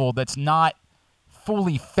a level that's not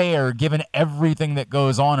fully fair given everything that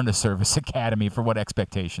goes on in a service academy for what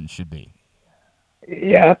expectations should be.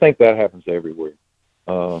 Yeah, I think that happens everywhere.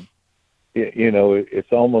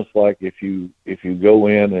 It's almost like if you go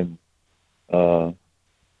in and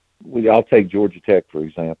I'll take Georgia Tech, for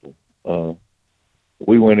example.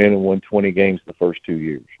 We went in and won 20 games the first 2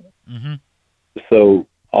 years. Mm-hmm. So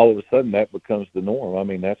all of a sudden that becomes the norm. I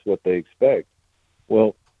mean, that's what they expect.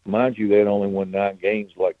 Well, mind you, they'd only won 9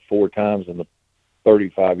 games like 4 times in the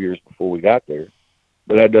 35 years before we got there.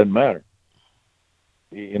 But that doesn't matter.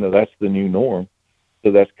 That's the new norm.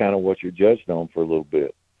 So that's kind of what you're judged on for a little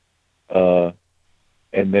bit.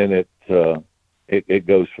 And then it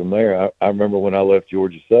goes from there. I remember when I left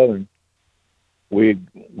Georgia Southern, we had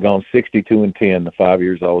gone 62-10 the 5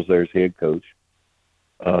 years I was there as head coach.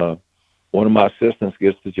 One of my assistants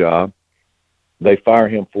gets the job. They fire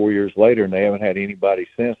him 4 years later, and they haven't had anybody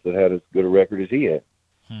since that had as good a record as he had.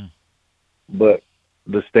 But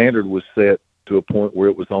the standard was set to a point where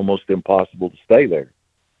it was almost impossible to stay there.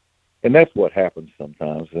 And that's what happens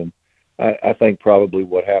sometimes. And I think probably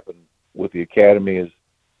what happened with the academy is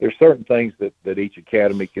there's certain things that each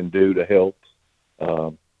academy can do to help.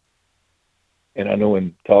 And I know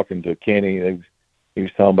in talking to Kenny, he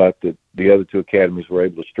was talking about that the other 2 academies were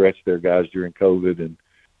able to stretch their guys during COVID, and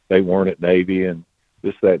they weren't at Navy and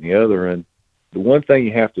this, that, and the other. And the one thing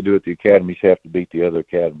you have to do at the academies, you have to beat the other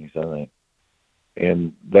academies, I think.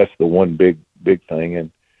 And that's the one big thing.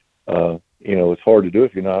 And, it's hard to do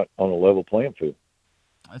if you're not on a level playing field.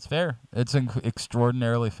 It's fair. It's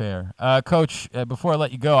extraordinarily fair. Coach, before I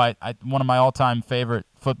let you go, one of my all-time favorite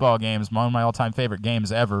football games, one of my all-time favorite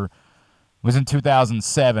games ever was in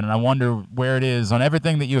 2007, and I wonder where it is on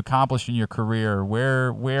everything that you accomplished in your career.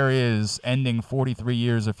 Where is ending 43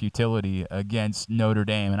 years of futility against Notre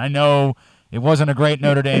Dame? And I know it wasn't a great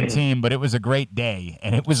Notre Dame team, but it was a great day,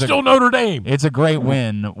 and it was still Notre Dame. It's a great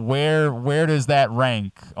win. Where does that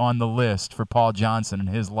rank on the list for Paul Johnson and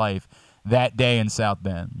his life that day in South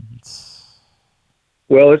Bend?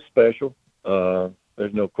 Well, it's special.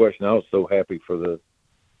 There's no question. I was so happy for the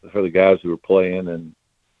guys who were playing and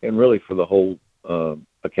really for the whole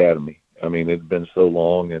academy. I mean, it had been so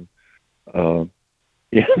long, and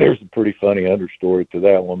there's a pretty funny understory to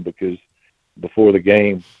that one because before the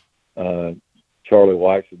game, Charlie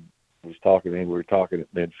Weiss was talking, and we were talking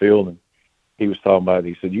at midfield, and he was talking about it.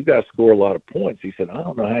 He said, "You guys score a lot of points." He said, "I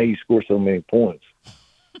don't know how you score so many points."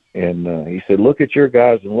 And he said, "Look at your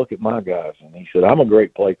guys and look at my guys." And he said, "I'm a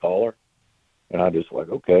great play caller." And I just like,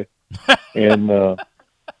 okay. And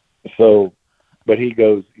but he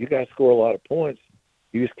goes, "You guys score a lot of points.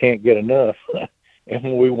 You just can't get enough." And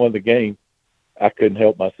when we won the game, I couldn't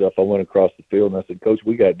help myself. I went across the field and I said, "Coach,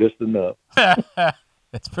 we got just enough."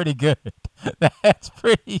 That's pretty good. That's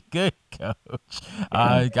pretty good, Coach.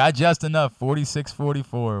 Got just enough,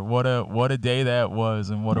 46-44. What a day that was,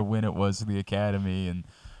 and what a win it was to the academy, and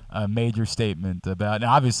a major statement about. And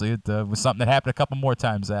obviously, it was something that happened a couple more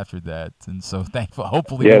times after that, and so thankful.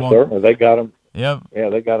 Hopefully, certainly they got him. Yep. Yeah,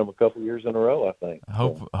 they got him a couple years in a row, I think.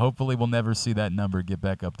 Hopefully, we'll never see that number get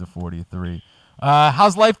back up to 43.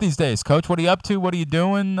 How's life these days, Coach? What are you up to? What are you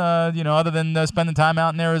doing? Other than spending time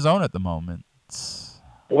out in Arizona at the moment.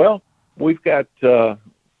 Well, we've got, I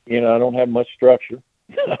don't have much structure.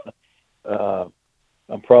 I'm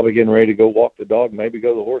probably getting ready to go walk the dog, maybe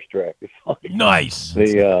go to the horse track. Nice.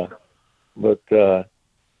 But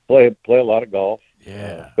play a lot of golf.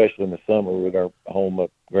 Yeah. Especially in the summer with our home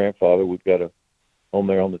at Grandfather. We've got a home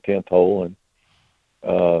there on the 10th hole, and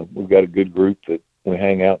we've got a good group that we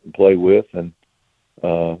hang out and play with, and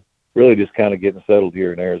really just kind of getting settled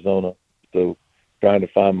here in Arizona. So trying to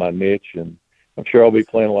find my niche, and I'm sure I'll be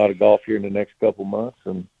playing a lot of golf here in the next couple months,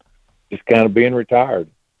 and just kind of being retired.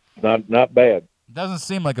 Not bad. Doesn't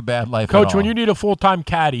seem like a bad life Coach, at all. when you need a full-time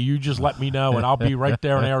caddy, you just let me know, and I'll be right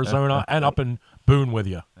there in Arizona and up in Boone with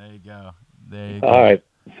you. There you go. There you go. All right.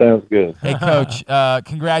 Sounds good. Hey, Coach,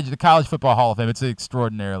 the College Football Hall of Fame. It's an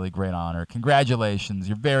extraordinarily great honor. Congratulations.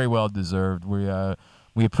 You're very well deserved.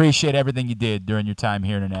 We appreciate everything you did during your time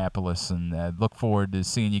here in Annapolis, and look forward to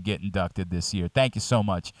seeing you get inducted this year. Thank you so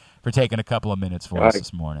much for taking a couple of minutes for us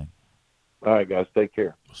this morning. All right, guys. Take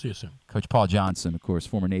care. We'll see you soon. Coach Paul Johnson, of course,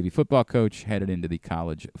 former Navy football coach, headed into the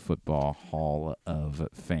College Football Hall of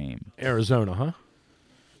Fame. Arizona, huh?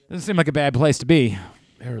 Doesn't seem like a bad place to be.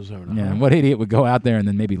 Arizona. Yeah, huh? what idiot would go out there and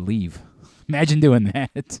then maybe leave? Imagine doing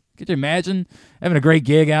that. Could you imagine having a great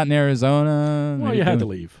gig out in Arizona? Well, you had to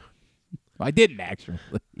leave. I didn't actually.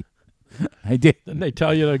 I did. Didn't they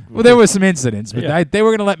tell you? Well, there was some incidents, but Yeah. they were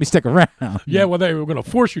going to let me stick around. Yeah, well, they were going to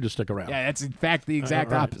force you to stick around. Yeah, that's in fact the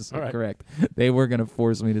exact All right. opposite. All right. Correct. They were going to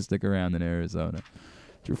force me to stick around in Arizona.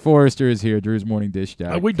 Drew Forrester is here. Drew's Morning Dish.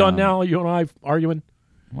 Are we done now? You and I arguing?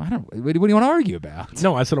 Well, what do you want to argue about?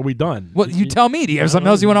 No, I said, are we done? Well, you tell me. Do you have something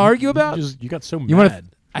else you want to argue about? You got so You wanna- mad.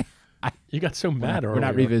 You got so mad We're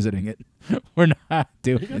not earlier. revisiting it. We're not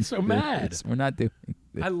doing. You got so this. mad. We're not doing.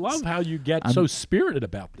 This. I love how you get so spirited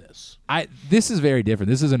about this. This is very different.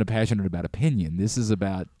 This isn't a passionate about opinion. This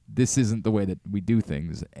isn't the way that we do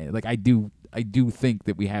things. Like I do think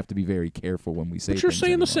that we have to be very careful when we say. But you're things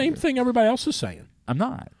saying any the same longer. thing everybody else is saying. I'm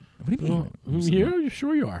not. What do you mean? Yeah, you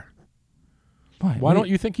sure you are. Why? Why don't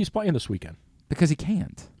you think he's playing this weekend? Because he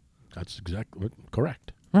can't. That's exactly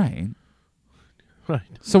correct. Right. Right.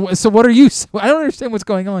 So what are you? I don't understand what's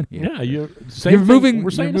going on here. Yeah, you're moving.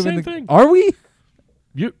 We're saying you're the moving same thing. Are we?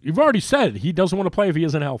 You've already said he doesn't want to play if he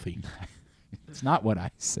isn't healthy. It's not what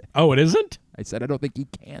I said. Oh, it isn't? I said I don't think he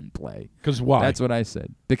can play. Because why? That's what I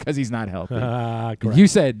said. Because he's not healthy. Correct. You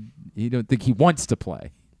said you don't think he wants to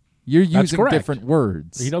play. You're That's using correct. different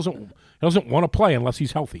words. He doesn't want to play unless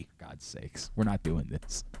he's healthy. God's sakes, we're not doing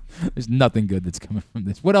this. There's nothing good that's coming from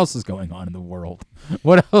this. What else is going on in the world?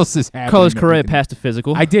 What else is happening? Carlos Correa passed a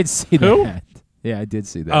physical. I did see Who? that. Yeah, I did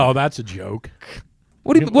see that. Oh, that's a joke.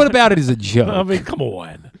 What about it is a joke? I mean, come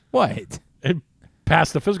on. What? It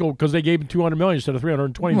passed the physical because they gave him $200 million instead of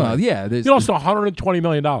 $320 million. Well, yeah. He lost $120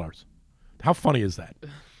 million. How funny is that?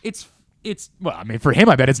 It's well, I mean, for him,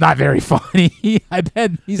 I bet it's not very funny. I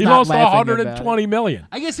bet He not lost laughing about it. $120 million.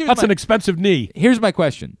 I guess that's an expensive knee. Here's my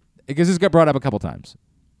question, because this got brought up a couple times.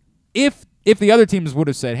 If the other teams would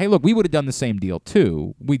have said, "Hey, look, we would have done the same deal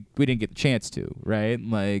too. We didn't get the chance to, right?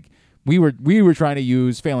 Like we were trying to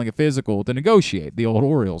use failing a physical to negotiate the old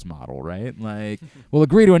Orioles model, right? Like we'll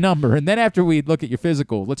agree to a number, and then after we look at your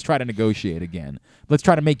physical, let's try to negotiate again. Let's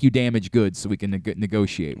try to make you damage goods so we can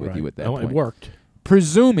negotiate with you at that point. It worked.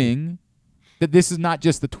 Presuming that this is not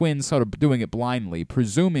just the Twins sort of doing it blindly,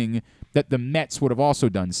 presuming that the Mets would have also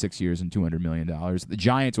done 6 years and $200 million. The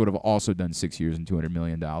Giants would have also done 6 years and $200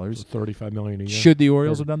 million. $35 million a year. Should the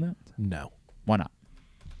Orioles have done that? No. Why not?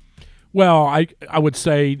 Well, I would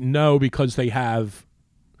say no because they have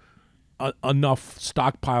enough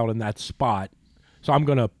stockpiled in that spot. So I'm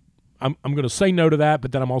gonna say no to that,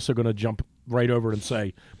 but then I'm also gonna jump right over and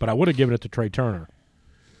say, but I would have given it to Trey Turner.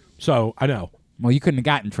 So I know. Well, you couldn't have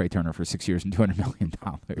gotten Trey Turner for 6 years and $200 million.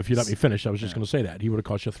 If you let me finish, I was just going to say that he would have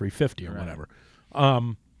cost you $350 or whatever.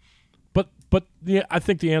 But I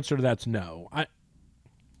think the answer to that's no. And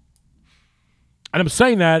I'm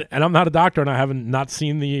saying that, and I'm not a doctor, and I haven't not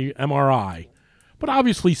seen the MRI. But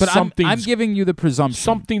obviously, something's. I'm giving you the presumption.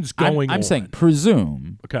 Something's going on. I'm saying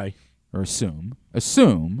presume. Okay. Or assume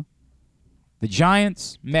the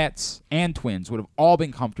Giants, Mets, and Twins would have all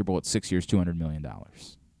been comfortable at 6 years, $200 million.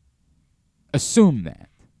 Assume that.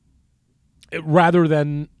 Rather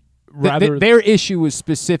than their issue was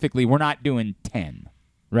specifically we're not doing 10,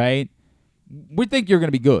 right? We think you're going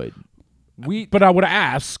to be good. But I would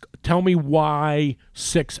ask, tell me why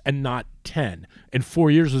 6 and not 10. In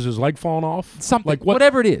 4 years, is his leg falling off? Something, like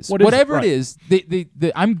whatever it is, whatever it is.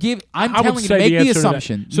 I'm telling you to make the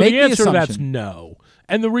assumption. So the answer to that's no.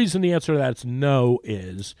 And the reason the answer to that's no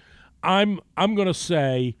is, I'm going to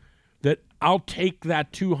say that I'll take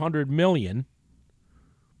that $200 million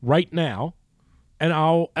right now, and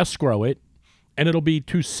I'll escrow it, and it'll be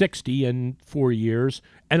 $260 in 4 years,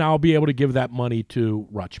 and I'll be able to give that money to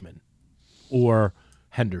Rutschman, or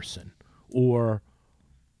Henderson, or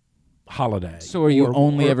Holiday. So are you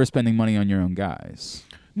only ever spending money on your own guys?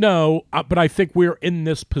 No, but I think we're in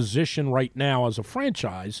this position right now as a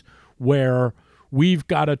franchise where we've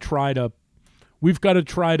got to try to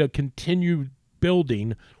continue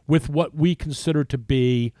building with what we consider to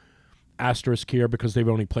be asterisk here because they've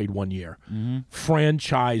only played 1 year. Mm-hmm.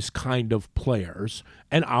 Franchise kind of players,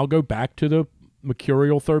 and I'll go back to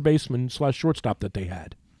mercurial third baseman / shortstop that they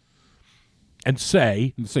had, and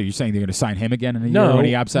say, so you're saying they're going to sign him again in a year when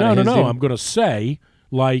he opts out of his No. deal? I'm going to say,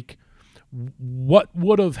 like, what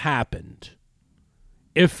would have happened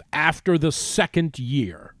if after the second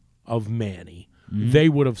year of Manny, they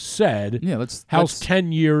would have said, how's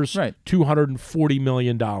 10 years, $240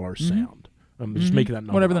 million sound? I'm just making that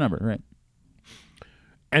number Whatever the up. number, right.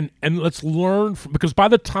 And let's learn because by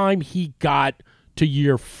the time he got to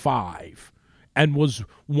year 5 and was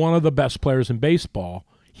one of the best players in baseball,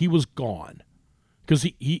 he was gone because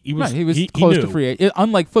he was close knew. to free agent.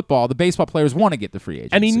 Unlike football, the baseball players want to get the free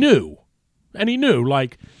agent, and he knew,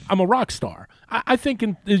 like, I'm a rock star. I think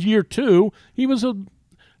in year 2 he was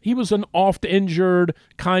an oft injured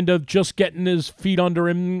kind of just getting his feet under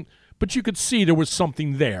him. But you could see there was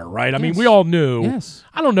something there, right? I mean, we all knew. Yes.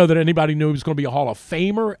 I don't know that anybody knew he was going to be a Hall of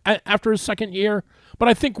Famer after his second year, but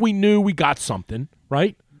I think we knew we got something,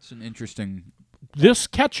 right? It's an interesting. This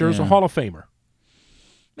catcher is a Hall of Famer.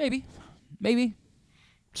 Maybe.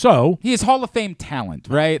 So he is Hall of Fame talent,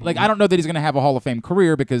 right? Like, I don't know that he's going to have a Hall of Fame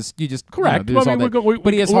career because you just correct.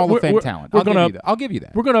 but he has Hall of Fame talent. I'll give you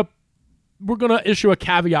that. We're gonna issue a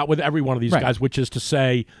caveat with every one of these guys, which is to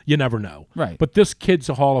say you never know. Right. But this kid's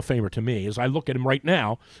a Hall of Famer to me. As I look at him right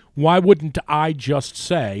now, why wouldn't I just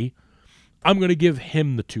say I'm going to give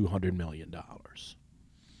him the $200 million?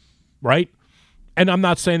 Right? And I'm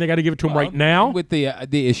not saying they got to give it to him right now. With the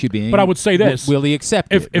issue being, but I would say this: will he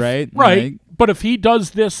accept it? Right. Right. Like, but if he does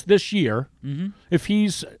this year, if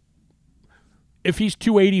he's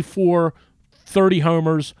 284. 30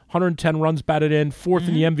 homers, 110 runs batted in, 4th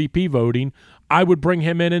in the MVP voting, I would bring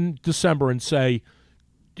him in December and say,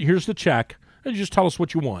 here's the check, and just tell us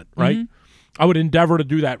what you want, right? I would endeavor to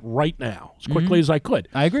do that right now, as quickly as I could.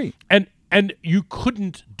 I agree. And you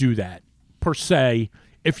couldn't do that, per se,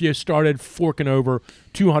 if you started forking over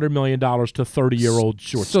 $200 million to 30-year-old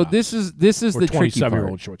shortstops. So this is the tricky part.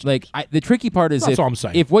 27-year-old shortstops. Like, the tricky part is That's all I'm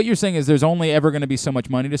saying. If what you're saying is there's only ever going to be so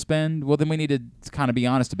much money to spend, well, then we need to kind of be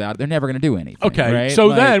honest about it. They're never going to do anything. Okay, right?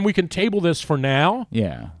 so then we can table this for now.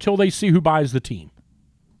 Yeah. Till they see who buys the team.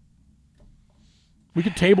 We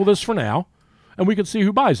can table this for now, and we can see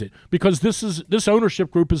who buys it because this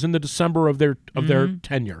ownership group is in the December of their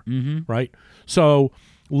tenure, right? So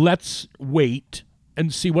let's wait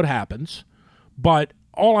and see what happens. But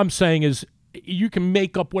all I'm saying is you can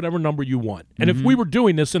make up whatever number you want. And if we were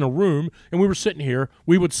doing this in a room and we were sitting here,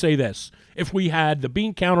 we would say this. If we had the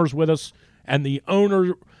bean counters with us and the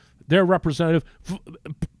owner, their representative,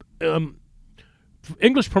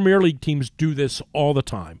 English Premier League teams do this all the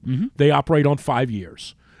time. They operate on 5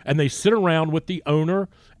 years. And they sit around with the owner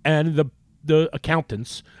and the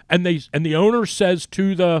accountants, and the owner says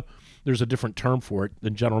to there's a different term for it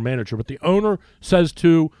than general manager, but the owner says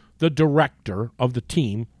to the director of the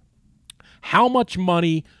team, how much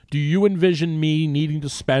money do you envision me needing to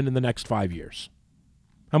spend in the next 5 years?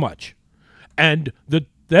 How much? And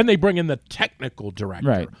then they bring in the technical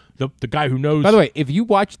director, the guy who knows. By the way, if you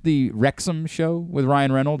watch the Wrexham show with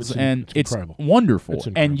Ryan Reynolds, it's wonderful,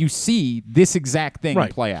 and you see this exact thing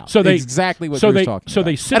play out. So it's exactly what you're talking about. So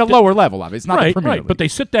they sit at a lower level of it. It's not the Premier League. But they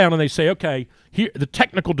sit down and they say, okay, here the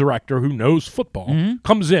technical director who knows football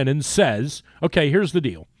comes in and says, okay, here's the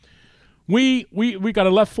deal. We got a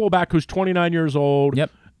left fullback who's 29 years old. Yep.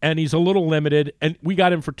 And he's a little limited, and we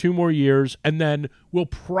got him for 2 more years, and then we'll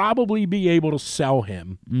probably be able to sell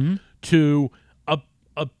him to a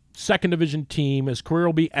second division team. His career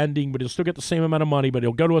will be ending, but he'll still get the same amount of money, but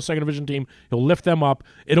he'll go to a second division team. He'll lift them up.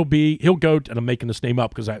 He'll go, and I'm making this name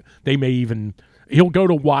up because he'll go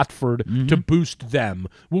to Watford to boost them.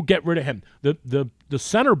 We'll get rid of him. The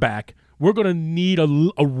center back, we're going to need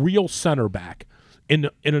a real center back in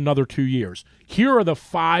another 2 years. Here are the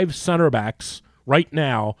 5 center backs right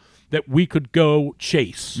now that we could go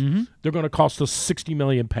chase. They're going to cost us 60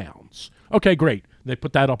 million pounds. Okay, great. They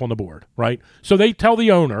put that up on the board, right? So they tell the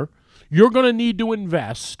owner, you're going to need to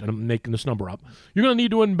invest, and I'm making this number up, you're going to need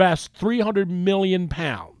to invest 300 million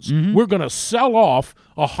pounds. We're going to sell off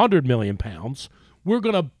 100 million pounds. We're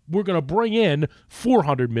going to bring in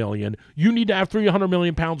 400 million. You need to have 300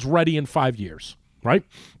 million pounds ready in 5 years, right?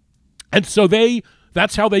 And so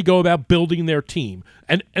that's how they go about building their team.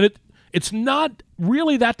 And it's not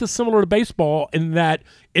really that dissimilar to baseball in that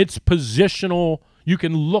it's positional. You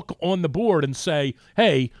can look on the board and say,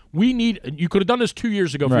 hey, you could have done this 2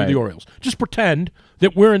 years ago for the Orioles. Just pretend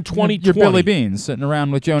that we're in 2020. You're Billy Bean sitting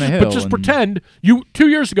around with Jonah Hill. But just pretend 2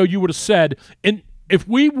 years ago you would have said, and if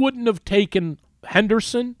we wouldn't have taken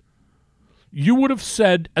Henderson, you would have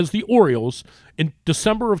said, as the Orioles, in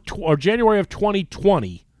January of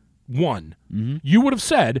 2021, you would have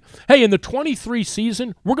said, hey, in the 23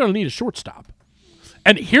 season, we're going to need a shortstop.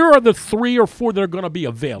 And here are the 3 or 4 that are going to be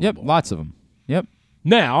available. Yep, lots of them. Yep.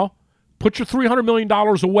 Now, put your $300 million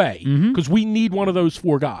away because we need one of those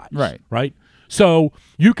 4 guys. Right? So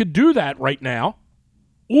you could do that right now,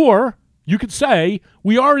 or you could say,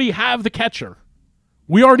 we already have the catcher.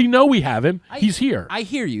 We already know we have him. He's here. I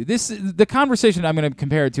hear you. The conversation I'm going to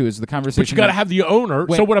compare it to is the conversation. But you got to have the owner.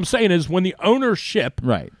 So what I'm saying is when the ownership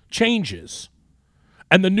changes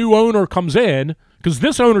and the new owner comes in, because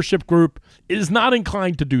this ownership group is not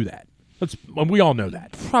inclined to do that. We all know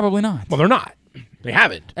that. Probably not. Well, they're not. They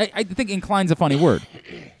haven't. I think incline's a funny word.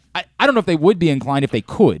 I don't know if they would be inclined if they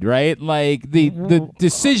could, right? Like the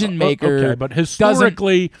decision maker. Okay, but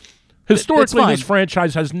historically, this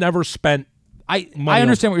franchise has never spent money. I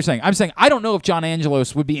understand what you're saying. I'm saying I don't know if John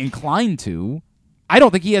Angelos would be inclined to. I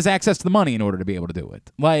don't think he has access to the money in order to be able to do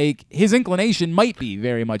it. Like his inclination might be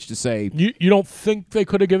very much to say. You don't think they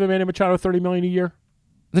could have given Manny Machado $30 million a year?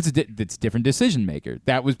 That's a different decision maker.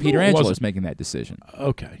 That was Peter Angelos making that decision.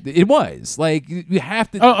 Okay. It was. Like, you have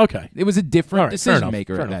to. Oh, okay. It was a different decision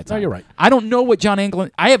maker at that time. No, you're right. I don't know what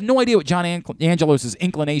I have no idea what John Angelos'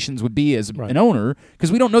 inclinations would be as an owner because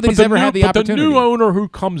we don't know that he's ever had the opportunity. But the new owner who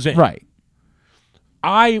comes in. Right.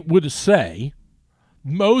 I would say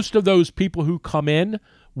most of those people who come in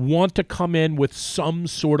want to come in with some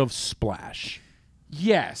sort of splash.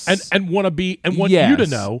 Yes. And want to be, and want you to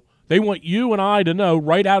know. They want you and I to know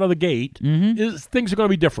right out of the gate is things are going to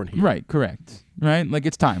be different here. Right, correct. Right? Like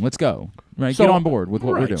it's time. Let's go. Right? Get on board with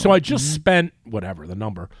what we're doing. So I just spent, whatever the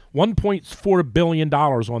number, $1.4 billion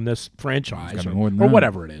on this franchise or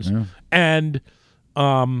whatever it is. Yeah. And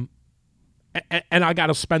I got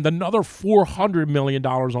to spend another $400 million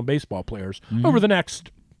on baseball players over the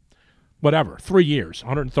next, 3 years,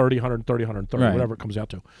 130, whatever it comes out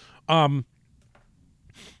to.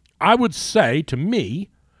 I would say, to me,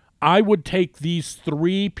 I would take these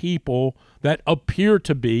 3 people that appear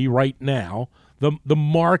to be right now the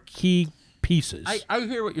marquee pieces. I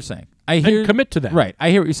hear what you're saying. And commit to that. Right.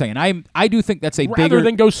 I hear what you're saying. I do think that's rather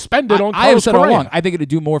than go spend it on Carlos I have said Correa. all along, I think it would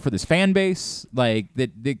do more for this fan base. Like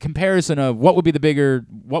the comparison of what would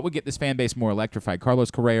get this fan base more electrified,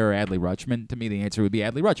 Carlos Correa or Adley Rutschman? To me, the answer would be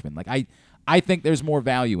Adley Rutschman. Like I think there's more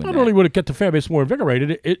value in that. Not only would it get the fan base more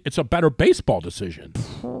invigorated, it's a better baseball decision.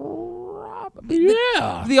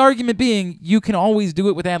 The argument being you can always do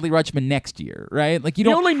it with Adley Rutschman next year, right? Like you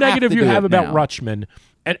don't. The only have negative to you do have it about now. Rutschman,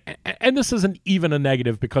 and this isn't even a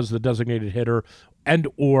negative because of the designated hitter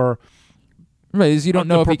or right, is you don't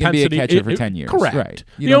know if he can be a catcher for 10 years. Correct. Right.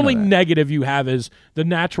 The only negative you have is the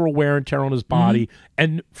natural wear and tear on his body,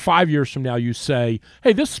 and 5 years from now you say,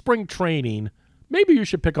 hey, this spring training, maybe you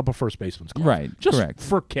should pick up a first baseman's glove. Right. Just correct.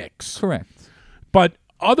 for kicks. Correct. But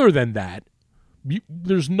other than that,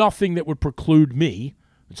 there's nothing that would preclude me.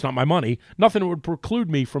 It's not my money. Nothing that would preclude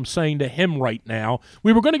me from saying to him right now,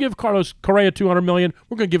 we were going to give Carlos Correa $200 million.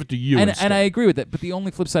 We're going to give it to you instead. And I agree with that. But the only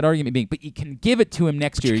flip side argument being, but you can give it to him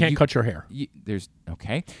next year. You can't cut your hair. You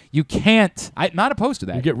can't. I'm not opposed to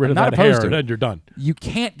that. You get rid of that hair, and then you're done. You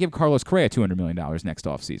can't give Carlos Correa $200 million next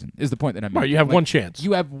offseason, is the point that I'm making. Right, you have one chance.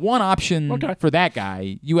 You have one option for that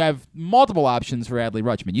guy. You have multiple options for Adley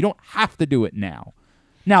Rutschman. You don't have to do it now.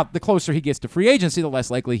 Now, the closer he gets to free agency, the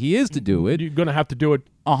less likely he is to do it. You're going to have to do it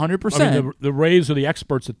 100%. I mean, the Rays are the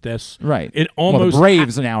experts at this. Right. It almost the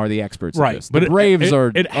Braves now are the experts at this. But the Braves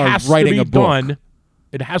are writing a book.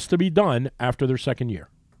 It has to be done after their second year.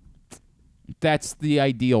 That's the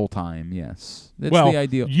ideal time, yes. That's the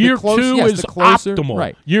ideal. Year 2 is closer, optimal.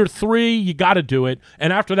 Right. Year 3, you got to do it.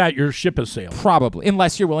 And after that, your ship has sailed. Probably.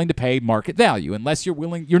 Unless you're willing to pay market value. Unless you're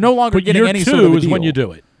no longer getting any sort of a year 2 is deal. when you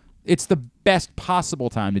do it. It's the best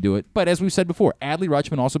possible time to do it. But as we've said before, Adley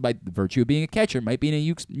Rutschman also, by virtue of being a catcher, might be in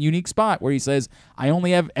a unique spot where he says, I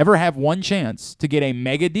only ever have one chance to get a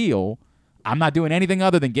mega deal. I'm not doing anything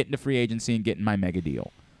other than getting to free agency and getting my mega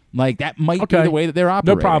deal. Like, that might be the way that they're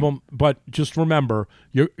operating. No problem. But just remember,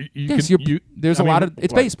 it's baseball. There's a lot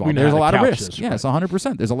of risk. Yes,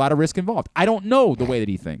 100%. There's a lot of risk involved. I don't know the way that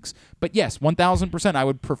he thinks. But yes, 1,000%, I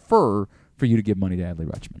would prefer for you to give money to Adley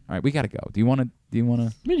Rutschman. All right, we got to go. Do you want to? I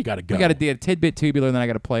mean, you got to go. We got to do a tidbit tubular, and then I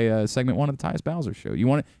got to play segment 1 of the Tyus Bowser Show.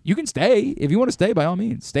 You can stay if you want to stay. By all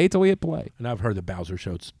means, stay till we hit play. And I've heard the Bowser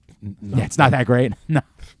Show. It's not that great. No,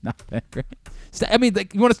 not that great. I mean,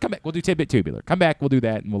 you want us to come back? We'll do tidbit tubular. Come back, we'll do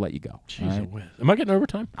that, and we'll let you go. Jeez, right? Am I getting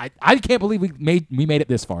overtime? I can't believe we made it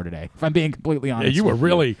this far today. If I'm being completely honest. Yeah, you were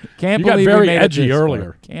really. Can't you believe got very we made edgy it this earlier.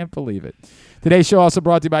 Far. Can't believe it. Today's show also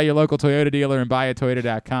brought to you by your local Toyota dealer and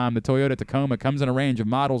buyatoyota.com. The Toyota Tacoma comes in a range of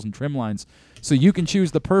models and trim lines, so you can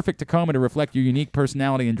choose the perfect Tacoma to reflect your unique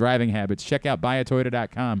personality and driving habits. Check out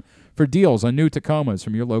buyatoyota.com for deals on new Tacomas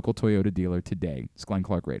from your local Toyota dealer today. It's Glenn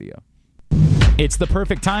Clark Radio. It's the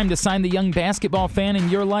perfect time to sign the young basketball fan in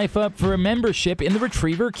your life up for a membership in the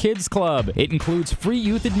Retriever Kids Club. It includes free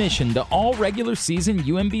youth admission to all regular season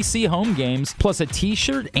UMBC home games, plus a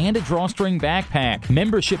t-shirt and a drawstring backpack.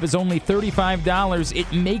 Membership is only $35.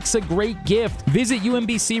 It makes a great gift. Visit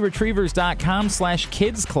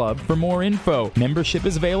UMBCRetrievers.com/Kids Club for more info. Membership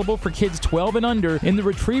is available for kids 12 and under in the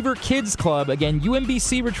Retriever Kids Club. Again,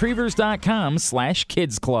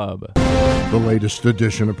 UMBCRetrievers.com/Kids Club. The latest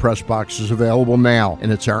edition of Press Box is available now,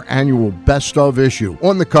 and it's our annual Best of issue.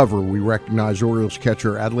 On the cover, we recognize Orioles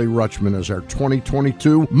catcher Adley Rutschman as our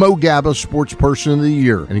 2022 Mo Gabba Sports Person of the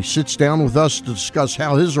Year, and he sits down with us to discuss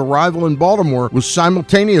how his arrival in Baltimore was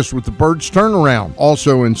simultaneous with the Birds' turnaround.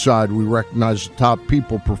 Also inside, we recognize the top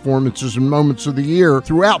people, performances, and moments of the year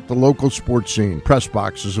throughout the local sports scene. Press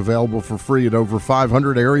Box is available for free at over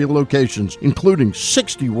 500 area locations, including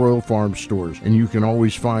 60 Royal Farm stores, and you can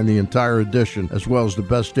always find the entire edition as well as the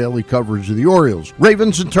best daily coverage of the Orioles,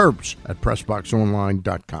 Ravens, and Terps at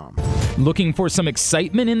PressBoxOnline.com. Looking for some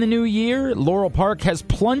excitement in the new year? Laurel Park has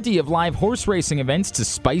plenty of live horse racing events to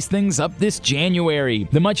spice things up this January.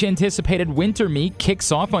 The much-anticipated Winter Meet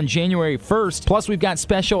kicks off on January 1st, plus we've got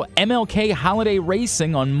special MLK Holiday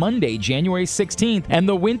Racing on Monday, January 16th, and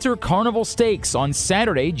the Winter Carnival Stakes on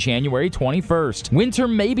Saturday, January 21st. Winter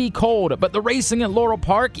may be cold, but the racing at Laurel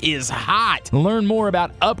Park is hot. Learn more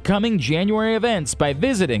about upcoming January events by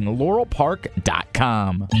visiting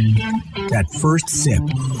laurelpark.com. That first sip.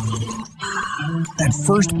 That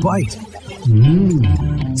first bite.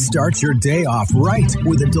 Start your day off right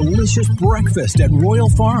with a delicious breakfast at Royal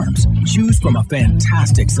Farms. Choose from a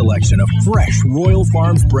fantastic selection of fresh Royal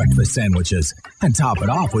Farms breakfast sandwiches and top it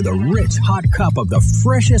off with a rich hot cup of the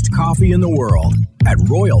freshest coffee in the world. At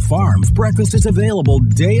Royal Farms, breakfast is available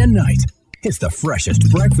day and night. It's the freshest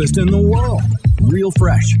breakfast in the world. Real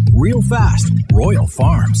fresh, real fast. Royal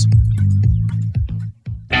Farms.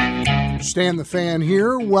 Stan the Fan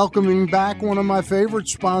here, welcoming back one of my favorite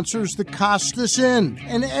sponsors, the Costas Inn.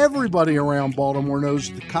 And everybody around Baltimore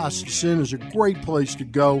knows the Costas Inn is a great place to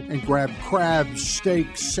go and grab crabs,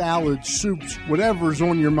 steaks, salads, soups, whatever's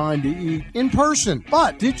on your mind to eat in person.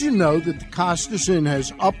 But did you know that the Costas Inn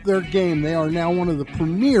has upped their game? They are now one of the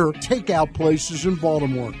premier takeout places in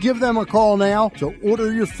Baltimore. Give them a call now to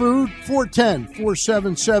order your food,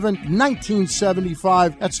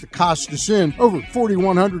 410-477-1975. That's the Costas Inn over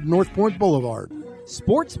 4100 North Point Boulevard.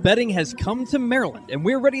 Sports betting has come to Maryland, and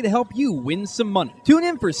we're ready to help you win some money. Tune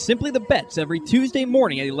in for Simply the Bets every Tuesday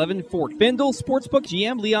morning at 11:40. FanDuel Sportsbook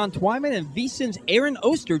GM Leon Twyman and VSiN's Aaron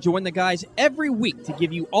Oster join the guys every week to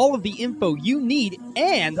give you all of the info you need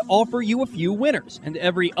and offer you a few winners. And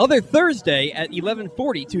every other Thursday at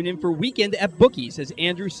 11:40, tune in for Weekend at Bookies as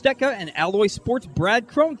Andrew Stecca and Alloy Sports' Brad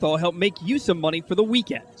Kronthal help make you some money for the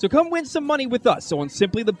weekend. So come win some money with us on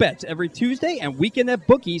Simply the Bets every Tuesday and Weekend at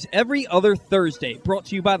Bookies every other Thursday. Brought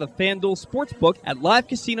to you by the FanDuel Sportsbook at Live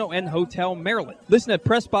Casino and Hotel Maryland. Listen at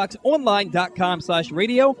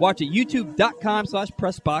PressBoxOnline.com/radio. Watch at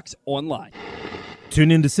YouTube.com/PressBoxOnline.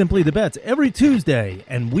 Tune in to Simply the Bets every Tuesday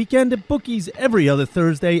and Weekend at Bookies every other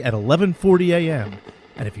Thursday at 11:40 a.m.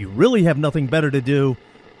 And if you really have nothing better to do,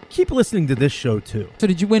 keep listening to this show too. So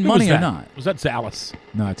did you win money or not? Was that Zales?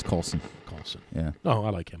 No, it's Colson. Yeah. Oh, I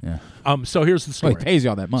like him. Yeah. So here's the story. Well, he pays you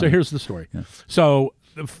all that money. So here's the story. Yeah. So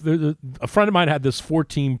a friend of mine had this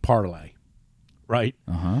 14 parlay, right?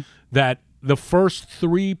 That the first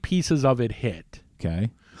three pieces of it hit. Okay.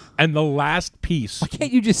 And the last piece. Why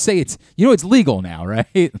can't you just say it's legal now,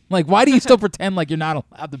 right? Like, why do you still pretend like you're not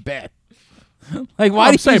allowed to bet? Like, why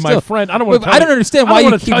do you saying still, my friend? I don't want to. I don't understand why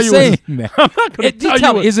you keep saying that. I'm not going to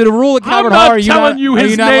tell you. Is it a rule at Calvert Hall? Are you not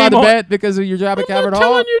allowed to bet because of your job at Calvert Hall? I'm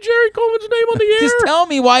not telling you Jerry Coleman's name on the air. Just tell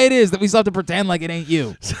me why it is that we still have to pretend like it ain't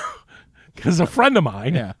you. Because a friend of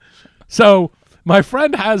mine. Yeah. So my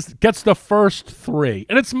friend gets the first three,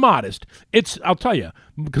 and it's modest. I'll tell you,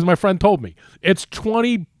 because my friend told me it's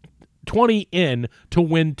 20 in to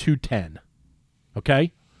win 210.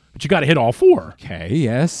 Okay. But you got to hit all four. Okay,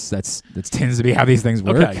 yes. That tends to be how these things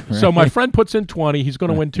work. Okay, right? so my friend puts in 20. He's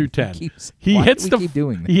going to win 210. He hits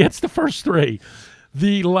the first three.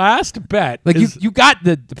 The last bet you got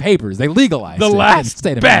the papers. They legalized the it. last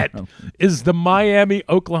bet is the Miami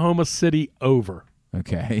Oklahoma City over.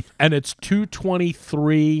 Okay. And it's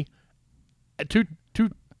 223.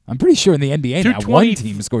 I'm pretty sure in the NBA now one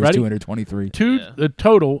team scores 223. The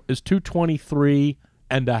total is 223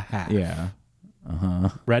 and a half. Yeah.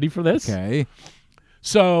 Ready for this? Okay.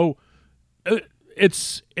 So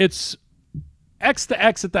it's X to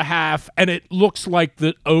X at the half, and it looks like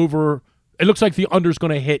the under's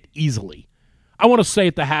going to hit easily. I want to say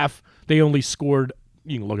at the half they only scored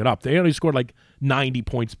you can look it up. They only scored like 90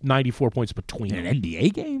 points, 94 points between In them. an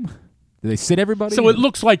NBA game? Do they sit everybody? So it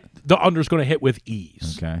looks like the under's going to hit with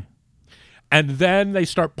ease. Okay. And then they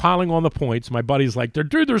start piling on the points. My buddy's like,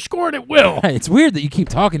 they're scoring at will. It's weird that you keep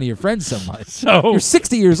talking to your friends so much. So you're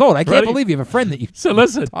 60 years old. I can't Ready? believe you have a friend that you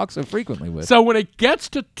listen. talk so frequently with. So when it gets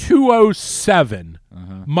to 2:07,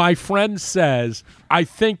 my friend says, I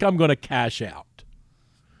think I'm going to cash out.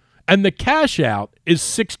 And the cash out is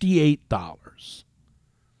 $68.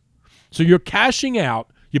 So you're cashing out,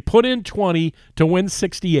 you put in 20 to win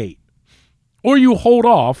 68. Or you hold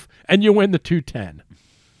off and you win the 210.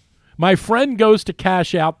 My friend goes to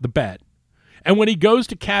cash out the bet. And when he goes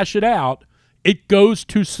to cash it out, it goes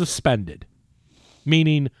to suspended,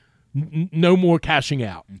 meaning no more cashing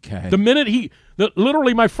out. Okay. The minute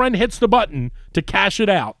literally my friend hits the button to cash it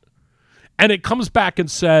out, and it comes back and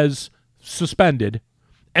says suspended,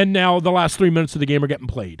 and now the last 3 minutes of the game are getting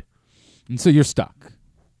played. And so you're stuck.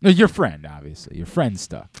 No, your friend, obviously. Your friend's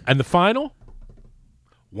stuck. And the final,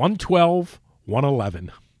 112,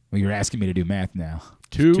 111. Well, you're asking me to do math now.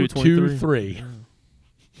 2, 2, 3.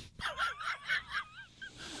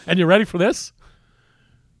 And you ready for this?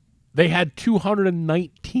 They had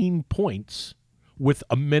 219 points with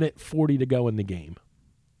 1:40 to go in the game.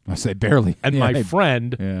 I say barely. And Yeah, my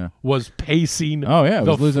friend was pacing Oh, yeah.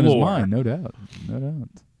 the Was losing floor. his mind. No doubt. No doubt.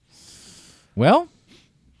 Well.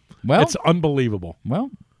 It's unbelievable. Well.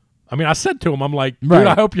 I mean, I said to him, I'm like, dude, Right.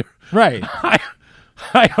 I hope you're Right.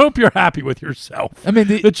 I hope you're happy with yourself. I mean,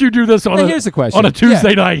 that you do this on here's the question. on a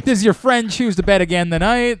Tuesday night. Does your friend choose to bet again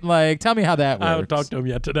tonight? Like, tell me how that works. I haven't talked to him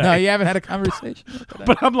yet today. No, you haven't had a conversation.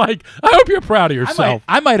 But I'm like, I hope you're proud of yourself.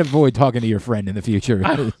 I might avoid talking to your friend in the future.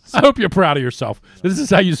 I hope you're proud of yourself. This is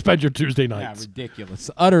how you spend your Tuesday Yeah, nights. ridiculous.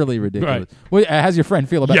 Utterly ridiculous. Right. Well, how's your friend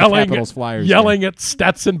feel about the Capitals Flyers? Yelling at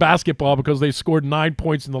Stetson basketball because they scored 9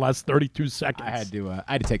 points in the last 32 seconds. I had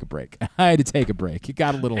to take a break. I had to take a break. It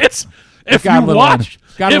got a little. If got you a little watch,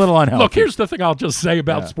 got a little unhealthy. Look, here's the thing I'll just say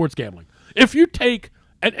about sports gambling. If you take,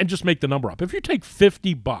 and just make the number up, if you take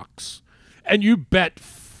 $50 and you bet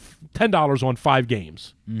 $10 on 5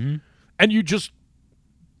 games, and you just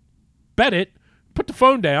bet it, put the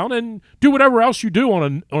phone down, and do whatever else you do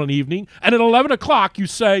on an evening, and at 11 o'clock you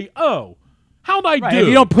say, oh, how'd I do? If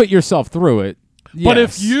you don't put yourself through it. But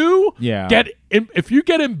if yes. you Yeah. if you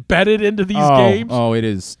get embedded into these games, it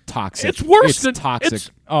is toxic. It's worse It's than toxic.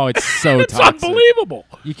 it's- It's so it's toxic. unbelievable.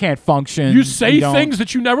 You can't function. You say don't- things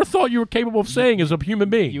that you never thought you were capable of saying as a human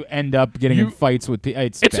being. You end up getting in fights with people.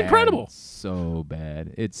 It's bad. incredible. It's so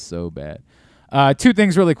bad. It's so bad. 2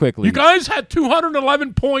 things really quickly. You guys had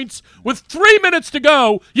 211 points with 3 minutes to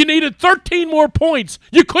go. You needed 13 more points.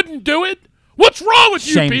 You couldn't do it? What's wrong with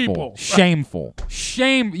you people? Shameful.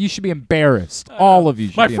 Shame. You should be embarrassed. All of you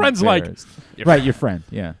should my be friend's like- embarrassed. Right, your friend.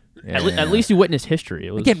 Yeah. At least you witnessed history.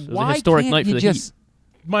 It was, Again, it was why a historic can't night for you the just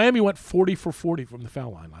Heat. Miami went 40 for 40 from the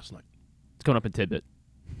foul line last night. It's going up in Tidbit.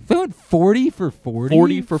 They went 40 for 40?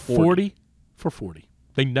 40 for 40 for 40.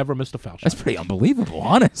 They never missed a foul shot. That's pretty unbelievable,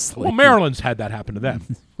 honestly. Well, Maryland's had that happen to them.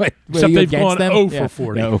 Wait, Except you they've against gone them? 0 Yeah, for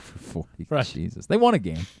 40. 0 for 40. Right. Jesus. They won a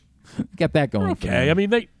game. Get that going. for Okay, them. I mean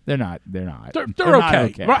they're not. They're not. They're not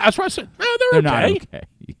okay. Right, that's what I said. No, They're they're not okay.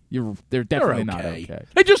 okay. They're definitely not okay.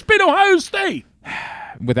 They just beat Ohio State.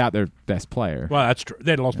 Without their best player. Well, that's true.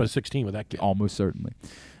 They'd lost by 16 with that kid. Almost certainly.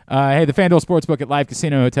 Hey, the FanDuel Sportsbook at Live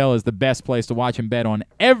Casino Hotel is the best place to watch and bet on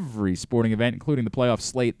every sporting event, including the playoff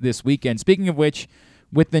slate this weekend. Speaking of which,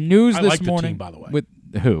 with the news I this like the morning, team, by the way. with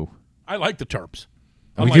who? I like the Terps.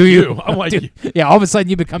 Oh, Unlike do you? Unlike Dude, you. Yeah, all of a sudden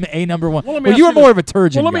you become a number one. Well, let me ask you were you more this. of a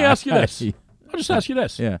turgid Well, let me guy. ask you this. I'll just ask you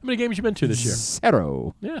this. Yeah. How many games you been to this year?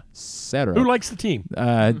 Zero. Yeah. Zero. Who likes the team?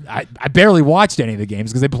 I barely watched any of the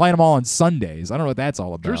games because they play them all on Sundays. I don't know what that's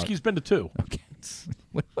all about. Drewski's been to 2. Okay.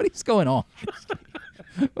 What is going on?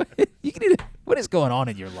 What is going on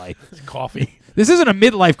in your life? Coffee. This isn't a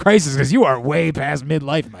midlife crisis because you are way past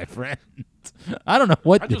midlife, my friend. I don't know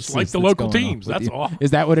what I this just like is the that's local going on teams, with that's you. all.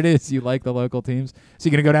 Is that what it is? You like the local teams? So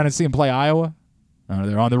you're going to go down and see them play Iowa? Oh,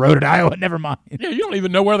 they're on the road at Iowa. Never mind. Yeah, you don't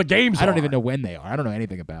even know where the games are. I don't even know when they are. I don't know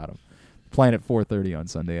anything about them. Playing at 4:30 on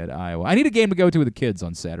Sunday at Iowa. I need a game to go to with the kids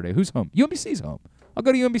on Saturday. Who's home? UMBC's home. I'll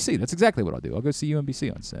go to UMBC. That's exactly what I'll do. I'll go see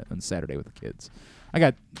UMBC on Saturday with the kids. I'm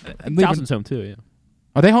leaving. Towson's home too, yeah.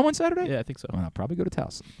 Are they home on Saturday? Yeah, I think so. Well, I'll probably go to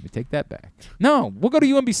Towson. Let me take that back. No, we'll go to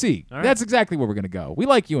UMBC. All right. That's exactly where we're going to go. We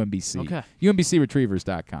like UMBC. Okay.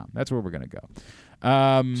 UMBCretrievers.com. That's where we're going to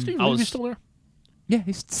go. Steve Levy's still there? Yeah,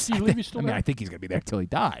 he's Steve Levy's still there? I think he's going to be there till he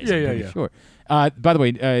dies. Yeah, I'm yeah, pretty yeah. Sure. By the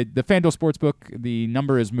way, the FanDuel Sportsbook, the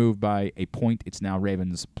number is moved by a point. It's now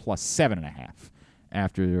Ravens plus 7.5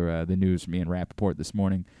 after the news from Ian Rappaport this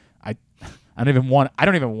morning. I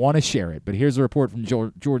don't even want to share it, but here's a report from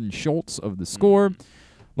Jordan Schultz of The Score.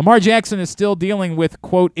 Lamar Jackson is still dealing with,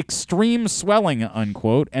 quote, extreme swelling,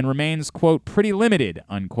 unquote, and remains, quote, pretty limited,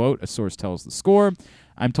 unquote, a source tells The Score.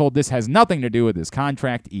 I'm told this has nothing to do with his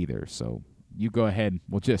contract either, so you go ahead.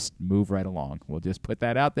 We'll just move right along. We'll just put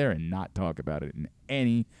that out there and not talk about it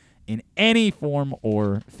in any form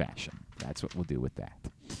or fashion. That's what we'll do with that.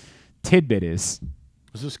 Tidbit is...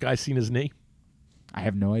 Has this guy seen his knee? I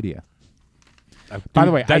have no idea. By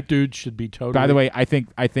the way, that dude should be totally... By the way, I think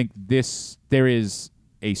there is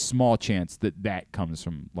a small chance that comes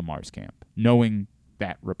from Lamar's camp. Knowing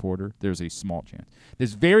that reporter, there's a small chance.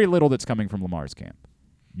 There's very little that's coming from Lamar's camp.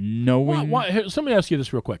 Knowing... Let me ask you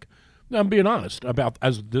this real quick. I'm being honest about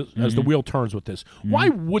as the wheel turns with this. Why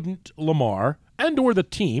wouldn't Lamar and or the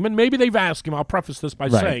team, and maybe they've asked him, I'll preface this by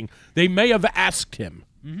saying they may have asked him,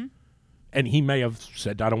 and he may have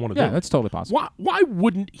said, I don't want to do it. Yeah, that's totally possible. Why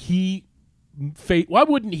wouldn't he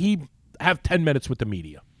have 10 minutes with the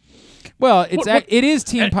media? Well, it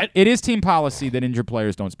is team policy that injured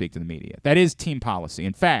players don't speak to the media. That is team policy.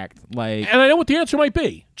 In fact, and I know what the answer might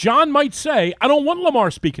be. John might say, "I don't want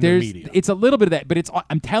Lamar speaking to the media." It's a little bit of that, but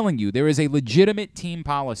I'm telling you, there is a legitimate team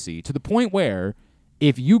policy to the point where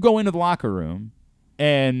if you go into the locker room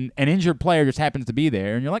and an injured player just happens to be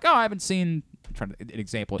there, and you're like, "Oh, I haven't seen." I'm trying to an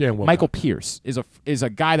example. Michael Pierce is a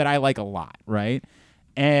guy that I like a lot, right?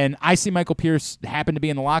 And I see Michael Pierce happen to be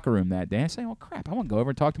in the locker room that day. I say, well, crap, I want to go over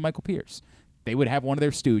and talk to Michael Pierce. They would have one of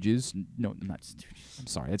their stooges. No, not stooges. I'm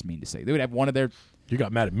sorry, that's mean to say. They would have one of their... You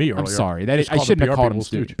got mad at me earlier. I'm sorry. I shouldn't have called them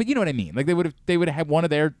stooges. But you know what I mean. Like they would have one of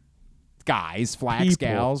their guys, flax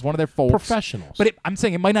gals, one of their folks. Professionals. But I'm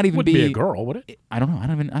saying it might not even Wouldn't be a girl, would it? I don't know. I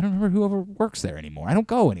don't remember whoever works there anymore. I don't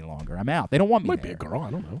go any longer. I'm out. They don't want me Might there. be a girl.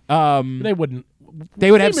 I don't know. They wouldn't...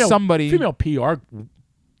 They would have somebody...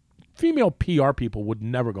 Female PR people would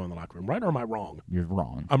never go in the locker room, right? Or am I wrong? You're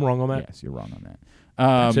wrong. I'm wrong on that? Yes, you're wrong on that.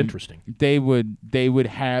 That's interesting. They would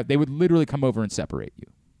literally come over and separate you.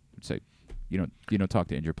 Say, you don't talk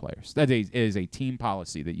to injured players. That is a team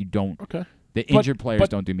policy that you don't. Okay. The injured players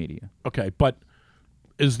don't do media. Okay, but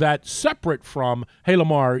is that separate from, hey,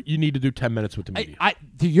 Lamar, you need to do 10 minutes with the media?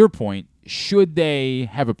 To your point, should they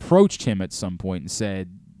have approached him at some point and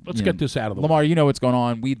said, let's get this out of the way. Lamar, you know what's going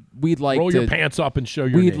on. We'd like roll to your pants up and show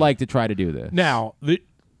your We'd name. like to try to do this. Now,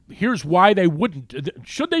 here's why they wouldn't.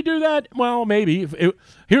 Should they do that? Well, maybe.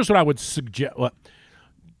 Here's what I would suggest.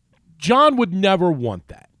 John would never want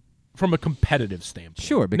that from a competitive standpoint.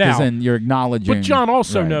 Sure, because then you're acknowledging. But John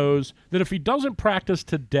also knows that if he doesn't practice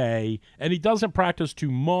today and he doesn't practice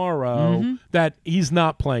tomorrow, that he's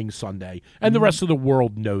not playing Sunday, and the rest of the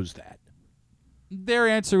world knows that. Their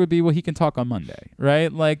answer would be, well, he can talk on Monday,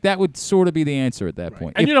 right? Like, that would sort of be the answer at that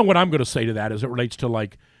point. And you know what I'm going to say to that as it relates to,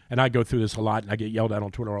 like, and I go through this a lot and I get yelled at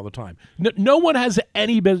on Twitter all the time. No one has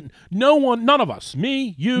any business, none of us,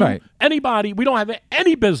 me, you, anybody, we don't have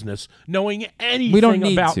any business knowing anything about. We don't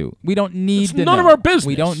need to. We don't need to know. None of our business.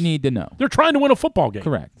 We don't need to know. They're trying to win a football game.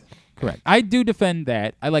 Correct. I do defend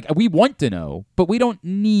that. We want to know, but we don't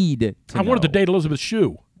need to know. I wanted to date Elizabeth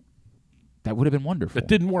Shue. That would have been wonderful. It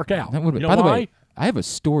didn't work out. That would have been. By the way, I have a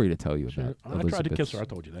story to tell you about I tried to kiss her. I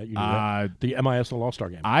told you that. You knew that. The MIS All-Star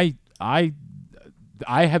game.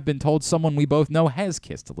 I have been told someone we both know has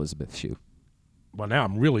kissed Elizabeth Shue. Well, now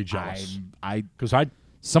I'm really jealous.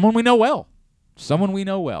 Someone we know well. Someone we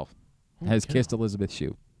know well has kissed Elizabeth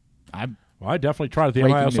Shue. I definitely tried at the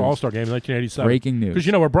MIS All-Star game in 1987. Breaking news.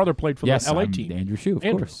 Because her brother played for the LA team. Andrew Shue,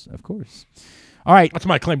 of course. All right. That's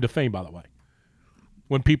my claim to fame, by the way.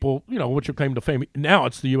 When people, what's your claim to fame? Now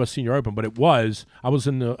it's the U.S. Senior Open, but I was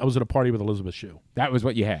at a party with Elizabeth Shue. That was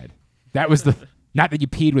what you had. That was not that you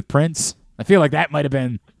peed with Prince. I feel like that might have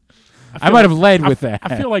been. I might have led with that.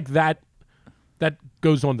 I feel like that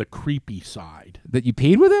goes on the creepy side. That you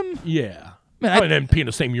peed with him? Yeah. I didn't pee in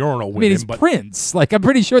the same urinal with him. He's Prince. Like, I'm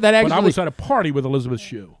pretty sure that actually. But I was at a party with Elizabeth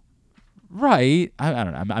Shue. Right. I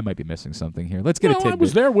don't know. I might be missing something here. Let's get a tidbit. I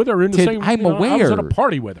was there with her in the same. I'm aware. I was at a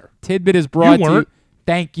party with her. Tidbit is brought to you.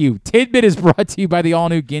 Thank you. Tidbit is brought to you by the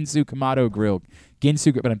all-new Ginsu Kamado Grill.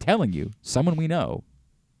 But I'm telling you, someone we know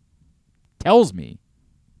tells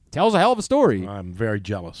a hell of a story. I'm very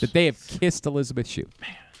jealous. That they have kissed Elizabeth Shue.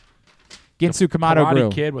 Ginsu Kamado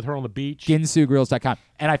Grill. Kid with her on the beach. GinsuGrills.com.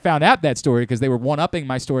 And I found out that story because they were one-upping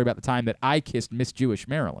my story about the time that I kissed Miss Jewish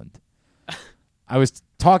Maryland. I was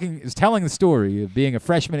telling the story of being a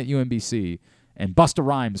freshman at UMBC and Busta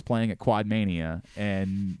Rhymes playing at Quad Mania,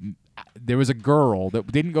 and there was a girl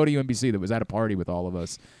that didn't go to UMBC that was at a party with all of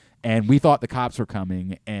us, and we thought the cops were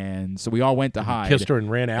coming, and so we all went to hide. Kissed her and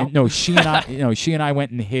ran out. And, no, she and I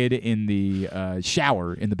went and hid in the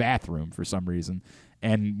shower in the bathroom for some reason,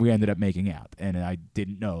 And we ended up making out. And I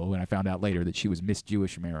didn't know, and I found out later that she was Miss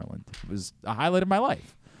Jewish Maryland. It was a highlight of my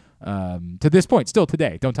life. To this point, still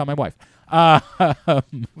today. Don't tell my wife.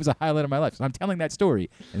 It was a highlight of my life. So I'm telling that story.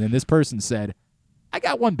 And then this person said, I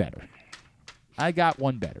got one better.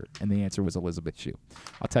 And the answer was Elizabeth Shue.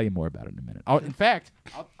 I'll tell you more about it in a minute. In fact,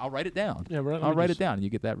 I'll write it down. Yeah, I'll write it down, and you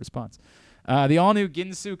get that response. The all-new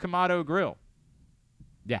Ginsu Kamado Grill.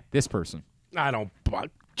 Yeah, this person.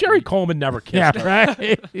 Jerry Coleman never kissed her.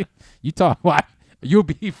 Right? You talk what? You'll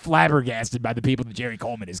be flabbergasted by the people that Jerry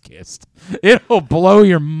Coleman has kissed. It'll blow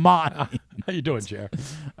your mind. How you doing, Jerry?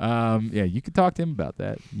 Yeah, you can talk to him about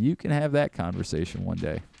that. You can have that conversation one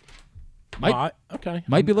day. Okay.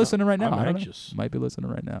 Might be listening right now. I'm I don't anxious. know. Might be listening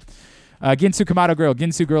right now. Ginsu Kamado Grill,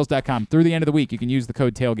 ginsugirls.com. Through the end of the week, you can use the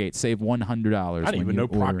code TAILGATE. Save $100. I didn't even know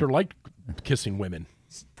Proctor liked kissing women.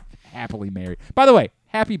 Happily married. By the way,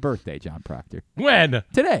 happy birthday, John Proctor. When?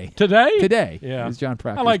 Today. Today? Yeah. Is John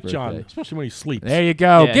Proctor's I like birthday. John, especially when he sleeps. There you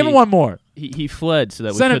go. Yeah, Give him one more. He fled so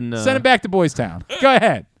that Send we couldn't. him back to Boys Town. Go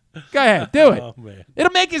ahead. Do it. Oh, man.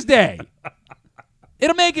 It'll make his day.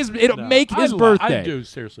 It'll make his birthday. I do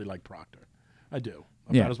seriously like Proctor. I do.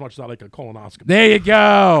 Yeah. About as much as I like a colonoscopy. There you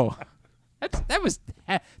go.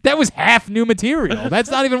 That was half new material. That's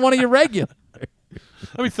not even one of your regular.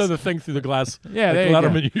 Let me throw the thing through the glass. Yeah, like there you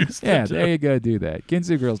Letterman go. used Yeah, to there you go. Do that.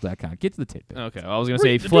 Ginsugirls.com. Get to the tidbit. Okay, I was gonna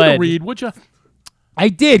say he Do fled. the read, would you? I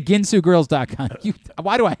did. Ginsugirls.com.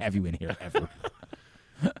 Why do I have you in here ever?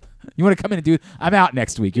 You want to come in and do? I'm out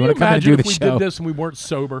next week. You want to come in and do the if we show? did this and we weren't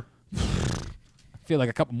sober? I feel like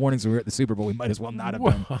a couple mornings we were at the Super Bowl. We might as well not have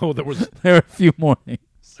been. Oh, there was There were a few mornings.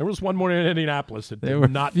 There was one morning in Indianapolis that There were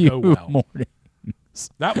did not few go well. mornings.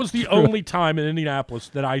 That was the only time in Indianapolis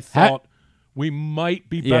that I thought we might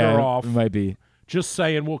be better off. We might be. Just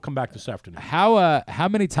saying, we'll come back this afternoon. How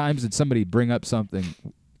many times did somebody bring up something?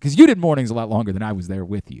 Because you did mornings a lot longer than I was there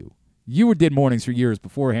with you. You did mornings for years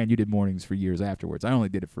beforehand. You did mornings for years afterwards. I only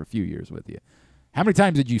did it for a few years with you. How many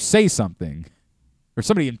times did you say something, or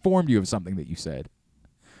somebody informed you of something that you said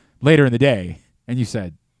later in the day, and you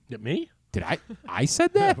said, Me? Did I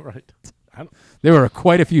said that? Right. There were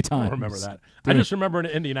quite a few I times. don't remember that. I just remember in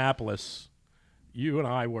Indianapolis, you and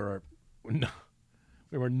I were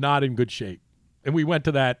not in good shape, and we went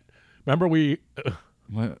to that. Remember we?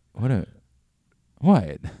 What?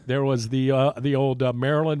 There was the old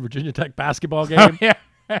Maryland Virginia Tech basketball game. Oh,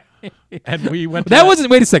 yeah. And we went. That wasn't.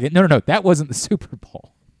 Wait a second. No. That wasn't the Super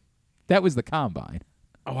Bowl. That was the Combine.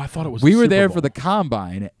 Oh, I thought it was. We the were Super there Bowl. for the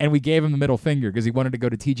Combine, and we gave him the middle finger because he wanted to go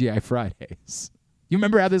to TGI Fridays. You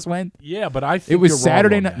remember how this went? Yeah, but I think it was you're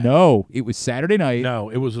Saturday wrong night. on that. No, it was Saturday night. No,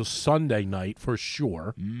 it was a Sunday night for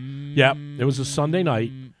sure. Yep, it was a Sunday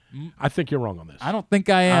night. I think you're wrong on this. I don't think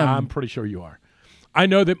I am. I'm pretty sure you are. I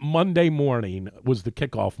know that Monday morning was the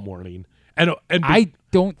kickoff morning, and I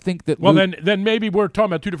don't think that. Well, Luke, then maybe we're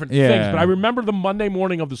talking about two different things. But I remember the Monday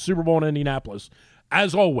morning of the Super Bowl in Indianapolis.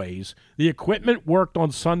 As always, the equipment worked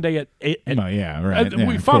on Sunday at 8. Oh, yeah, right.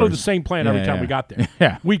 We followed the same plan every time we got there.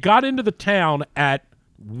 Yeah. We got into the town at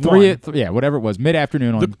 1. Whatever it was,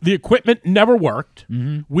 mid-afternoon. The equipment never worked.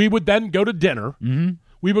 Mm-hmm. We would then go to dinner. Mm-hmm.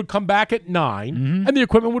 We would come back at 9, and the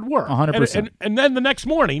equipment would work. 100%. And then the next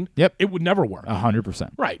morning, it would never work.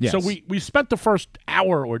 100%. Right. Yes. So we spent the first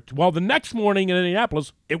hour or two. Well, the next morning in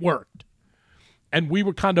Indianapolis, it worked. And we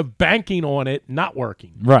were kind of banking on it not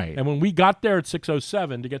working. Right. And when we got there at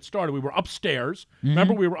 6:07 to get started, we were upstairs. Mm-hmm.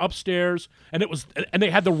 Remember, we were upstairs, and they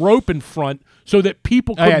had the rope in front so that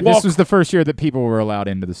people could walk. This was the first year that people were allowed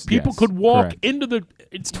into the. People yes, could walk correct. into the.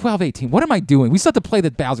 It's 12:18. What am I doing? We still have to play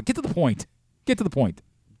the Bowser. Get to the point.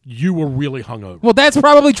 You were really hungover. Well, that's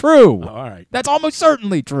probably true. All right. That's almost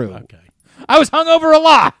certainly true. Okay. I was hungover a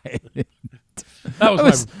lot. That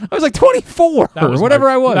was I was like 24 or whatever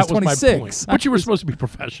I was. That was 26. my point. But you were supposed to be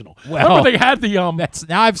professional. Well, remember they had the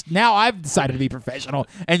That's now I've decided to be professional,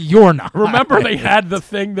 and you're not. Remember they had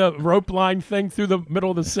the rope line thing through the middle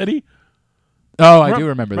of the city. Oh, I do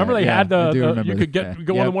remember that. Remember they had I do remember you could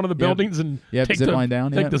go into one of the buildings and take zip the line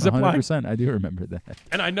down. Take the zip line. 100%. I do remember that.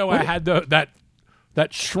 And I know I had that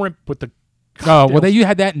shrimp with the. Oh well, you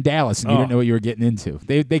had that in Dallas, and you Oh. didn't know what you were getting into.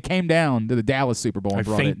 They came down to the Dallas Super Bowl and I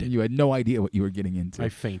brought fainted. it. And you had no idea what you were getting into. I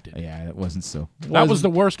fainted. Yeah, it wasn't so. That was the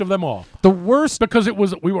worst of them all. The worst because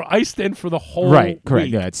we were iced in for the whole right. Correct.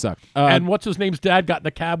 week. Yeah, it sucked. And what's his name's dad got in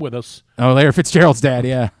the cab with us. Oh, Larry Fitzgerald's dad.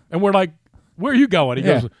 Yeah. And we're like, "Where are you going?" He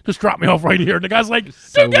goes, "Just drop me off right here." And the guy's like,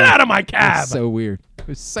 So "Dude, get weird. out of my It cab!" was so weird. It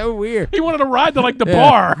was so weird. He wanted to ride to like the Yeah.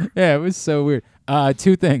 bar. Yeah, it was so weird.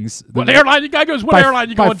 Two things. What airline? The guy goes, what airline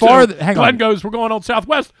you going to? Glenn goes, we're going on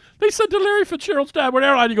Southwest. They said to Larry Fitzgerald's dad, what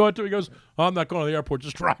airline you going to? He goes, I'm not going to the airport.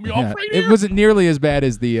 Just drop me off right here. It wasn't nearly as bad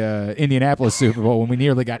as the Indianapolis Super Bowl when we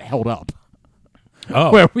nearly got held up.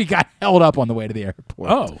 Oh. Where we got held up on the way to the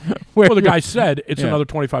airport. Oh. Well, the guy said it's another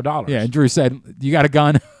 $25. Yeah, and Drew said, you got a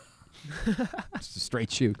gun? Just a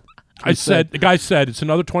straight shoot. The guy said it's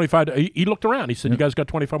another $25. He looked around. He said, you guys got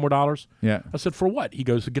 $25 more? Yeah. I said, for what? He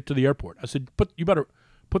goes, to get to the airport. I said, you better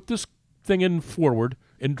put this thing in forward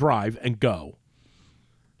and drive and go.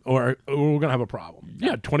 Or we're going to have a problem.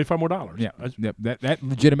 Yeah, $25 more. Yeah. That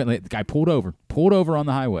legitimately, the guy pulled over on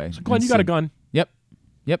the highway. So, Glenn, you got a gun? Yep.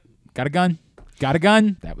 Got a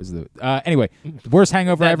gun. That was the anyway. The worst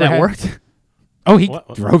hangover I ever had. That worked. Oh, he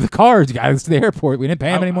drove the car. He got us to the airport. We didn't pay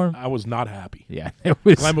him anymore. I was not happy. Yeah, it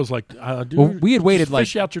was. Glenn was like, dude, well, we had waited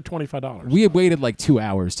fish out your $25. We had waited like 2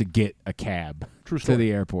 hours to get a cab True story. to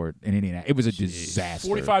the airport in Indiana. It was a disaster.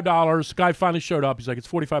 $45. Guy finally showed up. He's like, it's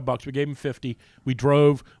 $45. We gave him $50. We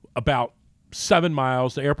drove about 7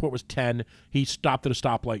 miles. The airport was 10. He stopped at a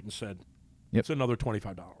stoplight and said, it's another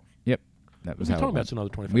 $25. Yep. That was how talking about. It's another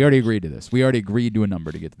 $25. We already agreed to this. We already agreed to a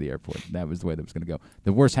number to get to the airport. That was the way that was going to go.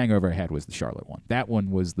 The worst hangover I had was the Charlotte one. That one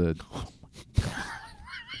was the...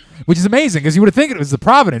 Which is amazing because you would have think it was the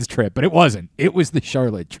Providence trip, but it wasn't. It was the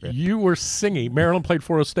Charlotte trip. You were singing. Maryland played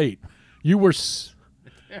Florida State. You were...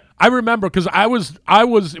 I remember because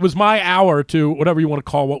it was my hour to whatever you want to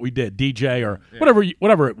call what we did, DJ or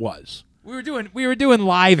whatever it was. We were doing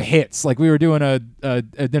live hits, like we were doing an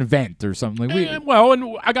event or something. Like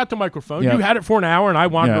and I got the microphone. Yeah. You had it for an hour, and I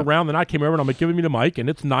wandered around. Then I came over, and I'm like, giving me the mic, and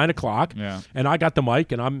it's 9:00. Yeah. And I got the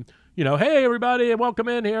mic, and I'm, hey everybody, welcome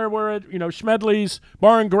in here. We're at Schmedley's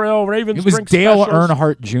Bar and Grill, Ravens. It was Drink Dale Specials.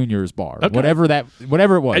 Earnhardt Jr.'s bar, Okay.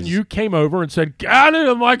 whatever it was. And you came over and said, "Get in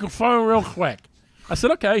the microphone real quick." I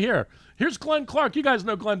said, "Okay, here's Glenn Clark. You guys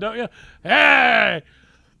know Glenn, don't you? Hey."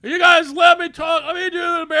 You guys let me talk. Let me do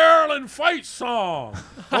the Maryland fight song.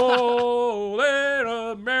 Oh,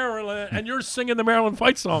 little Maryland. And you're singing the Maryland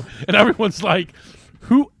fight song. And everyone's like,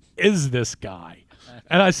 who is this guy?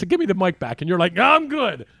 And I said, give me the mic back. And you're like, I'm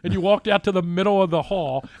good. And you walked out to the middle of the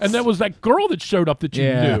hall. And there was that girl that showed up that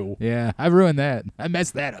you knew. Yeah, I ruined that. I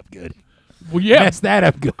messed that up good. Well, yeah. Messed that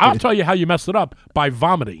up good. I'll tell you how you messed it up. By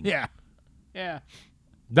vomiting. Yeah. Yeah.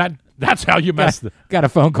 That's how you messed it. Got a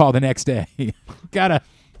phone call the next day.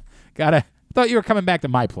 Thought you were coming back to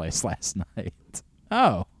my place last night.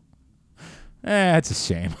 Oh. That's a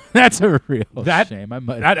shame. That's a real shame.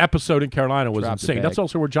 That episode in Carolina was insane. That's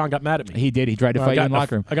also where John got mad at me. He did. He tried to fight you in the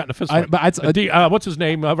locker room. I got in a fist fight. What's his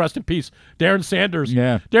name? Rest in peace. Darren Sanders.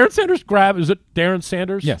 Yeah. Darren Sanders grabbed. Is it Darren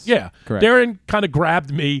Sanders? Yes. Yeah. Correct. Darren kind of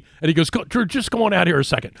grabbed me and he goes, Drew, just go on out here a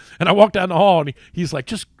second. And I walked down the hall and he's like,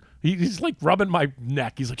 he's like rubbing my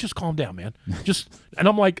neck. He's like, just calm down, man. And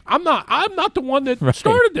I'm like, I'm not the one that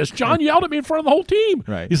started this. John yelled at me in front of the whole team.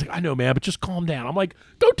 Right. He's like, I know, man, but just calm down. I'm like,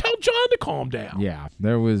 go tell John to calm down. Yeah,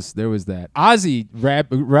 there was that. Ozzie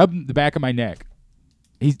rubbed the back of my neck.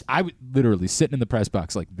 I was literally sitting in the press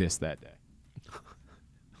box like this that day.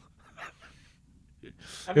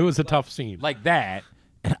 It was a tough scene. Like that.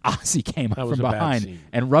 And Ozzie came up was from a bad behind scene.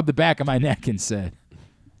 and rubbed the back of my neck and said,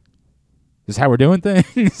 "This is how we're doing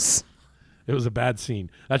things." It was a bad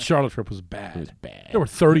scene. That Charlotte trip was bad. It was bad. There were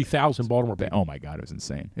 30,000 Baltimore people. Oh my God, it was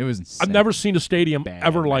insane. It was insane. I've never seen a stadium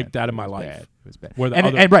ever like that in my life. Bad. It was bad. Where the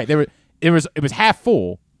and right, it was half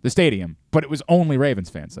full, the stadium, but it was only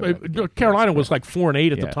Ravens fans. So Carolina was like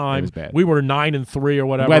 4-8 at the time. It was bad. We were 9-3 or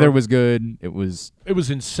whatever. Weather was good. It was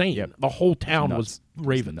insane. Yep. The whole town was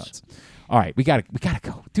Ravens. It was nuts. All right, we gotta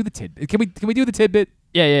go do the tidbit. Can we do the tidbit?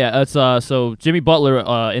 Yeah. It's so Jimmy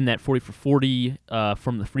Butler in that 40 for 40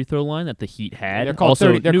 from the free throw line that the Heat had. They're called also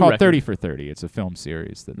 30. They're called record. 30 for 30. It's a film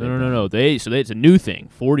series. No. It's a new thing.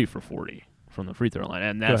 40 for 40 from the free throw line,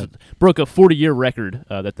 and that's broke a 40-year record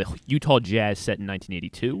that the Utah Jazz set in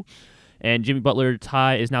 1982. And Jimmy Butler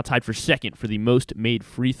is now tied for second for the most made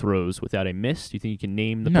free throws without a miss. Do you think you can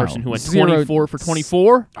name the person who went 24 for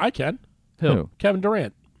 24? I can. Who? Kevin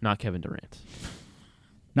Durant. Not Kevin Durant.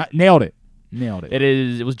 Nailed it.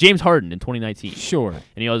 It was James Harden in 2019. Sure. And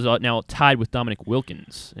he was now tied with Dominique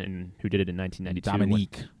Wilkins, who did it in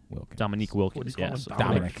 1992. Dominique Wilkins. Yes.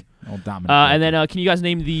 Dominic. Dominic. And then can you guys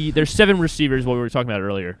name there's 7 receivers, what we were talking about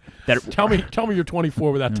earlier. Tell me you're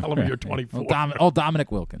 24 without telling me you're 24.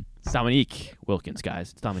 Dominic Wilkins. It's Dominique Wilkins,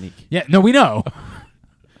 guys. It's Dominique. Yeah, no, we know.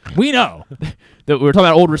 We know. We're talking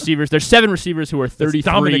about old receivers. There's 7 receivers who are 33. It's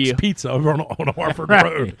Dominic's Pizza over on Harford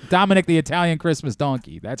Road. Dominic the Italian Christmas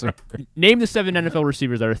donkey. That's right. Name the 7 NFL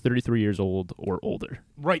receivers that are 33 years old or older.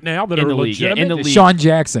 Right now that in are the league. Yeah, legitimate. in the league. Sean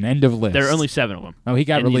Jackson, end of list. There are only 7 of them. Oh, he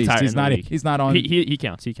got in the released. entire- He's in the not. league. He's not on. He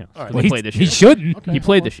counts. He counts. All right. They Well, played this he year. shouldn't. Okay. He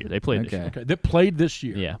played this year. They played this Okay. year. Okay, that played this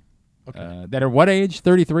year. Yeah. That are what age?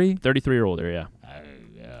 33. 33 or older. Yeah.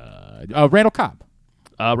 Randall Cobb.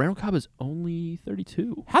 Randall Cobb is only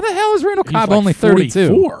 32. How the hell is Randall He's Cobb like only 32?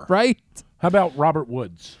 44. Right. How about Robert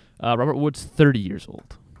Woods? Robert Woods, 30 years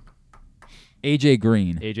old. AJ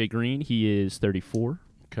Green. AJ Green, he is 34.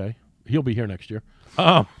 Okay, he'll be here next year.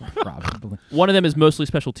 Probably. One of them is mostly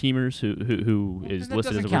special teamers who is That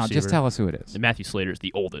listed as doesn't a count. receiver. Just tell us who it is. And Matthew Slater is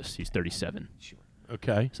the oldest. He's 37.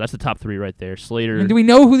 Okay. So that's the top 3 right there. Slater. And do we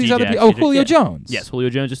know who these other G-Jack, people? Oh, CJ Julio yeah. Jones. Yes, Julio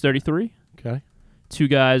Jones is 33. Okay. 2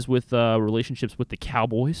 guys with relationships with the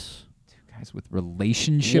Cowboys. Guys with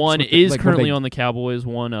relationships. One with the, is like, currently what on the Cowboys.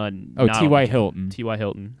 One not T.Y. on- Hilton. T.Y.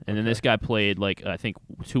 Hilton. And then this guy played I think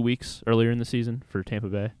 2 weeks earlier in the season for Tampa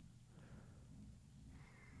Bay.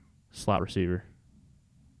 Slot receiver.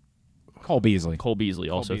 Cole Beasley. Cole Beasley,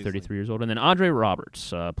 also Beasley. 33 years old. And then Andre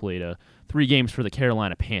Roberts played 3 games for the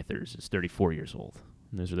Carolina Panthers. Is 34 years old.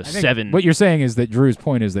 And those are the I think 7. What you're saying is that Drew's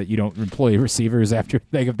point is that you don't employ receivers after.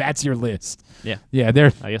 If that's your list. Yeah. Yeah,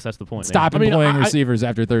 they're. I guess that's the point. Stop I mean, employing I- receivers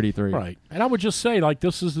after 33. Right. And I would just say,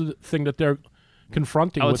 this is the thing that they're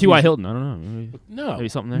confronting. Oh, with T.Y. these- Hilton. I don't know. Maybe, No. maybe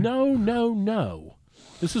something there. No.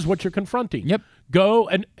 This is what you're confronting. Yep. Go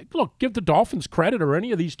and look. Give the Dolphins credit, or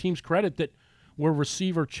any of these teams credit, that were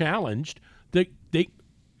receiver challenged. They This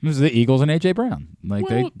is the Eagles and AJ Brown.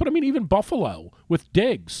 but I mean, even Buffalo with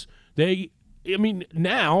Diggs.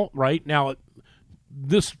 Now,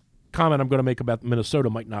 this comment I'm going to make about Minnesota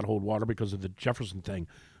might not hold water because of the Jefferson thing.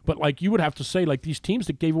 But you would have to say, these teams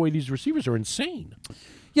that gave away these receivers are insane.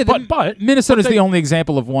 Yeah, but Minnesota's they- the only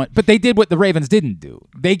example of one. But they did what the Ravens didn't do.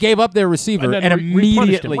 They gave up their receiver then and replenished him,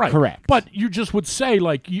 immediately right. correct. But you just would say,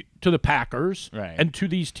 to the Packers Right. and to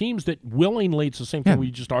these teams that willingly, it's the same thing Yeah.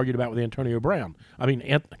 we just argued about with Antonio Brown. I mean,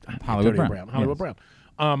 Hollywood Antonio Brown. Hollywood Yes.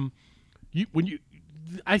 Brown.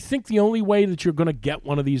 I think the only way that you're going to get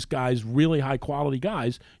one of these guys, really high quality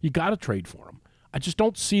guys, you got to trade for them. I just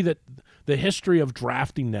don't see that the history of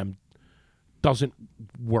drafting them doesn't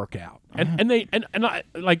work out. And I,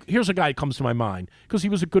 here's a guy that comes to my mind because he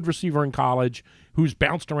was a good receiver in college who's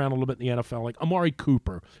bounced around a little bit in the NFL. Amari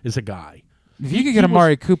Cooper is a guy. If you could get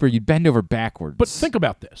Amari Cooper, you'd bend over backwards. But think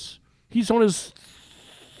about this. He's on his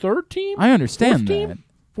 3rd team? I understand 4th team? that.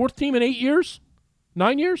 4th team in 8 years?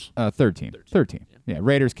 9 years? 13. Yeah,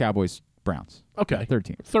 Raiders, Cowboys, Browns. Okay.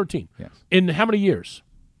 13. 13. Yes. In how many years?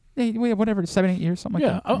 Whatever, 7, 8 years, something like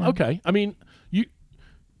Yeah. that. Okay. I mean,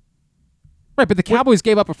 Right, but the Cowboys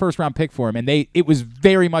gave up a first-round pick for him, and it was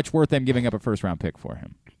very much worth them giving up a first-round pick for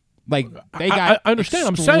him. They got I understand.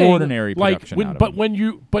 I'm saying extraordinary production out of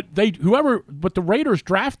him. But the Raiders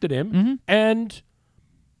drafted him and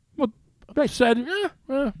said,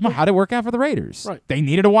 Well, how'd it work out for the Raiders? Right. They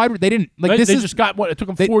needed a wide. They didn't they this is just got what it took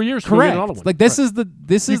them they- 4 years to correct. get another one. This Right. is the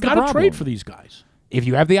you the got problem. to trade for these guys. If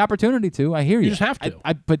you have the opportunity to, I hear you. You just have to.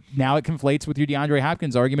 But now it conflates with your DeAndre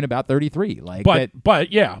Hopkins argument about 33.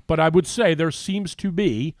 But I would say there seems to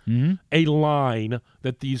be a line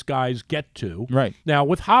that these guys get to. Right. Now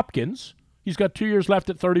with Hopkins, he's got 2 years left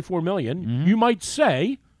at $34 million. You might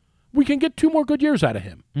say we can get 2 more good years out of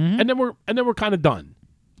him, and then we're kind of done.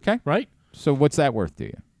 Okay. Right. So what's that worth to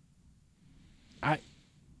you?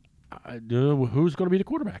 Who's going to be the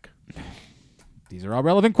quarterback? These are all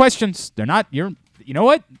relevant questions. They're not. You know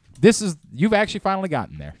what? You've actually finally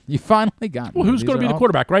gotten there. You finally gotten. Well, there. who's These going to are be the all-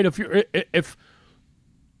 quarterback, right? If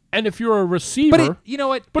you're a receiver, But you know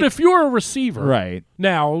what? But if you're a receiver, Right.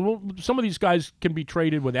 Now, some of these guys can be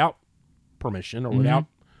traded without permission or without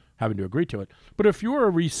having to agree to it. But if you're a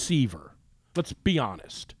receiver, let's be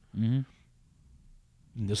honest. And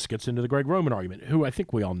this gets into the Greg Roman argument, who I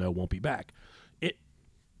think we all know won't be back.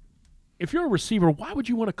 If you're a receiver, why would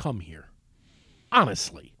you want to come here?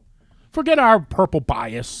 Honestly. Forget our purple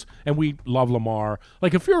bias, and we love Lamar.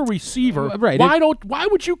 If you're a receiver, Right, why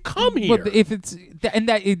would you come here? But if it's and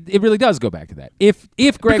that it really does go back to that. If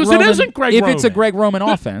Greg Because Roman, it isn't Greg if Roman. it's a Greg Roman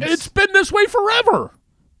offense, It's been this way forever.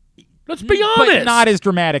 Let's be honest. but not as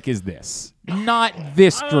dramatic as this. Not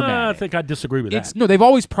this dramatic. I think I disagree with that. No, they've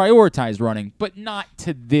always prioritized running, but not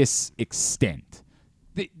to this extent.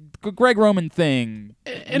 The Greg Roman thing.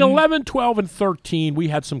 In 11, 12, and 13, we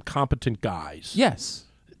had some competent guys. Yes.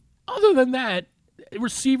 Other than that,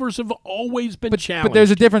 receivers have always been challenged. But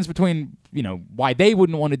there's a difference between, why they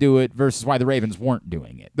wouldn't want to do it versus why the Ravens weren't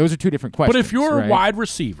doing it. Those are two different questions. But if you're right? a wide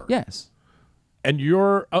receiver, yes, and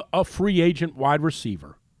you're a free agent wide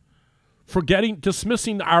receiver,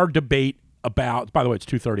 dismissing our debate about, by the way, it's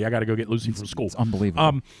 2:30. I got to go get Lucy from school. It's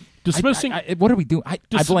unbelievable. Dismissing. What do we do? I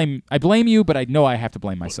blame you, but I know I have to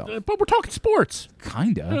blame myself. But we're talking sports.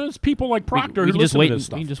 Kinda. There's people like Proctor we who can just listen wait. to this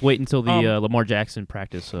stuff. We can just wait until the Lamar Jackson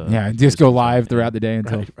practice. Yeah, just go live throughout the day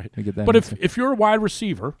until we get that. But answer. if you're a wide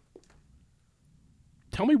receiver,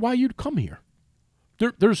 tell me why you'd come here.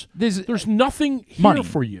 There's nothing here money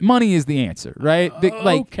for you. Money is the answer, right?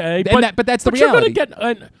 Okay, but that's the but you're reality.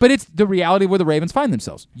 gonna get. But it's the reality where the Ravens find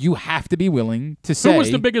themselves. You have to be willing to say. Who was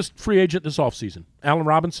the biggest free agent this offseason? Allen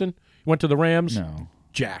Robinson went to the Rams. No,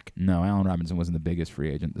 Jack. No, Allen Robinson wasn't the biggest free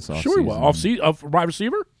agent this offseason. Sure he was. Of wide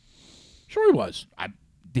receiver. Sure he was.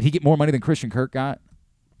 Did he get more money than Christian Kirk got?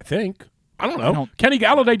 I think. I don't know. Kenny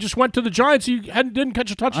Galladay just went to the Giants. He didn't catch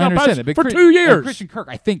a touchdown pass that, for 2 years. Christian Kirk,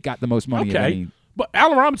 I think, got the most money. Okay. But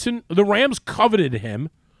Allen Robinson, the Rams coveted him,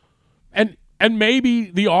 and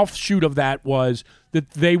maybe the offshoot of that was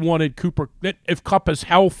that they wanted Cooper. That if Kupp is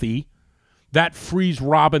healthy, that frees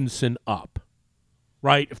Robinson up,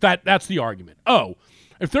 right? If that's the argument. Oh,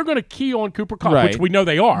 if they're going to key on Cooper Kupp, which we know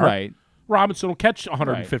they are, right? Robinson will catch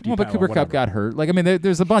 150. Well, but Cooper Kupp got hurt. Like I mean,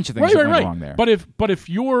 there's a bunch of things that went wrong there. But if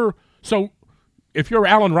you're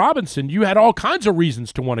Allen Robinson, you had all kinds of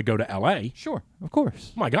reasons to want to go to L.A. Sure, of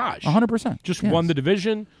course. My gosh. 100%. Just won the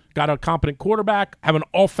division, got a competent quarterback, have an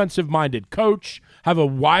offensive-minded coach, have a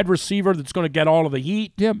wide receiver that's going to get all of the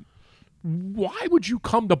heat. Yep. Why would you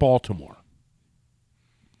come to Baltimore?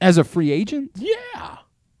 As a free agent? Yeah.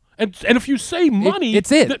 And if you say money,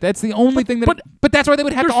 it's it. That's the only thing that. But that's why they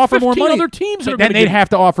would have to offer more money. Other teams that are then they'd have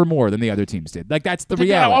to offer more than the other teams did. Like that's the reality.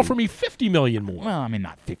 They gotta offer me $50 million more. Well, I mean,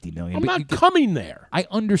 not $50 million. I'm not coming there. I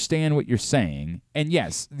understand what you're saying, and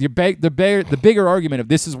yes, the bigger argument of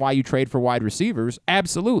this is why you trade for wide receivers.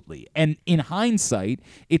 Absolutely, and in hindsight,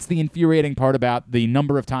 it's the infuriating part about the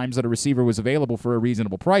number of times that a receiver was available for a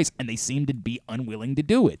reasonable price, and they seemed to be unwilling to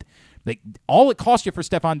do it. Like all it cost you for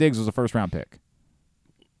Stephon Diggs was a first-round pick.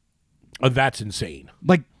 That's insane.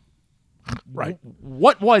 Like, right.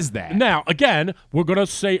 What was that? Now, again, I'm going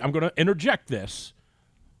to interject this,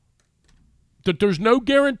 that there's no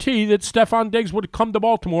guarantee that Stephon Diggs would come to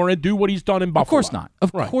Baltimore and do what he's done in Buffalo. Of course not.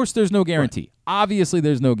 Of course there's no guarantee. Right. Obviously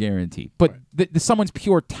there's no guarantee. But someone's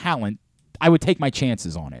pure talent, I would take my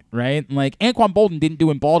chances on it, right? Like, Anquan Bolden didn't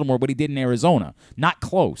do in Baltimore what he did in Arizona. Not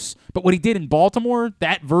close. But what he did in Baltimore,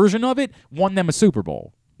 that version of it, won them a Super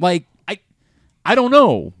Bowl. Like, I don't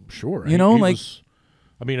know. Sure. You know,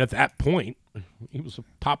 at that point, he was a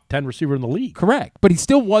top 10 receiver in the league. Correct. But he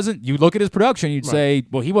still wasn't. You look at his production, you'd say,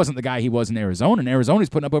 well, he wasn't the guy he was in Arizona. And Arizona's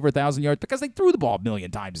putting up over 1,000 yards because they threw the ball a million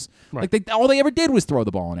times. Right. Like, all they ever did was throw the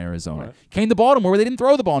ball in Arizona. Right. Came to Baltimore where they didn't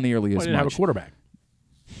throw the ball nearly as much. They didn't have a quarterback.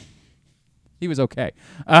 He was okay.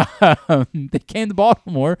 They came to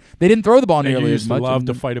Baltimore. They didn't throw the ball nearly as much. You used to love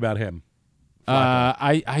to fight about him.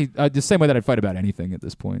 I the same way that I'd fight about anything at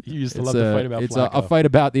this point. You used to love to fight about It's Flacco. a fight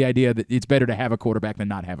about the idea that it's better to have a quarterback than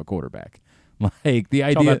not have a quarterback. Like the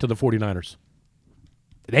idea. Tell that to the 49ers.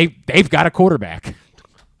 They've got a quarterback.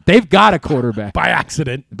 They've got a quarterback. By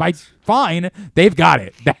accident. Fine. They've got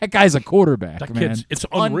it. That guy's a quarterback, that man. It's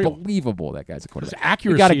unreal. Unbelievable that guy's a quarterback. His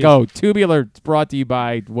accuracy. You got to go. Tubular. It's brought to you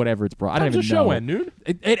by whatever it's brought. I don't even know. How's the show end, dude?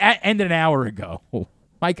 It ended an hour ago.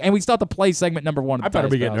 Mike, and we still have to play segment number 1. I better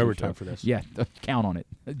be getting overtime for this. Yeah, count on it.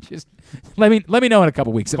 Just let me know in a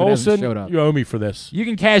couple weeks if it hasn't showed up. You owe me for this. You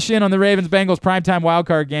can cash in on the Ravens-Bengals primetime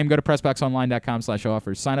wildcard game. Go to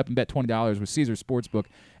PressBoxOnline.com/offers. Sign up and bet $20 with Caesars Sportsbook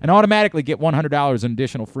and automatically get $100 in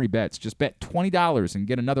additional free bets. Just bet $20 and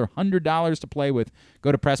get another $100 to play with.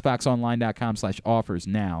 Go to PressBoxOnline.com/offers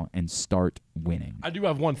now and start winning. I do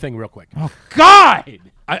have one thing real quick. Oh, God!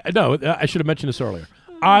 I know. I should have mentioned this earlier.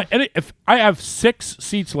 If I have 6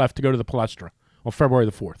 seats left to go to the Palestra on February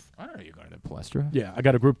the 4th. I don't know you're going to the Palestra. Yeah, I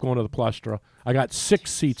got a group going to the Palestra. I got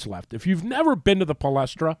 6 seats left. If you've never been to the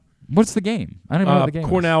Palestra, what's the game? I don't even know what the game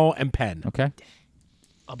Cornell is. and Penn. Okay.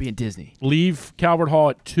 I'll be in Disney. Leave Calvert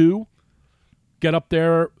Hall at 2. Get up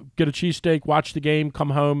there, get a cheesesteak, watch the game,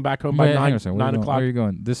 come home, back home by 9 o'clock. Where are you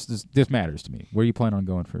going? This matters to me. Where are you planning on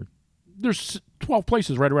going for? There's 12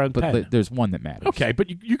 places right around Penn. But there's one that matters. Okay, but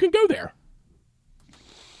you can go there.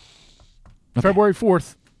 Okay. February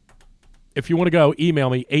 4th. If you want to go, email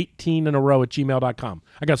me 18inarow@gmail.com.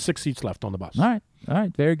 I got 6 seats left on the bus. All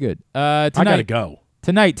right, very good. I got to go.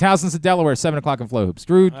 Tonight, Towson's at Delaware, 7 o'clock on Flow Hoops.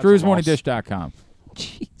 DrewsMorningDish.com.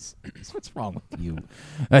 Jeez, what's wrong with you?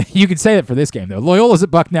 You can say that for this game, though. Loyola's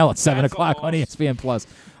at Bucknell at 7 o'clock on ESPN+.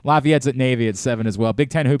 Lafayette's at Navy at 7 as well. Big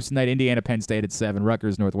Ten Hoops tonight, Indiana, Penn State at 7.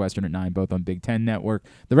 Rutgers, Northwestern at 9, both on Big Ten Network.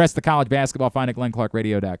 The rest of the college basketball, find at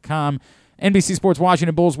GlennClarkRadio.com. NBC Sports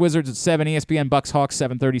Washington, Bulls, Wizards at 7. ESPN, Bucks, Hawks,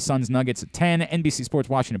 7:30. Suns, Nuggets at 10. NBC Sports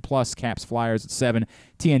Washington Plus, Caps, Flyers at 7.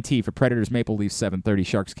 TNT for Predators, Maple Leafs, 7:30.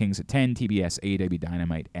 Sharks, Kings at 10. TBS, AEW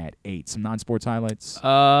Dynamite at 8. Some non-sports highlights?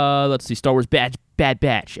 Let's see. Star Wars Bad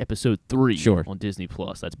Batch, Episode 3 Sure. on Disney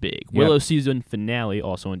Plus. That's big. Yep. Willow season finale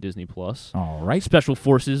also on Disney Plus. All right. Special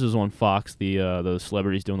Forces is on Fox. Those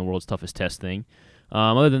celebrities doing the world's toughest test thing.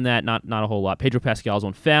 Other than that, not a whole lot. Pedro Pascal's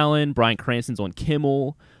on Fallon. Bryan Cranston's on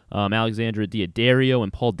Kimmel. Alexandra Daddario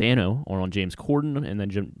and Paul Dano are on James Corden, and then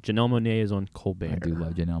Janelle Monáe is on Colbert. I do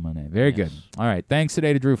love Janelle Monáe. Very good. All right. Thanks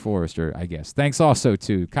today to Drew Forrester, I guess. Thanks also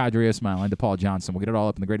to Kadri Ismail and to Paul Johnson. We'll get it all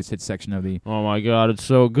up in the greatest hits section of the Oh, my God. It's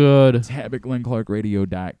so good. tab at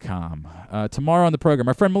GlennClarkRadio.com. Tomorrow on the program,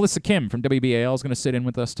 our friend Melissa Kim from WBAL is going to sit in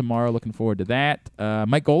with us tomorrow. Looking forward to that.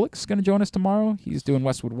 Mike Golick's going to join us tomorrow. He's doing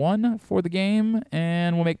Westwood 1 for the game,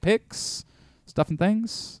 and we'll make picks. Stuff and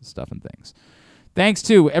things. Thanks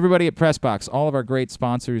to everybody at PressBox, all of our great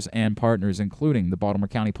sponsors and partners, including the Baltimore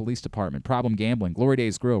County Police Department, Problem Gambling, Glory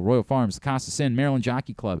Days Grill, Royal Farms, the Costa Inn, Maryland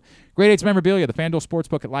Jockey Club, Great 8's Memorabilia, the FanDuel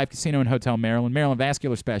Sportsbook at Live Casino and Hotel Maryland, Maryland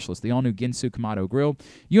Vascular Specialist, the all-new Ginsu Kamado Grill,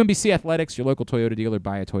 UMBC Athletics, your local Toyota dealer,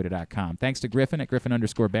 buyatoyota.com. Thanks to Griffin at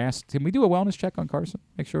Griffin_Bass. Can we do a wellness check on Carson?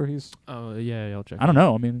 Make sure he's... Oh, yeah, I'll check. I don't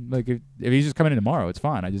know. I mean, like if he's just coming in tomorrow, it's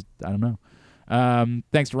fine. I don't know.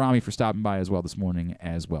 Thanks to Rami for stopping by as well this morning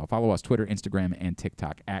as well. Follow us Twitter, Instagram, and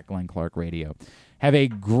TikTok at Glenn Clark Radio. Have a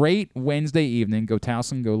great Wednesday evening. Go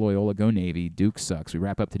Towson, go Loyola, go Navy. Duke sucks. We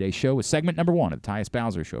wrap up today's show with segment number 1 of the Tyus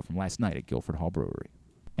Bowser Show from last night at Guilford Hall Brewery.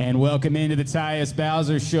 And welcome into the Tyus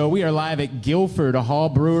Bowser Show. We are live at Guilford Hall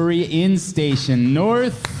Brewery in Station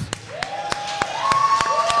North.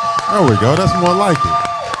 There we go. That's more like it.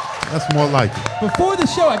 Before the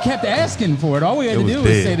show, I kept asking for it. All we had to do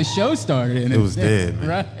was say the show started. And it was dead,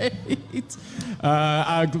 man.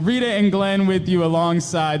 Right? Rita and Glenn with you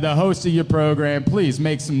alongside the host of your program. Please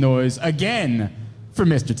make some noise again for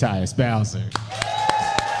Mr. Tyus Bowser.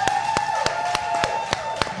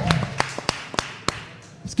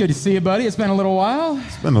 It's good to see you, buddy. It's been a little while.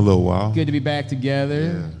 It's been a little while. Good to be back together.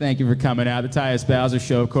 Yeah. Thank you for coming out. The Tyus Bowser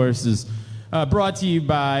Show, of course, is brought to you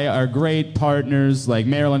by our great partners like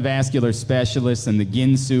Maryland Vascular Specialists and the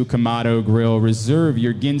Ginsu Kamado Grill. Reserve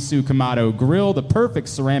your Ginsu Kamado Grill, the perfect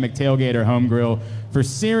ceramic tailgate or home grill for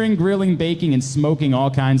searing, grilling, baking, and smoking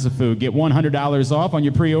all kinds of food. Get $100 off on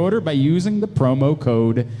your pre-order by using the promo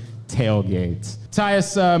code TAILGATE.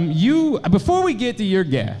 Tyus, before we get to your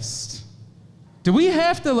guest, do we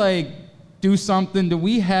have to, do something? Do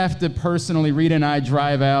we have to personally, Rita and I,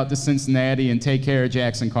 drive out to Cincinnati and take care of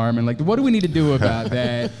Jackson Carmen? What do we need to do about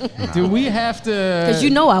that? Do we have to... Because you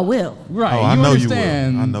know I will. Right, I know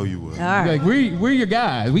understand. you will. I know you will. All right. We're your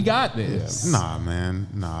guys. We got this. Yeah. Nah, man.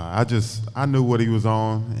 Nah, I knew what he was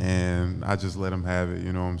on, and I just let him have it.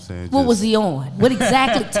 You know what I'm saying? What was he on? What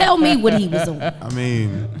exactly? Tell me what he was on. I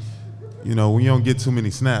mean, when you don't get too many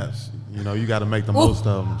snaps, you got to make the most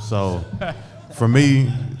of them. So, for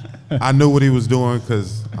me... I knew what he was doing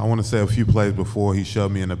because I want to say a few plays before he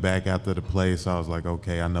shoved me in the back after the play, so I was like,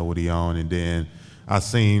 okay, I know what he on. And then I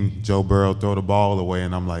seen Joe Burrow throw the ball away,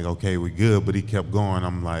 and I'm like, okay, we good, but he kept going.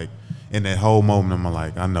 I'm like, in that whole moment, I'm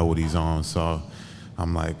like, I know what he's on. So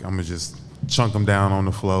I'm like, I'm going to just chunk him down on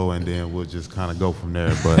the floor, and then we'll just kind of go from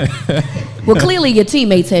there. But well, clearly your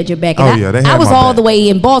teammates had your back. And they had I was my all back. the way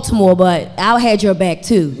in Baltimore, but I had your back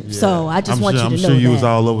too. Yeah. So I just want you to know I'm sure you that. was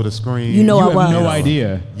all over the screen. You know I was. You have no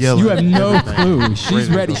idea. Yelling. You have no clue. She's Ready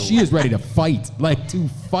to ready. go. She is ready to fight. To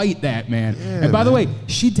fight that man. Yeah, and by the way,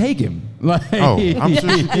 she'd take him. I'm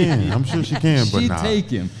sure she can. But she'd nah. take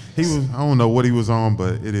him. He was. I don't know what he was on,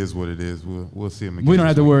 but it is what it is. We'll see him again. We don't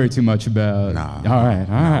have to worry too much about. Nah. All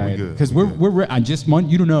right. we good. Because we're. I just want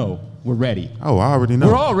you to know we're ready. Oh, I already know.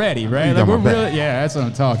 We're all ready, right? You got We're my back. really. Yeah, that's what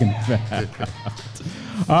I'm talking about.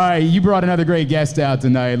 All right, you brought another great guest out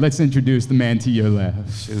tonight. Let's introduce the man to your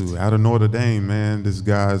left. Shoot, out of Notre Dame, man. This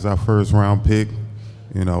guy's our first round pick.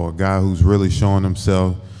 A guy who's really showing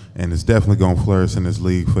himself and is definitely going to flourish in this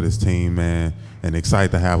league for this team, man. And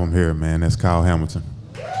excited to have him here, man. That's Kyle Hamilton.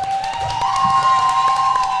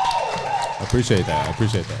 I appreciate that.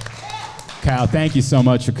 Kyle, thank you so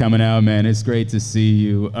much for coming out, man. It's great to see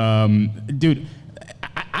you. Dude,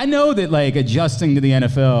 I know that, adjusting to the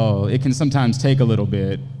NFL, it can sometimes take a little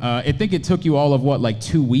bit. I think it took you all of,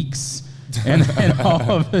 2 weeks? And then all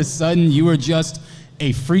of a sudden, you were just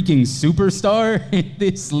a freaking superstar in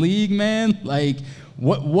this league, man?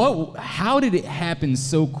 How did it happen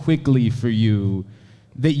so quickly for you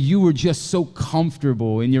that you were just so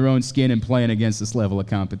comfortable in your own skin and playing against this level of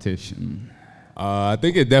competition? I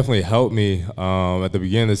think it definitely helped me at the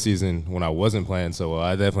beginning of the season when I wasn't playing so well.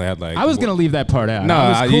 I definitely had I was gonna leave that part out. No,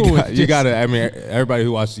 I was cool with you got to. I mean, everybody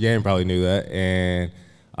who watched the game probably knew that. And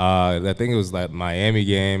I think it was like Miami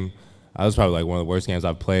game. I was probably like one of the worst games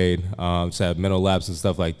I've played. Just had mental lapse and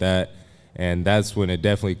stuff like that. And that's when it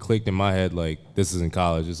definitely clicked in my head, like, this isn't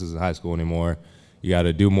college, this isn't high school anymore. You got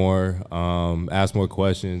to do more, ask more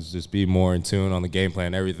questions, just be more in tune on the game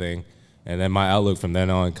plan, everything. And then my outlook from then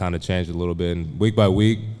on kind of changed a little bit. And week by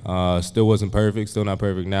week, still wasn't perfect, still not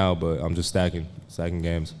perfect now, but I'm just stacking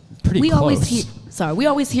games. We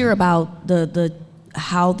always hear about the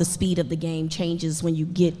how the speed of the game changes when you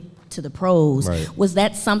get to the pros. Right. Was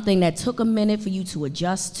that something that took a minute for you to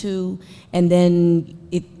adjust to, and then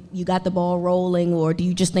you got the ball rolling, or do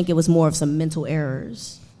you just think it was more of some mental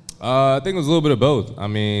errors? I think it was a little bit of both. I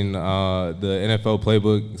mean, the NFL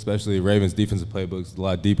playbook, especially Ravens defensive playbook, is a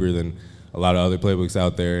lot deeper than a lot of other playbooks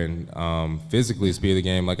out there. And physically, speed of the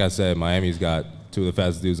game, like I said, Miami's got two of the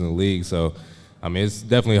fastest dudes in the league. So, I mean, it's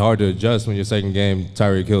definitely hard to adjust when your second game,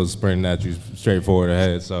 Tyreek Hill's sprinting at you straight forward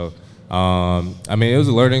ahead. So, I mean, it was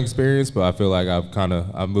a learning experience, but I feel like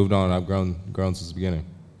I've moved on. I've grown since the beginning.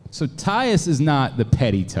 So Tyus is not the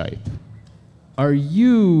petty type. Are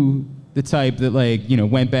you the type that, like, you know,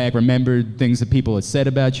 went back, remembered things that people had said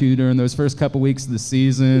about you during those first couple weeks of the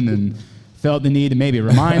season and felt the need to maybe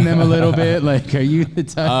remind them a little bit? Like, are you the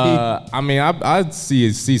type? I mean, I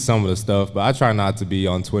see some of the stuff, but I try not to be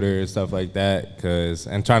on Twitter and stuff like that,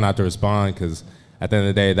 and try not to respond, because at the end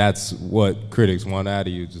of the day, that's what critics want out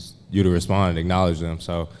of you, just you to respond and acknowledge them.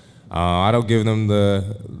 So I don't give them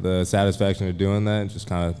the satisfaction of doing that, and just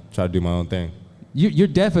kind of try to do my own thing. You're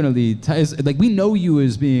definitely, like, we know you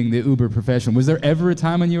as being the uber professional. Was there ever a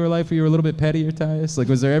time in your life where you were a little bit pettier, Tyus? Like,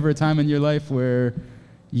 was there ever a time in your life where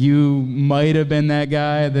you might have been that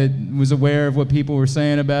guy that was aware of what people were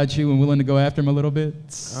saying about you and willing to go after them a little bit?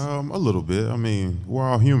 A little bit. I mean, we're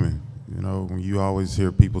all human. You know, when you always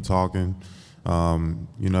hear people talking,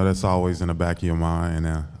 you know, that's always in the back of your mind.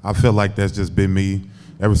 And I feel like that's just been me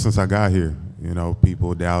ever since I got here. You know,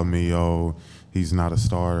 people doubt me, oh, he's not a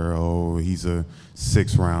starter, oh, he's a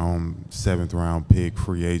 6th round, 7th round pick,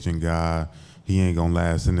 free agent guy. He ain't gonna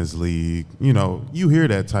last in this league. You know, you hear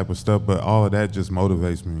that type of stuff, but all of that just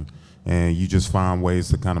motivates me. And you just find ways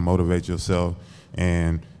to kind of motivate yourself.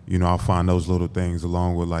 And, you know, I find those little things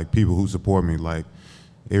along with, like, people who support me, like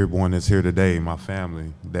everyone that's here today, my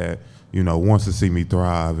family, that, you know, wants to see me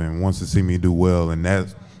thrive and wants to see me do well. And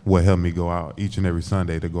that's what helped me go out each and every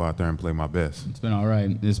Sunday to go out there and play my best. It's been all right.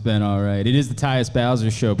 It is the Tyus Bowser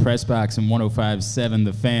Show, Press Box and 105.7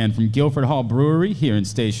 The Fan from Guilford Hall Brewery here in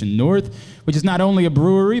Station North, which is not only a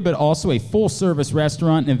brewery but also a full-service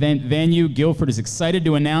restaurant and event venue. Guilford is excited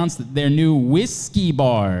to announce that their new whiskey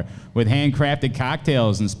bar with handcrafted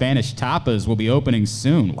cocktails and Spanish tapas will be opening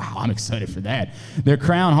soon. Wow, I'm excited for that. Their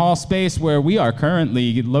Crown Hall space, where we are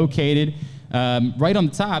currently located, right on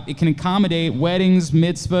the top, it can accommodate weddings,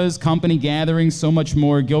 mitzvahs, company gatherings, so much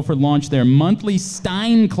more. Guilford launched their monthly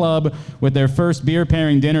Stein Club with their first beer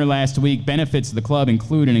pairing dinner last week. Benefits of the club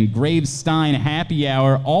include an engraved Stein happy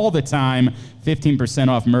hour all the time, 15%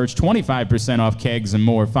 off merch, 25% off kegs, and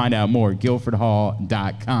more. Find out more at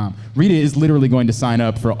guilfordhall.com. Rita is literally going to sign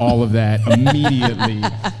up for all of that immediately,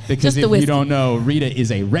 because if you don't know, Rita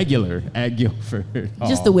is a regular at Guilford Hall.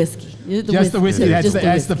 Just the whiskey. Just the whiskey.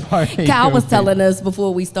 That's the part. Kyle was telling us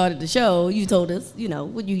before we started the show, you told us, you know,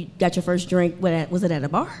 when you got your first drink, was it at a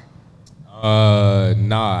bar?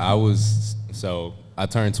 Nah, I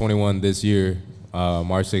turned 21 this year,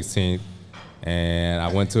 March 16th, and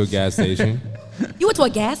I went to a gas station. You went to a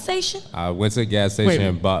gas station? I went to a gas station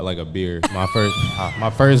and bought like a beer. My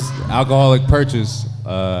first alcoholic purchase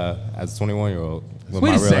as a 21-year-old with Wait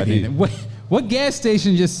my a real second. ID. What gas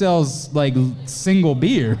station just sells like single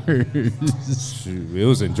beer? Shoot, it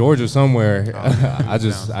was in Georgia somewhere. I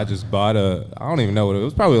just bought I don't even know what it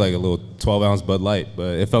was. Probably like a little 12-ounce Bud Light,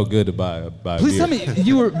 but it felt good to buy a Please beer. tell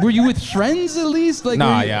me, were you with friends at least? Like,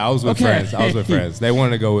 I was with friends. I was with friends. They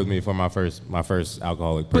wanted to go with me for my first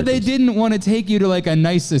alcoholic purchase. But they didn't want to take you to like a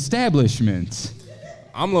nice establishment.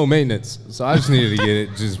 I'm low maintenance, so I just needed to get it,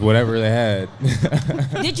 just whatever they had.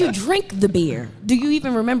 Did you drink the beer? Do you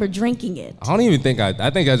even remember drinking it? I don't even think I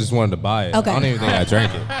think I just wanted to buy it. Okay. I don't even think I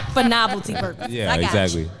drank it. For novelty purposes. Yeah, I got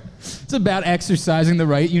exactly. you. It's about exercising the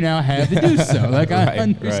right you now have to do so. Like, I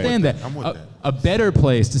understand that. I'm with that. A better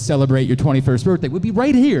place to celebrate your 21st birthday would be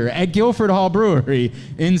right here at Guilford Hall Brewery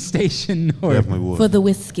in Station North. Definitely would. For the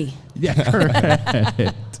whiskey. Yeah,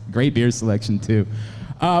 correct. Great beer selection, too.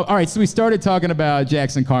 All right, so we started talking about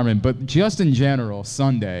Jackson Carman, but just in general,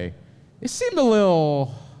 Sunday, it seemed a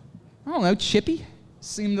little, I don't know, chippy.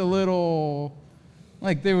 Seemed a little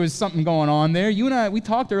Like there was something going on there. You and I, we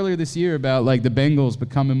talked earlier this year about like the Bengals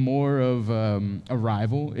becoming more of a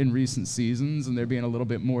rival in recent seasons, and there being a little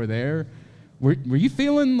bit more there. Were you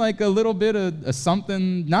feeling like a little bit of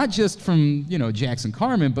something, not just from Jackson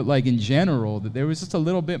Carman, but like in general, that there was just a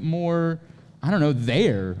little bit more, I don't know,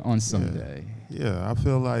 there on Sunday? Yeah, I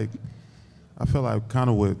feel like kind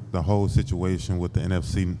of with the whole situation with the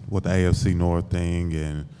AFC North thing,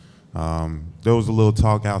 and there was a little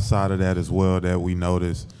talk outside of that as well that we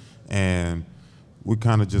noticed, and we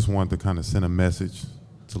kind of just wanted to kind of send a message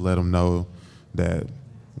to let them know that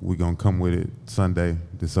we're going to come with it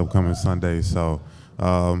this upcoming Sunday. So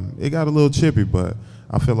it got a little chippy, but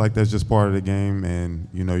I feel like that's just part of the game, and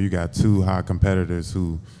you got two high competitors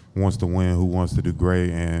who wants to win, who wants to do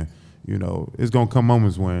great, and it's going to come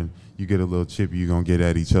moments when you get a little chippy, you're going to get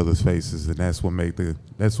at each other's faces, and that's what make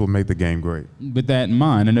the game great. With that in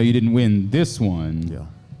mind, I know you didn't win this one. Yeah.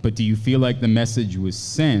 But do you feel like the message was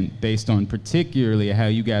sent based on particularly how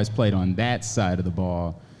you guys played on that side of the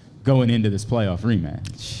ball going into this playoff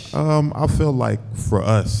rematch? I feel like for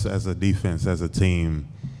us as a defense, as a team,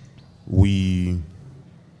 we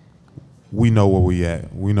know where we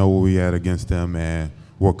at. We know where we at against them, and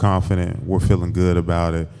we're confident. We're feeling good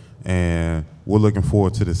about it, and we're looking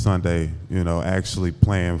forward to this Sunday. Actually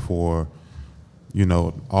playing for,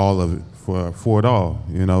 all of it, for it all.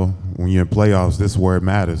 When you're in playoffs, this is where it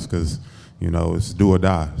matters because, it's do or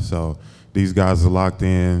die. So these guys are locked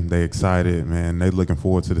in. They excited, man. They looking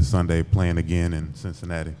forward to the Sunday playing again in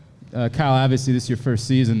Cincinnati. Kyle, obviously this is your first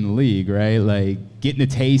season in the league, right? Like getting a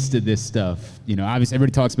taste of this stuff. Obviously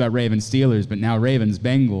everybody talks about Ravens Steelers, but now Ravens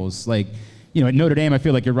Bengals. Like, at Notre Dame, I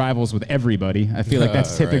feel like you're rivals with everybody. I feel like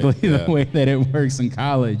that's typically the way that it works in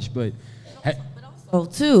college. But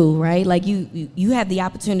too, right? Like you had the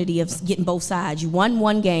opportunity of getting both sides. You won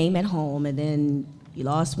one game at home, and then you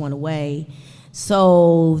lost one away.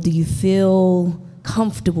 So do you feel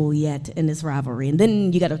comfortable yet in this rivalry? And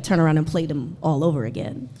then you got to turn around and play them all over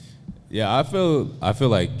again. Yeah, I feel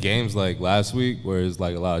like games like last week, where it's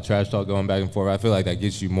like a lot of trash talk going back and forth, I feel like that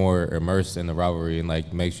gets you more immersed in the rivalry and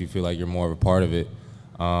like makes you feel like you're more of a part of it.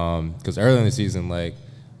 Because early in the season, like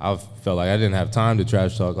I felt like I didn't have time to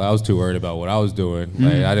trash talk. Like, I was too worried about what I was doing.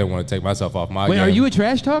 Like I didn't want to take myself off my game. Wait, are you a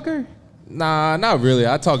trash talker? Nah, not really.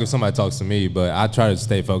 I talk if somebody talks to me, but I try to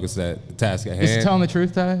stay focused at the task at hand. Is he telling the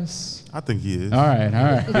truth, Tyus? I think he is. All right.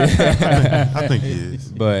 I think he is.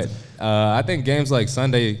 But I think games like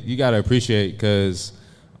Sunday, you got to appreciate because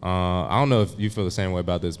I don't know if you feel the same way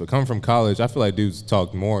about this, but coming from college, I feel like dudes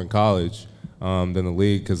talk more in college than the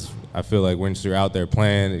league because I feel like when you're out there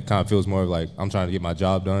playing, it kind of feels more like I'm trying to get my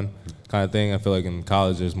job done kind of thing. I feel like in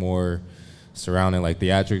college there's more surrounding like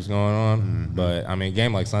theatrics going on. Mm-hmm. But I mean, a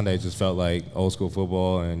game like Sunday just felt like old school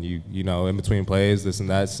football, and you know in between plays this and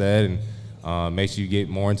that said, and makes you get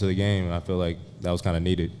more into the game. And I feel like that was kind of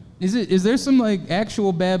needed. Is there some like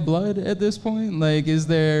actual bad blood at this point? Like, is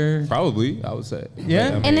there? Probably, I would say. Yeah,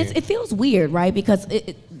 I mean, and it feels weird, right? Because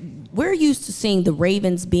we're used to seeing the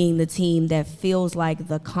Ravens being the team that feels like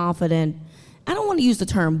the confident. I don't want to use the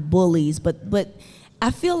term bullies, but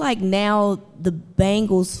I feel like now the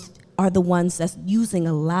Bengals are the ones that's using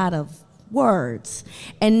a lot of words,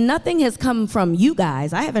 and nothing has come from you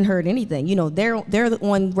guys. I haven't heard anything. You know, they're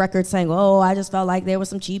on record saying, "Oh, I just felt like there was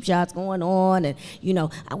some cheap shots going on, and you know,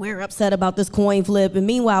 we're upset about this coin flip." And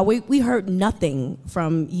meanwhile, we heard nothing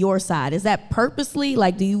from your side. Is that purposely?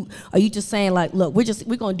 Like, are you just saying like, look, we're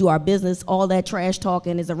going to do our business. All that trash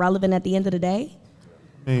talking is irrelevant at the end of the day?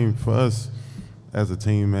 I mean, for us as a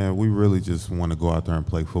team, man, we really just want to go out there and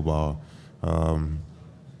play football.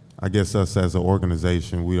 I guess us as an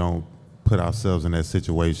organization, we don't put ourselves in that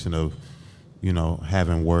situation of, you know,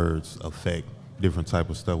 having words affect different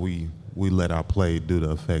type of stuff. We let our play do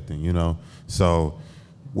the affecting, you know. So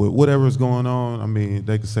with whatever's going on, I mean,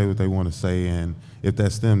 they can say what they want to say, and if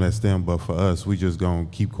that's them, that's them. But for us, we just gonna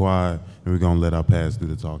keep quiet and we're gonna let our past do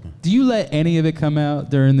the talking. Do you let any of it come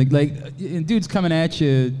out during the dudes coming at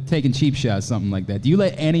you taking cheap shots, something like that? Do you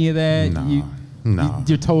let any of that? Nah.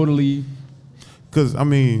 You're totally. Because I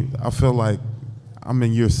mean, I feel like I'm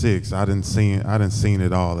in year 6. I didn't seen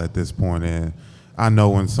it all at this point, and I know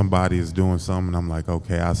when somebody is doing something, I'm like,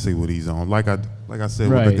 okay, I see what he's on. Like I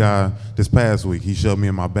said with the guy this past week, he shoved me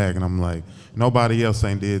in my back, and I'm like, nobody else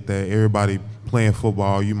ain't did that. Everybody playing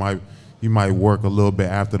football, you might work a little bit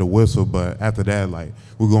after the whistle, but after that, like,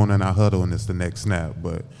 we're going in our huddle and it's the next snap.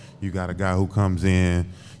 But you got a guy who comes in,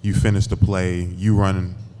 you finish the play, you're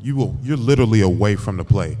literally away from the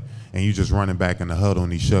play, and you just running back in the huddle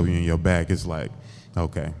and he shove you in your back. It's like,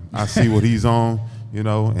 okay, I see what he's on, you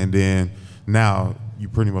know, and then now you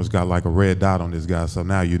pretty much got like a red dot on this guy, so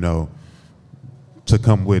now you know to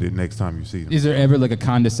come with it next time you see them. Is there ever like a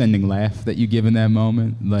condescending laugh that you give in that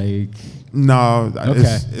moment? Like, no,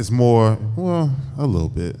 okay. It's more, well, a little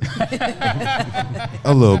bit.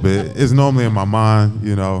 A little bit. It's normally in my mind,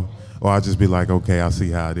 you know, or I'll just be like, okay, I'll see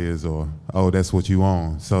how it is, or, oh, that's what you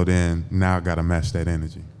on. So then now I got to match that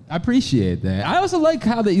energy. I appreciate that. I also like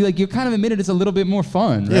how that you kind of admitted it's a little bit more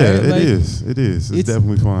fun, right? Yeah, like, it is. It is. It's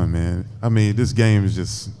definitely fun, man. I mean, this game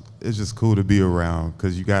is it's just cool to be around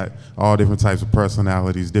because you got all different types of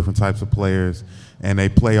personalities, different types of players, and they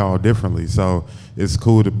play all differently. So it's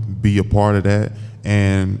cool to be a part of that.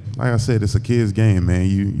 And like I said, it's a kid's game, man.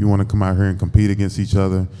 You want to come out here and compete against each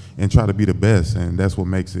other and try to be the best, and that's what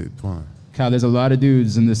makes it fun. Kyle, there's a lot of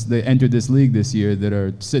dudes that entered this league this year that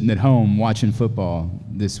are sitting at home watching football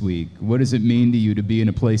this week. What does it mean to you to be in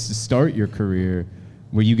a place to start your career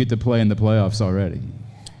where you get to play in the playoffs already?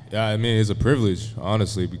 Yeah, I mean, it's a privilege,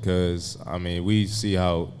 honestly, because, I mean, we see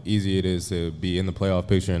how easy it is to be in the playoff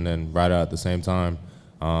picture and then right out at the same time.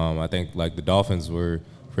 I think, like, the Dolphins were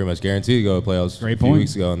pretty much guaranteed to go to playoffs a few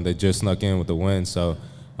weeks ago, and they just snuck in with the win. So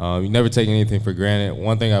you never take anything for granted.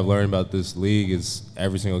 One thing I've learned about this league is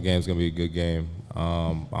every single game is going to be a good game.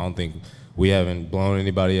 I don't think we haven't blown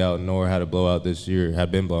anybody out, nor had a blowout this year,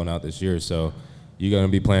 have been blown out this year. So you're going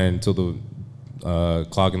to be playing until the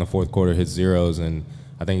clock in the fourth quarter hits zeros, and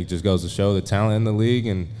I think it just goes to show the talent in the league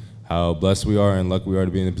and how blessed we are and lucky we are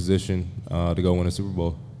to be in a position to go win a Super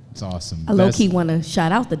Bowl. It's awesome. I low-key want to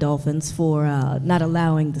shout out the Dolphins for not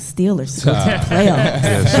allowing the Steelers to go to the playoffs.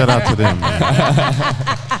 Yeah, shout out to them.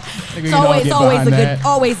 It's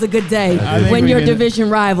always a good day when your division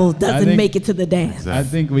rival doesn't make it to the dance. I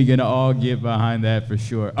think we can all get behind that for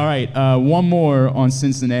sure. All right, one more on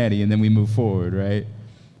Cincinnati, and then we move forward, right?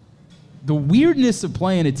 The weirdness of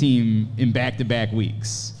playing a team in back-to-back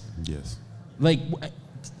weeks. Yes. Like,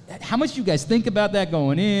 how much do you guys think about that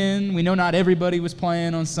going in? We know not everybody was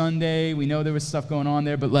playing on Sunday. We know there was stuff going on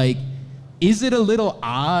there. But, like, is it a little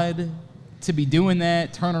odd to be doing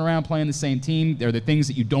that, turning around playing the same team? Are there things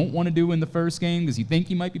that you don't want to do in the first game because you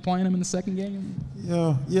think you might be playing them in the second game?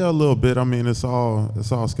 Yeah, a little bit. I mean, it's all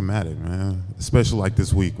schematic, man. Especially like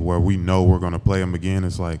this week where we know we're going to play them again.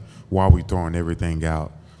 It's like, why are we throwing everything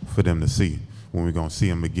out for them to see when we're going to see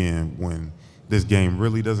them again when this game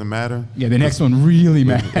really doesn't matter? Yeah, the next one really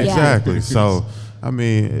matters. Exactly. So, I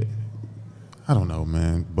mean, I don't know,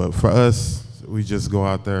 man. But for us, we just go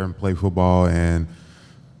out there and play football, and,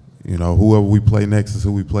 you know, whoever we play next is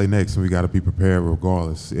who we play next, and we got to be prepared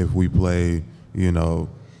regardless. If we play, you know,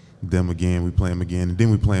 them again, we play them again, and then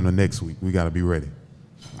we play them the next week. We got to be ready.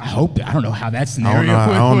 I don't know how that scenario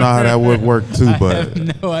I don't know how that would work too, but I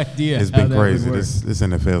have no idea. It's been crazy. This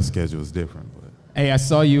NFL schedule is different. Hey, I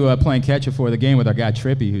saw you playing catch before the game with our guy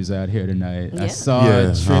Trippy, who's out here tonight. I saw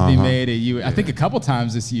Trippy made it. I think a couple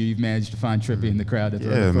times this year you've managed to find Trippy in the crowd to throw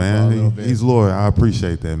the football a little bit. He's loyal. I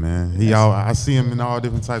appreciate that, man. I see him in all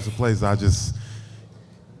different types of places.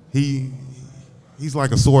 He's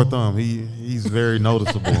like a sore thumb. He's very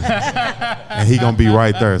noticeable, and he gonna be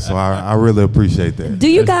right there. So I really appreciate that. Do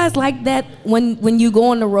you guys like that when you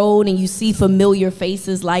go on the road and you see familiar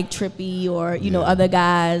faces like Trippy or other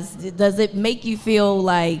guys? Does it make you feel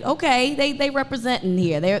like, okay, they representing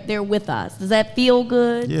here? They're with us. Does that feel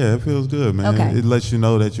good? Yeah, it feels good, man. Okay. It lets you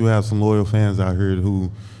know that you have some loyal fans out here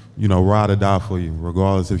who, ride or die for you,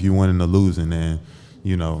 regardless if you winning or losing, and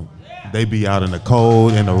they be out in the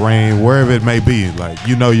cold, in the rain, wherever it may be. Like,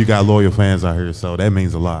 you got loyal fans out here, so that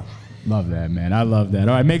means a lot. Love that, man. I love that.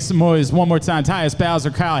 All right, make some noise one more time. Tyus Bowser,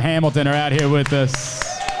 Kyle Hamilton are out here with us.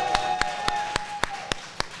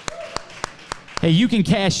 Hey, you can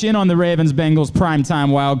cash in on the Ravens-Bengals primetime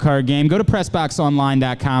wildcard game. Go to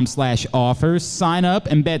PressBoxOnline.com/offers. Sign up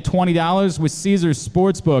and bet $20 with Caesars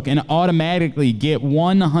Sportsbook and automatically get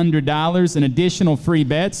 $100 in additional free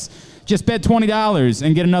bets. Just bet $20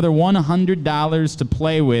 and get another $100 to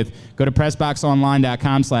play with. Go to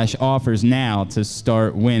PressBoxOnline.com/offers now to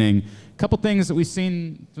start winning. A couple things that we've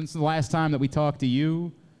seen since the last time that we talked to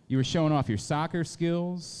you. You were showing off your soccer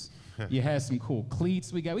skills. You had some cool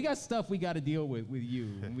cleats. We got stuff we got to deal with you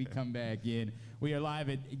when we come back in. We are live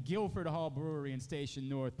at Guilford Hall Brewery in Station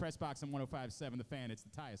North. Pressbox on 105.7 The Fan. It's the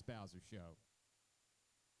Tyus Bowser Show.